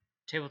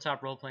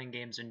tabletop role-playing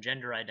games and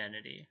gender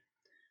identity,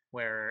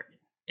 where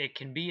it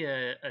can be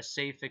a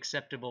safe,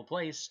 acceptable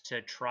place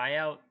to try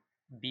out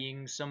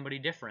being somebody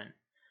different.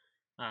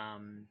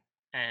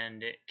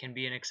 And it can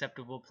be an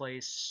acceptable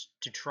place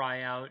to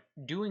try out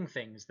doing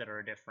things that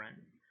are different.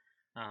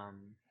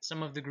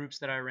 Some of the groups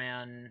that I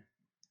ran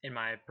in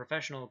my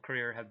professional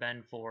career have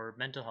been for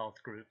mental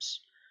health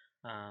groups.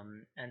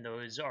 And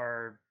those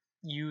are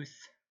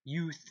youths,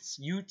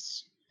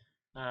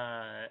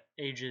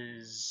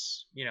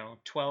 ages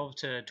 12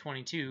 to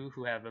 22,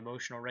 who have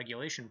emotional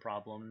regulation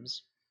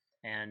problems.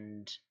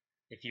 And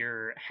if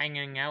you're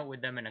hanging out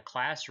with them in a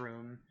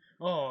classroom,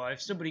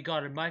 if somebody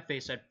got in my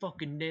face, I'd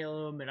fucking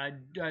nail them, and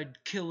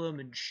I'd kill them,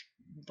 and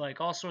like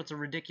all sorts of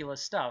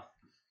ridiculous stuff.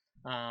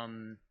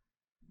 And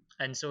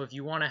so if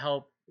you want to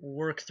help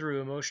work through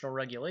emotional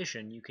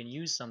regulation, you can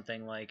use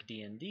something like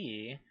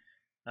D&D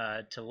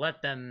to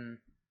let them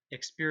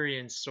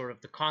experience sort of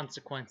the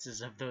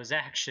consequences of those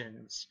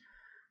actions.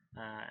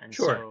 And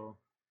sure.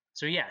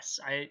 So yes,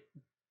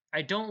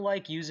 I don't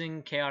like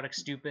using chaotic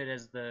stupid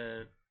as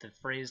the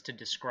phrase to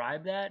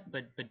describe that,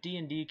 but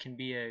D&D can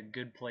be a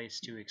good place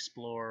to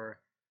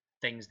explore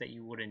things that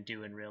you wouldn't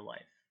do in real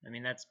life. I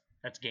mean, that's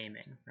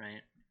gaming,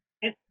 right?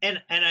 And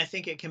I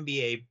think it can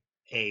be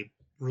a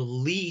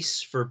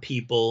release for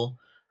people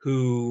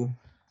who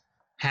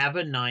have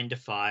a 9 to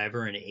 5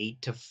 or an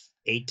 8 to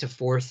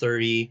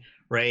 4:30,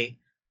 right?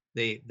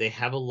 They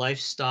have a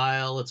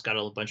lifestyle. It's got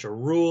a bunch of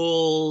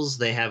rules.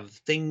 They have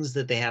things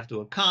that they have to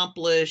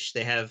accomplish.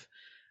 They have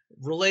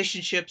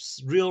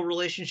relationships, real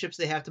relationships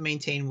they have to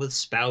maintain with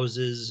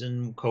spouses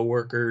and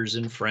coworkers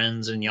and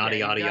friends and yada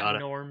yada yada.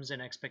 Norms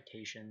and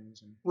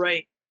expectations.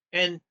 Right.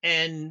 And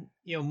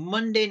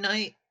Monday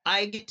night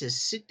I get to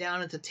sit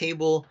down at the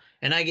table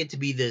and I get to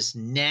be this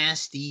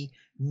nasty,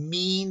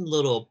 mean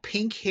little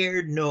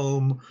pink-haired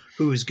gnome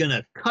who's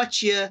gonna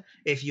cut you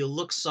if you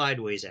look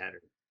sideways at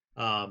her.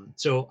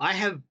 So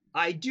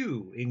I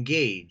do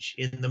engage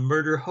in the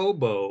murder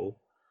hobo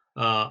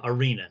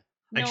arena.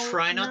 No, I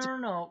try not to.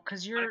 No,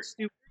 because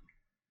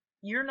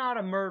you're not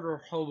a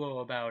murder hobo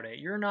about it.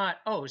 You're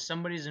not. Oh,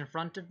 somebody's in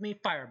front of me.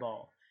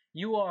 Fireball.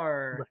 You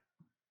are. Right.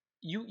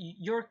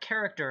 Your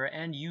character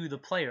and you, the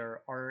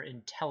player, are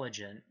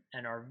intelligent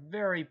and are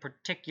very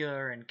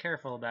particular and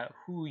careful about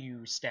who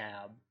you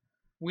stab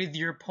with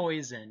your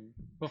poison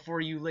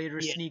before you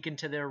later sneak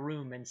into their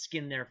room and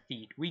skin their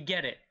feet. We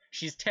get it.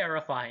 She's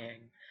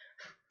terrifying.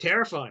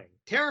 Terrifying.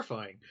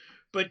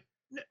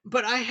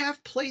 But I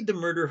have played the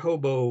murder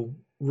hobo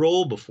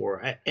role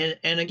before,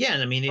 and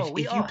again, I mean, if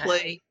you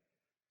play,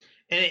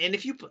 and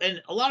if you,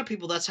 and a lot of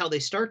people, that's how they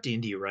start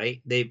D&D,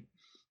 right?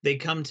 They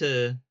come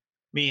to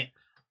me.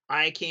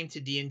 I came to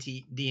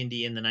D&D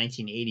in the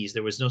 1980s.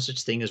 There was no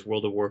such thing as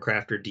World of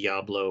Warcraft or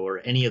Diablo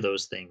or any of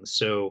those things.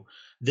 So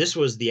this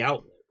was the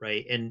outlet,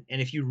 right? And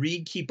if you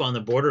read Keep on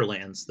the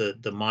Borderlands, the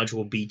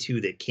module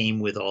B2 that came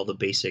with all the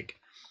basic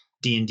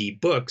D&D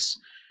books,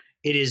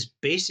 it is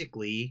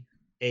basically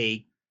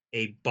a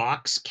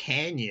box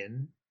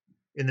canyon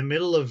in the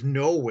middle of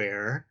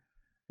nowhere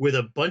with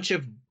a bunch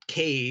of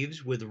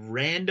caves with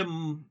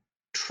random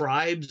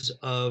tribes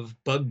of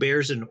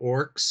bugbears and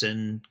orcs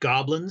and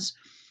goblins,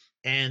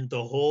 and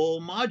the whole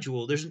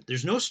module,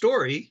 there's no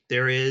story.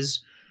 There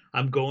is,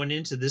 I'm going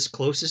into this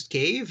closest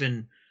cave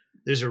and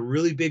there's a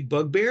really big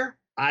bugbear.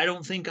 I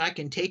don't think I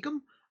can take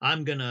him.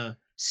 I'm gonna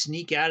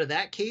sneak out of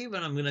that cave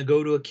and I'm gonna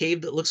go to a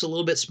cave that looks a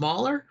little bit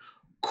smaller.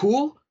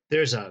 Cool.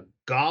 There's a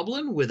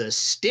goblin with a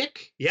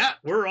stick. Yeah,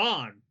 we're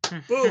on.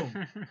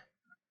 Boom.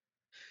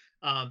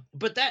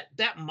 But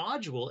that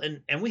module,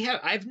 and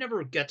I've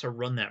never got to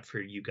run that for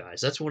you guys.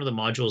 That's one of the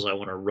modules I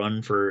want to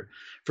run for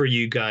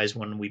you guys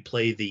when we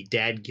play the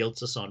Dad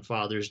Guilts Us on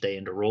Father's Day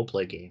into role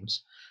play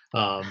games.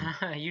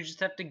 You just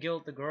have to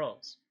guilt the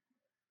girls.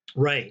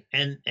 Right.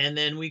 And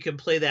then we can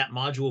play that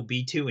module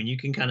B2 and you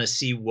can kind of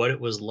see what it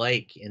was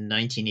like in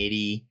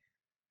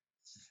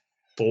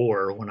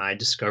 1984 when I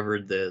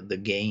discovered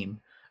the game.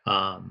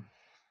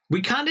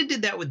 We kind of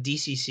did that with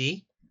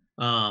DCC.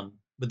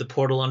 With the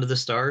Portal Under the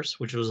Stars,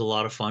 which was a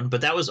lot of fun.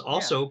 But that was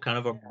also kind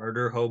of a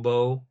murder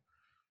hobo.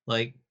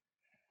 Like,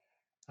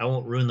 I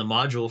won't ruin the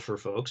module for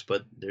folks,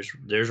 but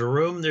there's a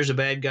room, there's a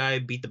bad guy,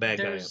 beat the bad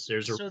guy up.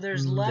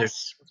 There's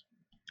less.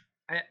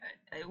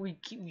 We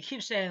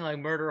keep saying like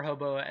murder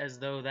hobo as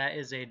though that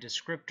is a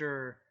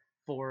descriptor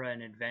for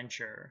an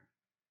adventure,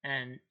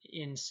 and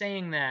in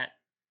saying that,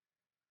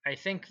 I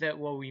think that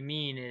what we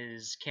mean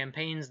is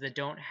campaigns that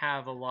don't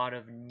have a lot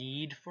of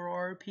need for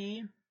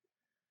RP.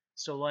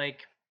 So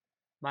like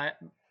my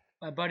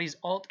buddy's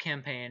alt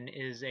campaign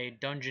is a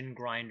dungeon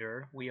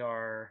grinder. We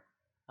are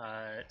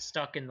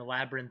stuck in the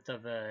labyrinth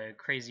of a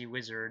crazy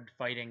wizard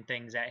fighting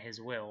things at his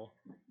will.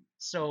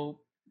 So,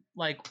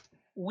 like,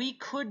 we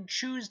could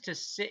choose to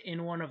sit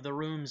in one of the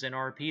rooms and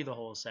RP the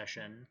whole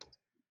session,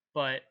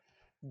 but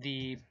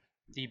the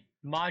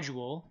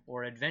module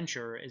or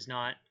adventure is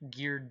not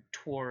geared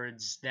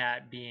towards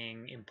that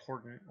being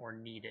important or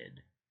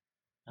needed.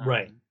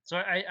 Right. So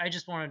I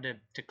just wanted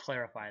to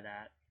clarify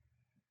that.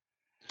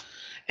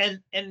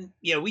 And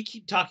yeah, we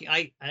keep talking.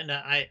 I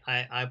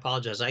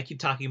apologize. I keep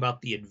talking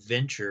about the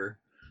adventure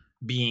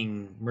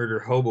being murder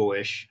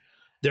hobo-ish.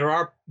 There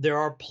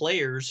are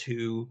players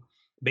who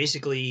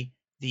basically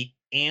the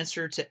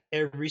answer to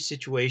every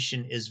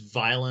situation is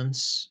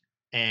violence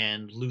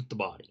and loot the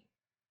body.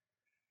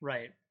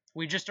 Right.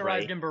 We just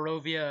arrived in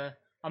Barovia.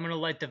 I'm gonna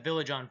light the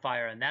village on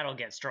fire, and that'll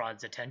get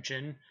Strahd's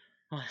attention.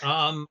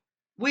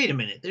 Wait a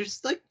minute.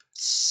 There's like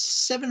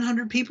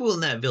 700 people in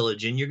that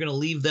village, and you're gonna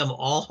leave them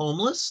all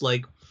homeless?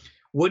 Like,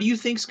 what do you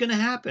think's gonna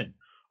happen?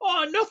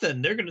 Oh,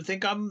 nothing. They're gonna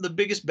think I'm the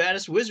biggest,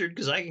 baddest wizard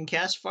because I can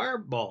cast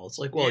fireball. It's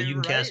like, well, you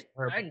can cast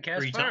fireball. I can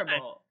cast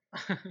fireball.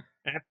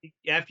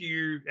 after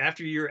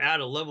you're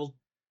out of level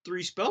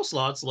 3 spell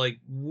slots, like,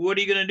 what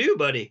are you gonna do,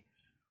 buddy?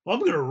 Well,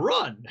 I'm gonna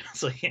run.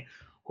 It's like,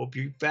 hope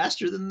you're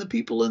faster than the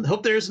people in.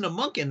 Hope there isn't a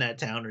monk in that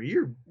town, or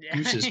your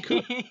goose is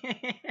cooked.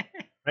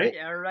 Right?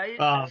 Yeah,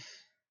 right.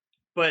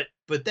 But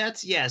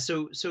that's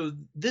So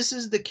this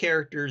is the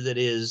character that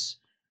is,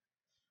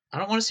 I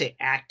don't want to say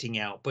acting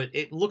out, but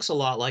it looks a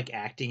lot like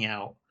acting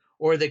out,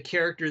 or the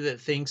character that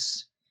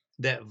thinks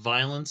that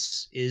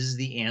violence is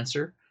the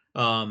answer.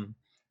 The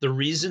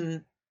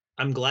reason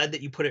I'm glad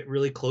that you put it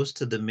really close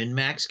to the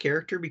min-max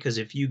character, because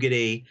if you get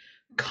a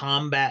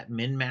combat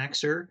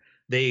min-maxer,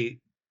 they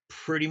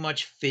pretty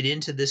much fit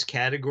into this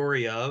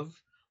category of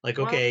like,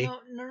 okay.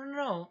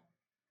 No.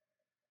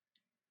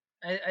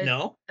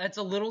 No? That's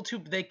a little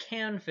too. They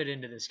can fit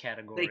into this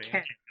category. They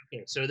can.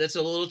 Okay, so that's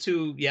a little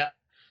too. Yeah.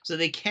 So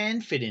they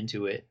can fit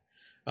into it,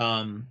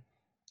 and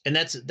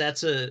that's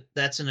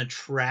an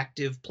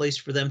attractive place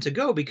for them to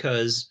go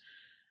because,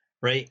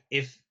 right?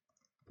 If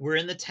we're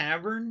in the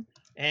tavern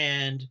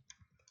and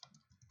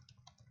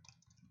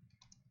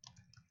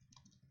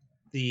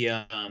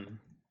we're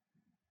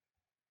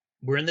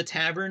in the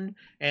tavern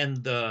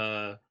and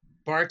the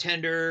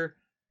bartender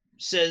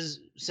says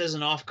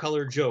an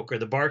off-color joke, or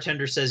the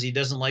bartender says he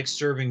doesn't like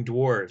serving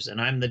dwarves, and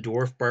I'm the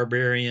dwarf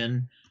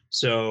barbarian,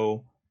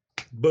 so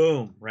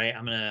boom, right?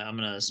 I'm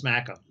gonna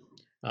smack them.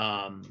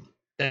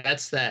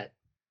 That's that.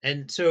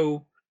 And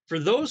so for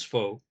those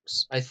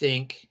folks, I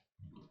think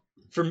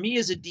for me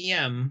as a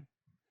DM,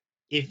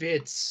 if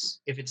it's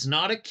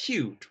not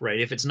acute, right?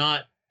 If it's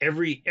not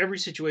every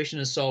situation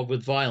is solved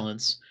with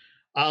violence,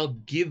 I'll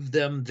give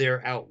them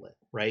their outlet,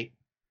 right?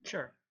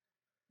 Sure.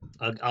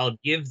 I'll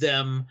give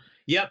them,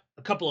 yep,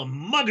 a couple of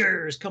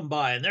muggers come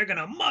by and they're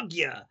gonna mug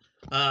you.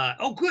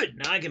 Oh, good.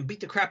 Now I can beat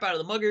the crap out of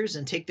the muggers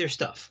and take their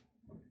stuff.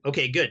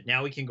 Okay, good.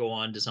 Now we can go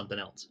on to something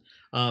else.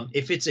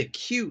 If it's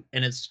acute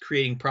and it's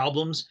creating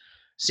problems,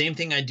 same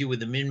thing I do with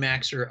the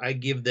min-maxer. I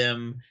give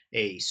them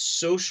a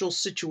social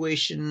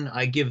situation.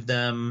 I give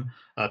them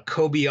a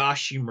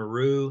Kobayashi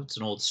Maru. It's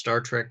an old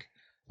Star Trek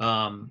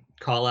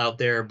call out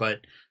there,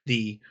 but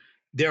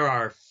there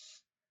are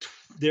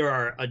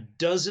a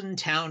dozen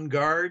town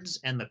guards,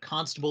 and the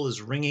constable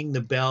is ringing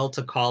the bell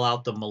to call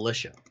out the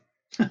militia.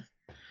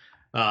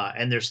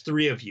 And there's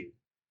 3 of you.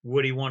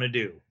 What do you want to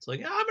do? It's like,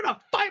 I'm going to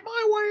fight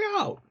my way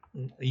out.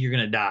 You're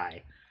going to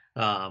die.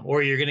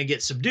 Or you're going to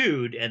get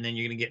subdued, and then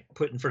you're going to get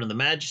put in front of the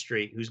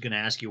magistrate, who's going to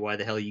ask you why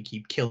the hell you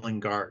keep killing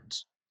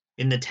guards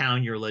in the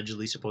town you're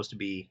allegedly supposed to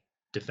be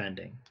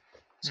defending.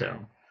 So,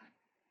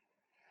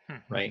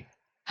 right.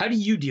 How do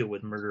you deal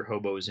with murder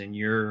hobos at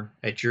your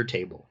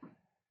table?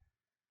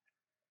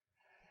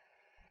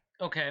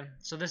 Okay,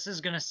 so this is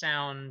going to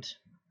sound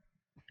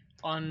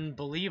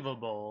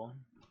unbelievable,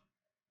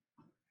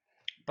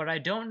 but I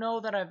don't know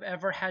that I've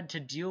ever had to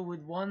deal with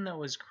one that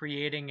was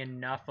creating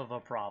enough of a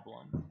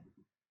problem.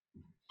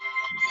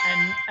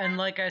 And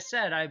like I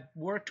said, I've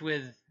worked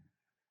with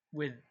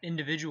with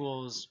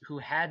individuals who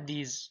had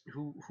these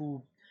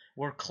who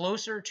were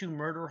closer to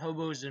murder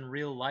hobos in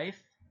real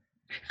life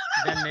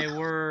than they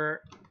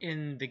were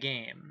in the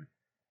game.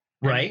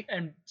 Right.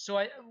 And so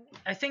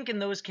I think in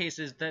those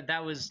cases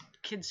that was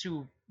kids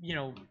who, you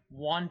know,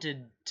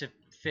 wanted to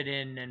fit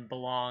in and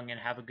belong and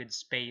have a good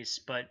space,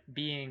 but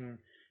being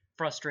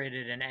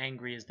frustrated and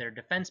angry is their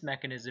defense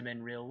mechanism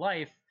in real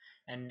life,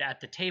 and at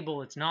the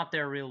table it's not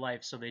their real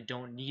life, so they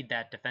don't need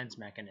that defense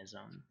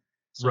mechanism.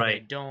 So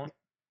Right. they don't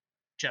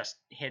just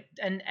hit,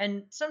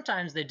 and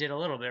sometimes they did a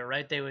little bit,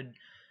 right? They would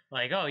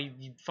like, oh,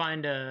 you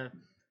find an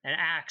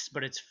axe,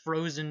 but it's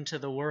frozen to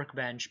the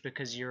workbench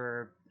because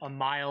you're a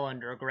mile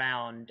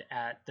underground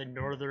at the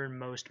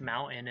northernmost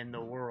mountain in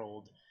the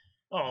world.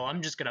 Oh,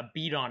 I'm just gonna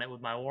beat on it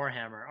with my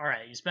warhammer. All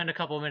right, you spend a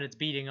couple minutes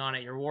beating on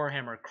it, your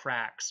warhammer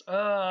cracks.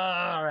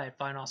 All right,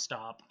 fine, I'll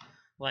stop.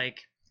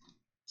 Like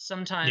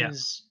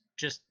sometimes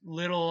just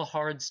little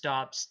hard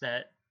stops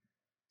that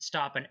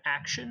stop an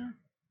action,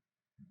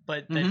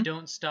 but that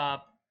don't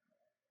stop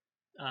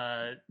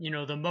you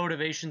know, the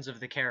motivations of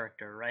the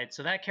character, right?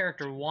 So that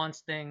character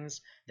wants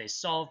things, they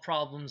solve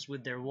problems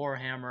with their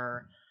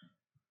warhammer.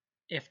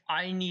 If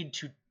I need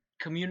to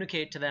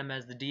communicate to them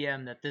as the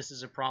DM that this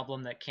is a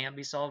problem that can't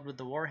be solved with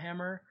the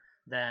warhammer,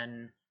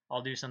 then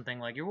I'll do something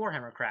like your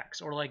warhammer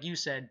cracks, or like you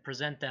said,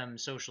 present them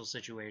social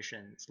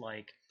situations.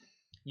 Like,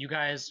 you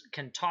guys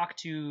can talk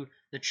to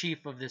the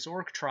chief of this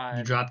orc tribe.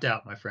 You dropped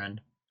out, my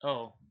friend.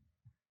 Oh,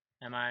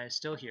 am I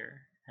still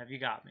here? Have you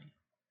got me?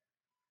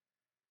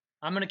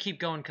 I'm gonna keep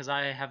going because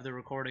I have the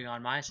recording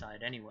on my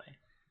side anyway.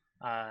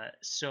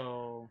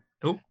 So.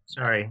 Oh,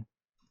 sorry.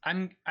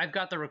 I've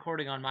got the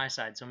recording on my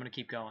side, so I'm gonna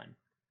keep going.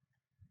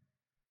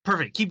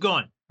 Perfect. Keep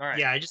going. All right.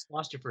 Yeah, I just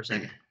lost you for a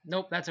second.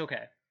 Nope, that's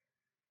okay.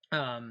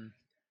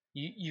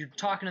 You're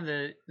talking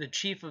to the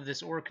chief of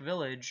this orc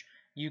village.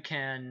 You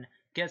can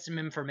get some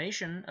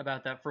information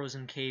about that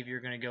frozen cave you're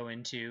gonna go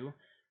into.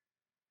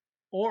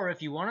 Or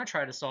if you want to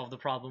try to solve the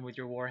problem with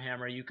your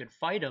warhammer, you could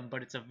fight them,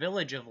 but it's a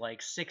village of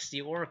like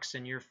 60 orcs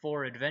and you're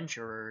 4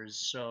 adventurers,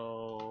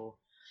 so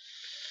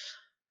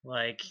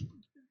like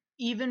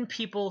even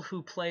people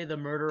who play the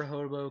murder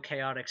hobo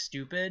chaotic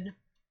stupid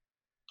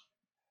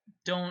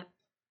don't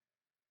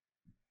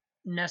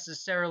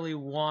necessarily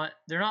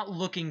they're not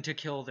looking to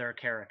kill their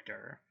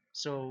character.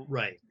 So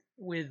right.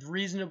 With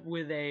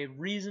a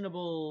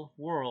reasonable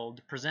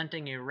world,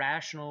 presenting a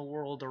rational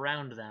world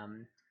around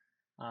them,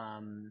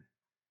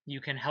 you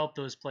can help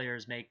those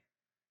players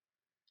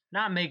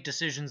not make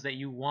decisions that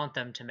you want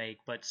them to make,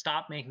 but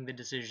stop making the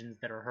decisions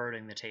that are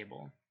hurting the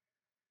table.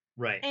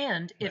 Right.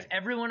 And if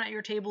everyone at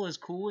your table is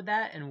cool with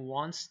that and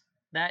wants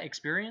that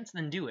experience,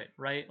 then do it,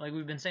 right? Like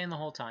we've been saying the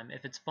whole time.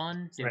 If it's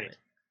fun, do it.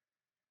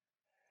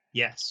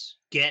 Yes.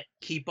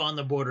 Keep on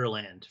the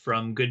Borderland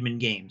from Goodman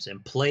Games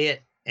and play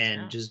it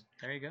and just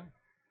there you go.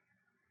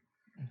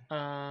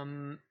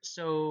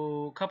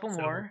 So a couple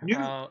more.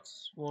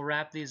 We'll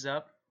wrap these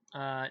up.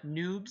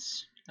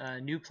 Noobs,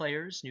 new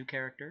players, new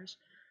characters.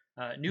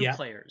 New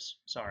players,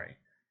 sorry.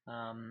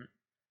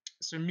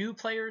 So new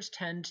players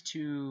tend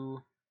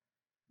to,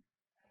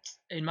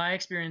 in my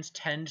experience,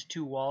 tend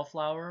to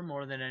wallflower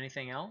more than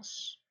anything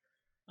else.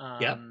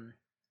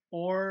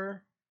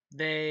 Or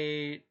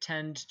they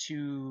tend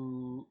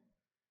to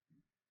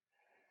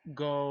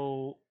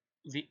go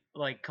the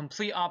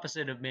complete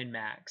opposite of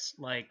min-max,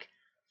 like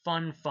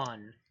fun,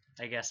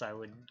 I guess I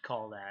would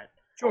call that.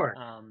 Sure.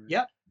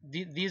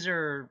 These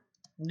are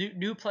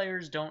new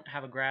players don't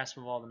have a grasp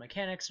of all the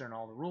mechanics and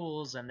all the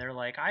rules, and they're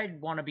like, I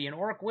want to be an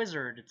orc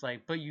wizard. It's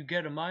like, but you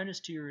get a minus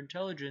to your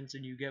intelligence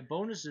and you get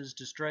bonuses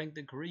to strength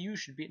and career. You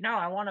should be, no,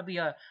 I want to be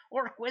a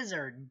orc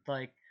wizard.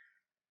 Like,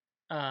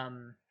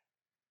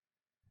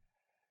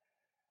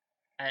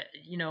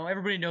 you know,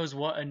 everybody knows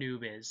what a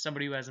noob is.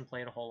 Somebody who hasn't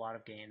played a whole lot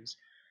of games.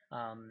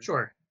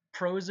 Sure.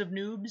 Pros of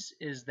noobs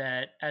is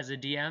that as a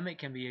DM, it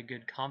can be a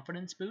good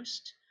confidence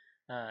boost.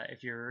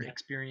 If you're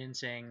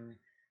experiencing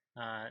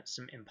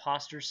some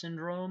imposter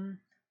syndrome,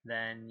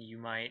 then you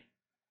might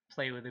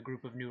play with a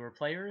group of newer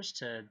players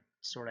to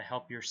sort of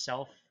help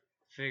yourself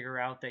figure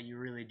out that you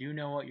really do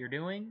know what you're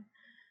doing.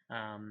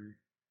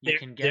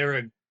 They're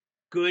a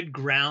good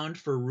ground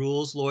for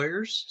rules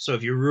lawyers. So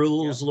if your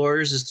rules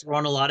lawyers is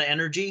throwing a lot of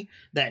energy,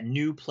 that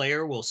new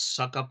player will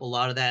suck up a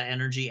lot of that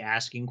energy,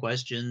 asking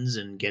questions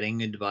and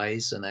getting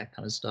advice and that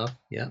kind of stuff.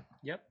 Yep,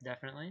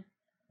 definitely.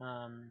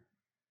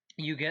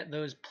 You get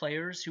those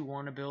players who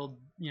want to build,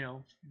 you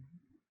know,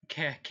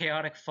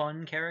 chaotic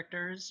fun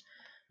characters,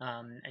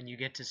 and you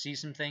get to see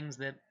some things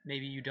that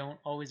maybe you don't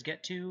always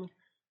get to,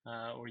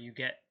 or you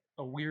get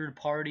a weird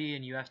party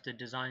and you have to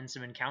design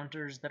some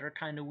encounters that are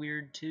kind of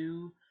weird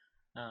too.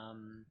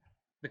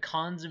 The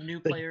cons of new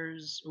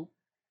players. Oh,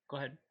 go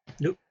ahead.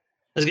 Nope.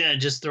 I was gonna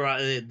just throw out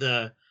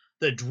the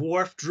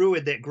dwarf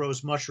druid that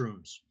grows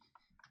mushrooms.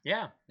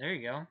 Yeah, there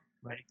you go.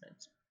 Right.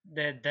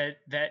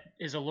 That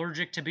is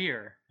allergic to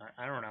beer.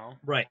 I don't know.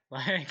 Right.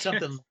 Like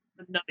something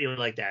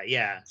like that.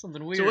 Yeah.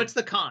 Something weird. So what's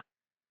the con?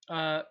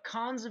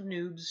 Cons of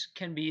noobs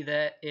can be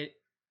that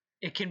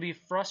it can be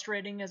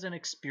frustrating as an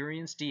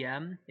experienced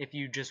DM if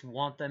you just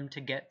want them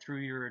to get through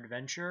your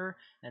adventure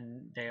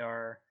and they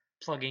are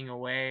plugging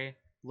away,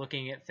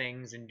 looking at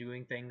things and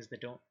doing things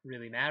that don't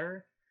really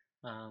matter.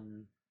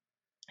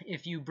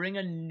 If you bring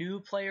a new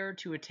player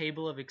to a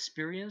table of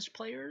experienced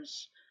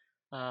players,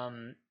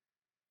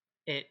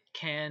 it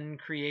can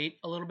create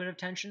a little bit of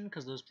tension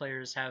because those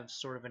players have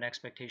sort of an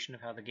expectation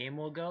of how the game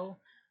will go.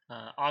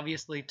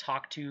 Obviously,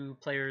 talk to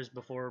players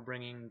before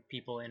bringing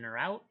people in or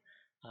out.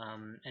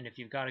 And if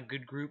you've got a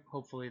good group,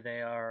 hopefully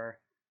they are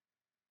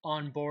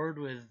on board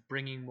with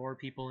bringing more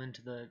people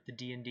into the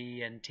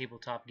D&D and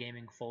tabletop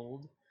gaming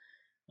fold.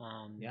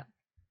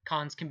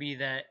 Cons can be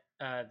that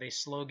they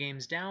slow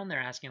games down, they're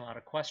asking a lot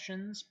of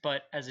questions,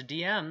 but as a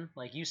DM,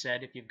 like you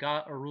said, if you've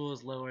got a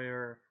rules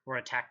lawyer or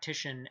a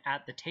tactician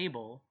at the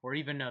table, or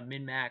even a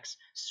min-max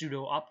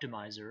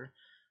pseudo-optimizer,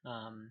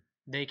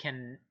 they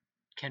can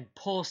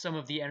pull some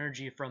of the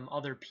energy from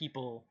other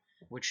people,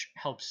 which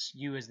helps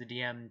you as the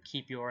DM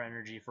keep your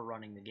energy for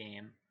running the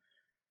game.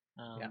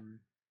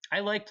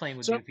 I like playing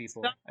with new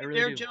people. I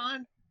really do.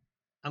 John?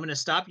 I'm going to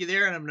stop you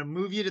there and I'm going to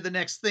move you to the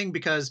next thing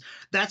because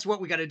that's what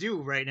we got to do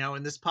right now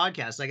in this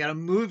podcast. I got to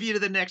move you to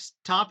the next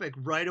topic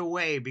right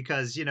away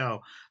because,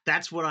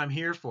 that's what I'm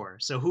here for.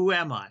 So who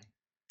am I?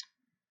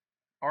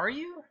 Are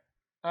you?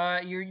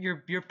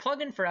 You're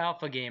plugging for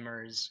Alpha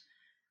Gamers.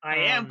 I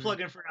am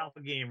plugging for Alpha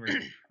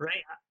Gamers,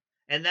 right?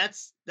 And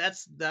that's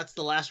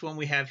the last one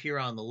we have here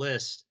on the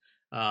list.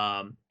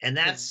 And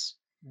that's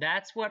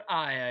what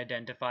I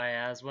identify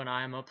as when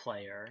I'm a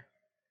player.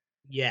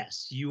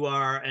 Yes, you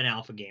are an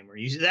alpha gamer.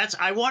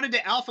 I wanted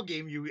to alpha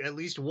game you at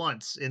least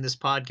once in this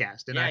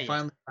podcast, and I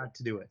finally got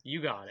to do it.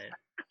 You got it.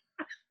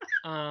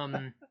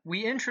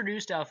 We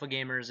introduced alpha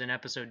gamers in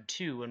episode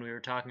 2 when we were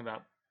talking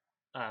about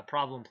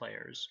problem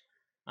players.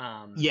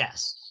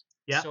 Yes.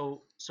 Yeah.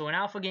 So an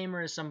alpha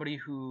gamer is somebody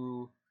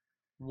who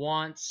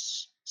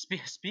wants,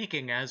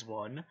 speaking as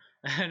one,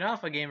 an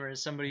alpha gamer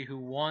is somebody who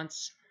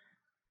wants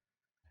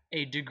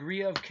a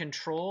degree of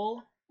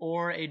control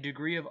or a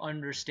degree of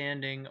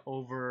understanding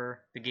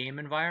over the game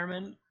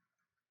environment,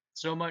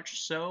 so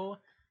much so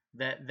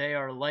that they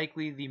are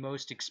likely the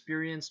most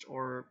experienced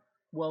or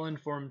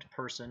well-informed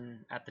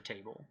person at the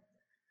table.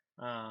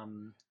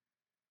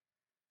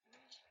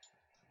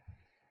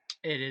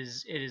 It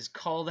is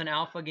called an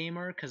alpha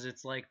gamer because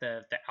it's like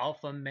the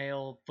alpha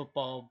male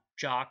football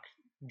jock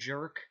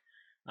jerk.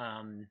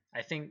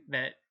 I think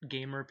that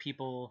gamer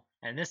people,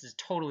 and this is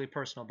totally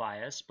personal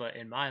bias, but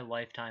in my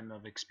lifetime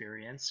of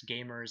experience,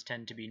 gamers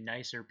tend to be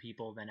nicer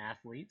people than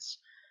athletes.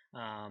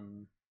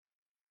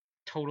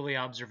 Totally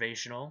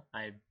observational.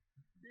 I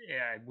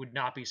would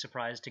not be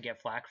surprised to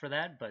get flack for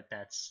that, but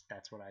that's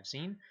what I've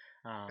seen.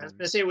 I was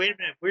gonna say, wait a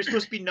minute, we're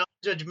supposed to be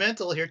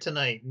non-judgmental here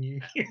tonight.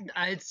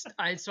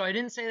 So I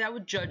didn't say that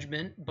with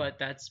judgment, but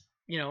that's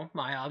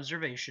my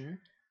observation.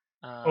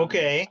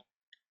 Okay.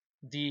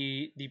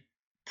 The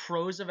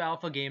pros of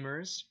alpha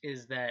gamers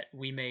is that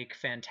we make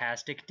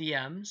fantastic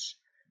DMs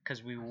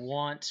because we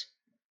want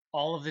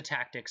all of the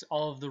tactics,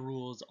 all of the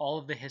rules, all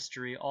of the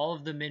history, all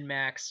of the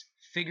min-max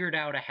figured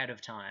out ahead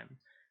of time.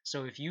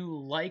 So if you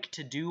like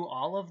to do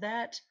all of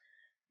that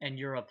and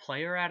you're a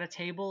player at a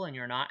table and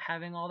you're not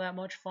having all that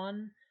much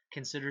fun,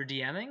 consider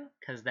DMing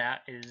because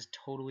that is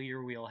totally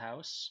your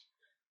wheelhouse.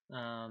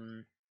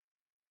 And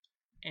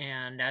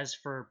as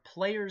for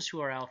players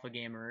who are alpha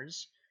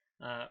gamers,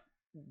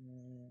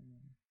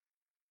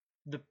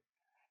 the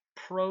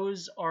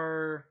pros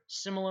are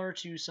similar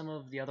to some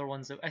of the other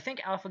ones that I think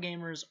alpha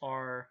gamers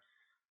are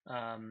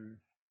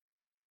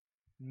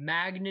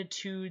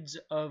magnitudes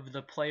of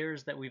the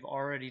players that we've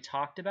already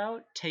talked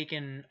about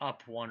taken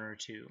up one or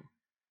two.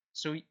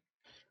 So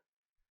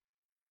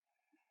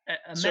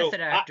a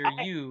method actor,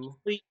 go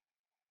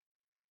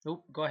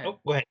ahead.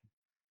 Go ahead.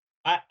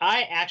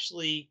 I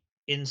actually,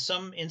 in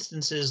some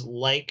instances,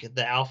 like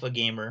the alpha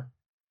gamer,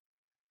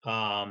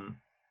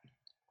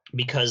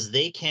 because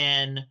they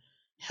can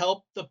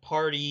help the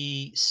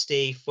party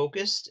stay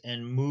focused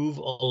and move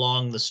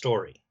along the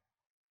story.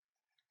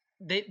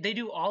 They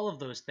do all of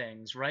those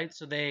things, right?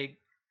 So they,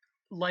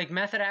 like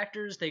method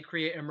actors, they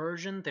create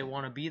immersion. They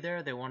want to be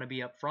there. They want to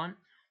be up front.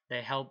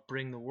 They help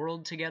bring the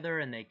world together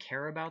and they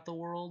care about the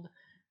world.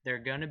 They're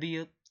going to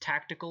be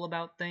tactical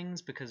about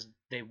things because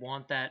they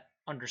want that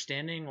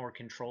understanding or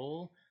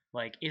control.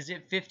 Like, is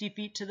it 50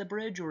 feet to the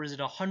bridge or is it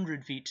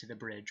 100 feet to the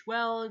bridge?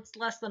 Well, it's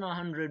less than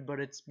 100,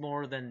 but it's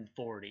more than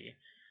 40.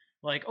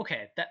 Like,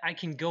 okay, that I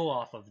can go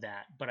off of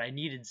that, but I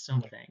needed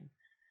something.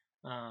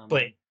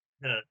 But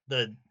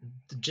the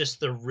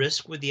just the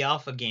risk with the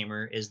alpha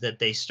gamer is that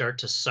they start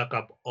to suck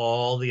up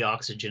all the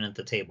oxygen at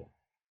the table.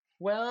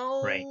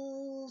 Well, right.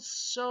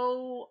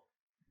 So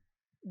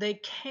they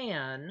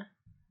can.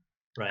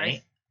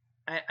 Right.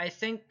 I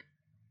think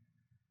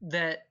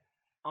that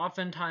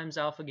oftentimes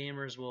alpha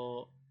gamers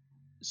will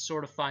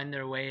sort of find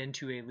their way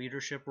into a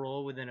leadership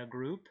role within a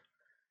group.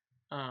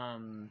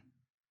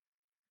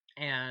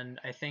 And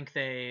I think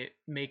they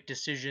make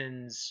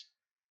decisions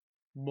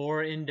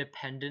more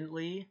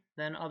independently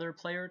than other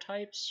player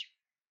types.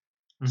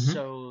 Mm-hmm.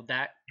 So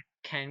that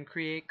can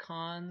create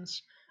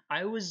cons.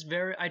 I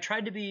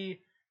tried to be.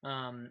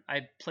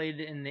 I played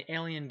in the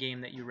Alien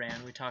game that you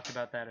ran. We talked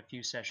about that a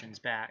few sessions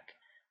back,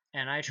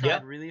 and I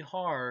tried really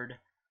hard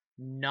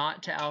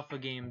not to alpha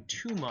game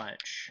too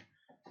much.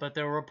 But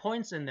there were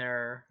points in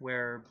there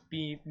where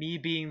me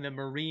being the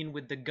Marine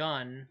with the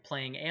gun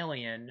playing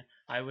Alien,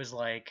 I was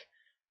like,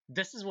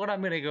 this is what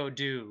I'm gonna go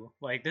do.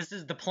 Like, this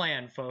is the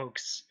plan,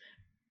 folks.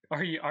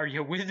 Are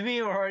you with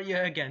me or are you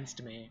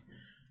against me?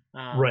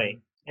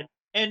 Right.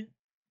 And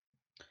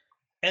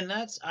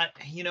that's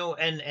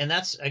and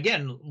that's,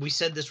 again, we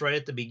said this right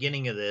at the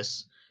beginning of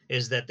this,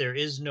 is that there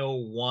is no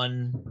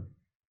one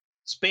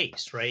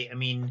space, right? I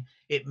mean,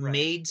 it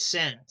made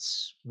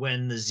sense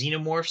when the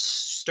xenomorphs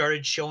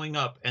started showing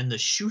up and the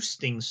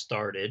shoosting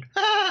started.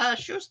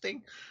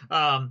 Shoosting.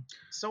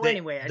 So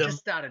anyway, I just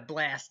started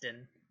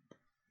blasting.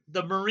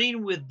 The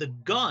Marine with the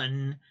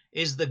gun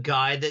is the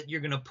guy that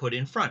you're going to put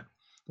in front.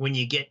 When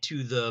you get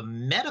to the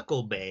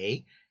medical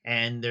bay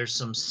and there's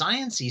some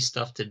science-y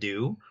stuff to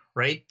do,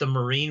 right? The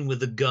Marine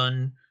with the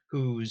gun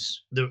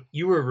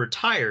you were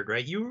retired,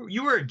 right?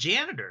 You were a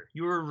janitor.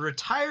 You were a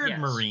retired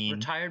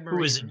Marine who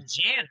was a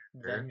janitor.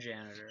 Then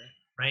janitor.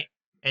 Right?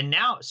 And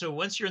now, so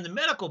once you're in the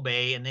medical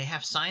bay and they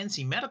have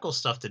science-y medical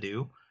stuff to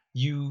do,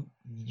 you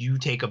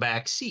take a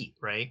back seat,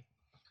 right?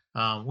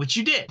 Which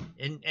you did,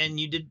 and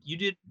you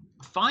did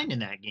fine in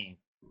that game.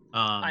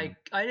 I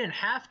didn't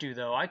have to,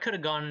 though. I could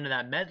have gone into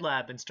that med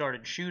lab and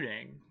started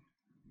shooting.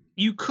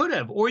 You could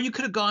have, or you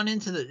could have gone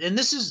into and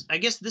I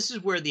guess this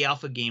is where the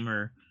alpha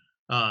gamer,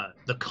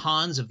 the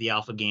cons of the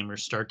alpha gamer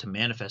start to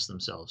manifest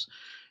themselves.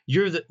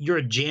 You're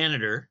a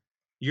janitor.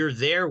 You're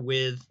there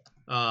with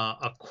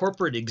a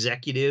corporate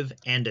executive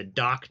and a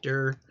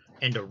doctor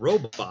and a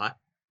robot.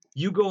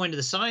 You go into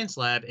the science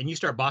lab and you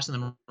start bossing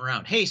them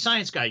around. Hey,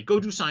 science guy, go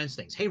do science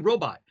things. Hey,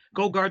 robot,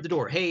 go guard the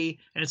door. Hey,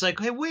 and it's like,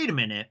 hey, wait a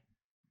minute.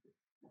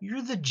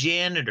 You're the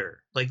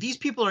janitor. Like, these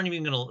people aren't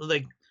even gonna,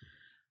 like,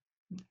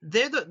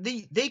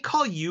 they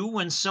call you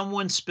when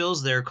someone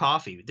spills their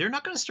coffee. They're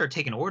not gonna start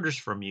taking orders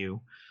from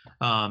you.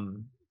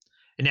 And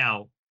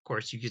now, of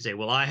course, you could say,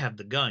 well, I have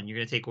the gun. You're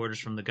gonna take orders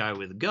from the guy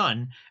with the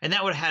gun, and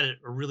that would have had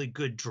a really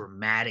good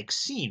dramatic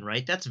scene,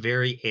 right? That's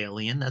very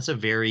Alien. That's a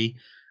very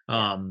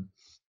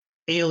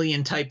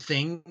Alien type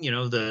thing.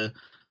 The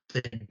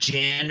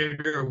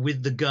janitor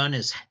with the gun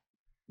has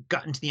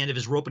gotten to the end of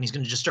his rope and he's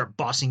going to just start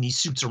bossing these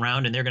suits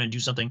around and they're going to do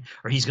something,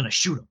 or he's going to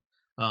shoot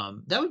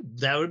them. That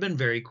would have been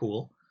very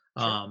cool.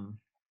 Sure.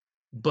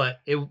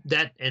 But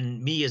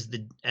and me as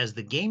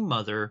the game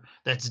mother,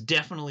 that's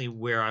definitely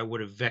where I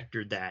would have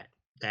vectored that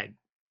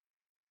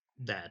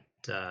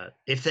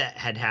if that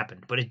had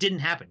happened. But it didn't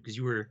happen because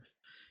you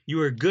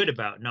were good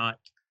about not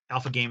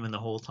alpha gaming the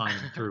whole time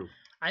through.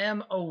 I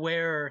am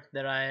aware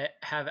that I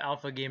have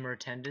alpha gamer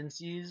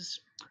tendencies.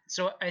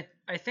 So I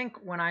think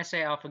when I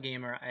say alpha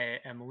gamer, I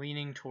am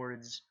leaning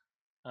towards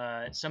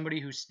somebody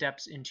who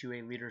steps into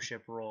a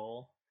leadership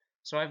role.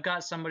 So I've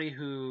got somebody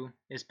who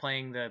is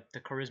playing the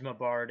charisma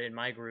bard in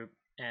my group,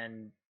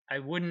 and I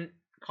wouldn't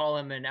call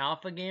him an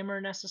alpha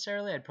gamer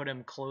necessarily. I'd put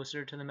him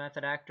closer to the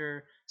method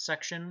actor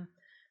section,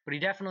 but he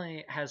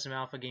definitely has some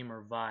alpha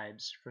gamer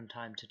vibes from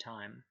time to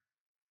time.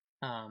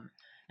 And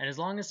as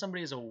long as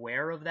somebody is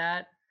aware of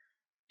that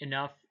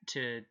enough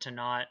to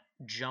not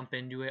jump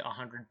into it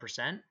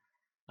 100%,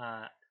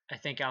 I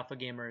think alpha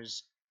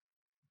gamers,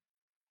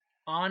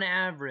 on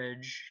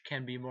average,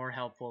 can be more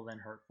helpful than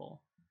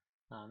hurtful.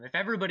 If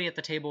everybody at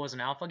the table was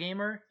an alpha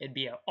gamer, it'd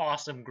be an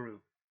awesome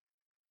group.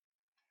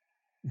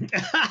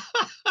 I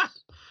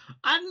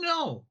don't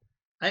know.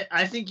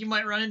 I think you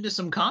might run into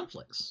some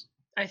conflicts.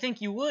 I think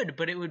you would,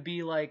 but it would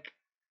be like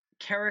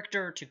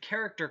character to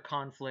character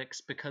conflicts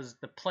because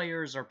the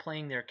players are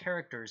playing their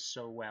characters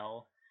so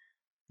well,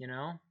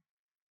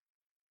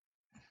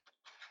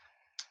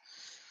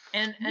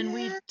 And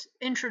we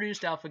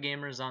introduced alpha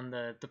gamers on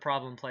the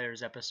problem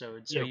players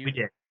episode, so we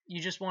did. You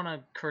just want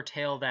to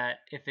curtail that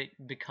if it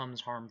becomes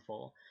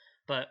harmful.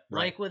 But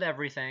like with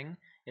everything,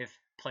 if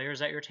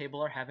players at your table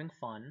are having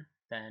fun,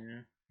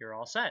 then you're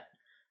all set.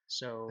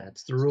 So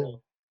that's the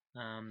rule.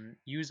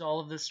 Use all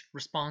of this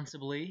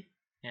responsibly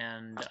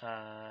and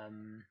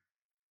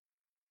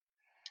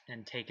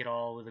take it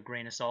all with a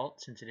grain of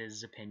salt, since it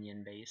is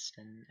opinion based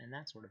and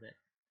that sort of it.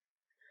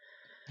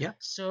 Yeah.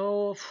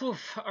 So,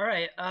 all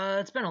right.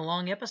 It's been a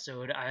long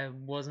episode. I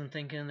wasn't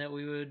thinking that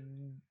we would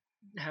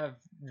have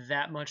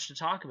that much to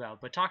talk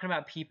about, but talking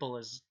about people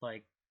is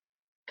like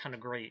kind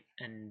of great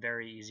and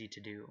very easy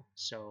to do.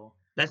 So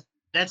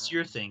that's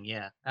your thing,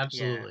 yeah,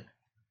 absolutely. Yeah.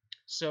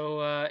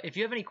 So, if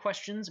you have any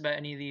questions about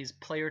any of these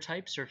player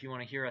types, or if you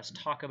want to hear us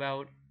talk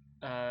about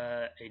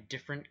a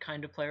different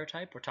kind of player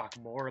type, or talk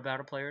more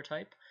about a player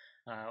type,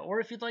 or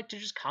if you'd like to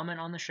just comment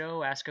on the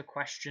show, ask a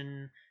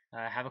question.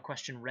 Have a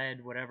question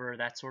read, whatever,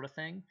 that sort of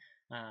thing,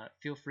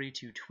 feel free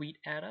to tweet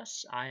at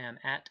us. I am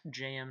at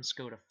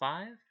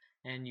JMScoda5,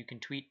 and you can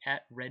tweet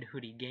at Red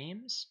Hoodie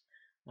Games.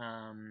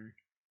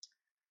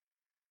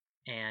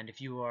 And if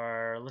you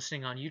are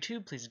listening on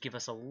YouTube, please give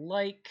us a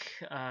like.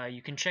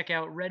 You can check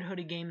out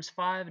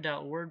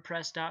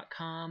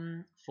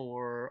redhoodiegames5.wordpress.com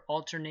for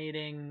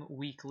alternating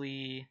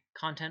weekly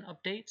content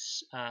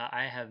updates.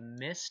 I have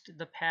missed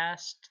the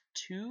past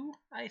 2,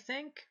 I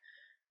think,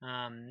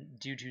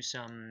 due to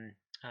some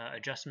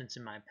adjustments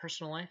in my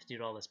personal life due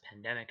to all this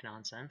pandemic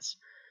nonsense.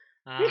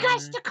 You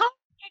guys to come.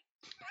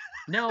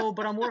 No,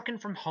 but I'm working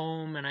from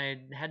home, and I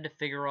had to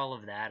figure all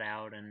of that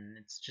out, and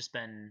it's just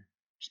been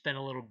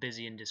a little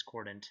busy and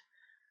discordant.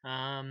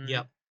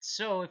 Yep.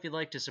 So if you'd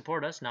like to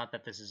support us, not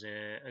that this is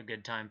a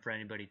good time for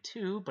anybody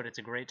to, but it's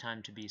a great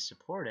time to be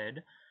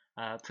supported,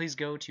 please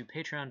go to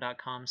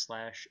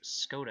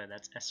patreon.com/Skoda.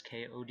 That's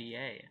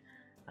SKODA.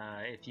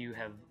 If you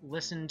have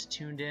listened,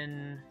 tuned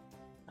in,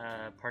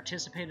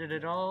 participated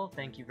at all,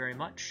 thank you very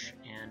much,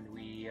 and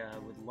we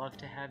would love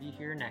to have you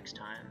here next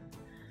time.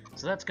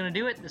 So that's going to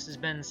do it. This has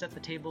been Set the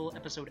Table,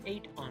 Episode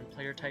 8 on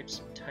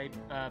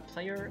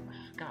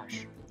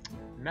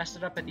messed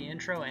it up at the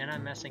intro, and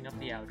I'm messing up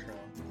the outro.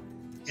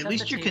 At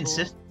least you're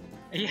consistent.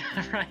 Yeah,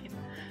 right.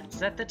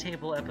 Set the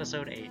Table,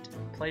 Episode 8,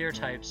 Player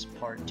Types,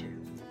 Part 2.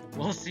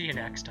 We'll see you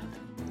next time.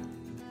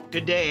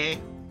 Good day, eh?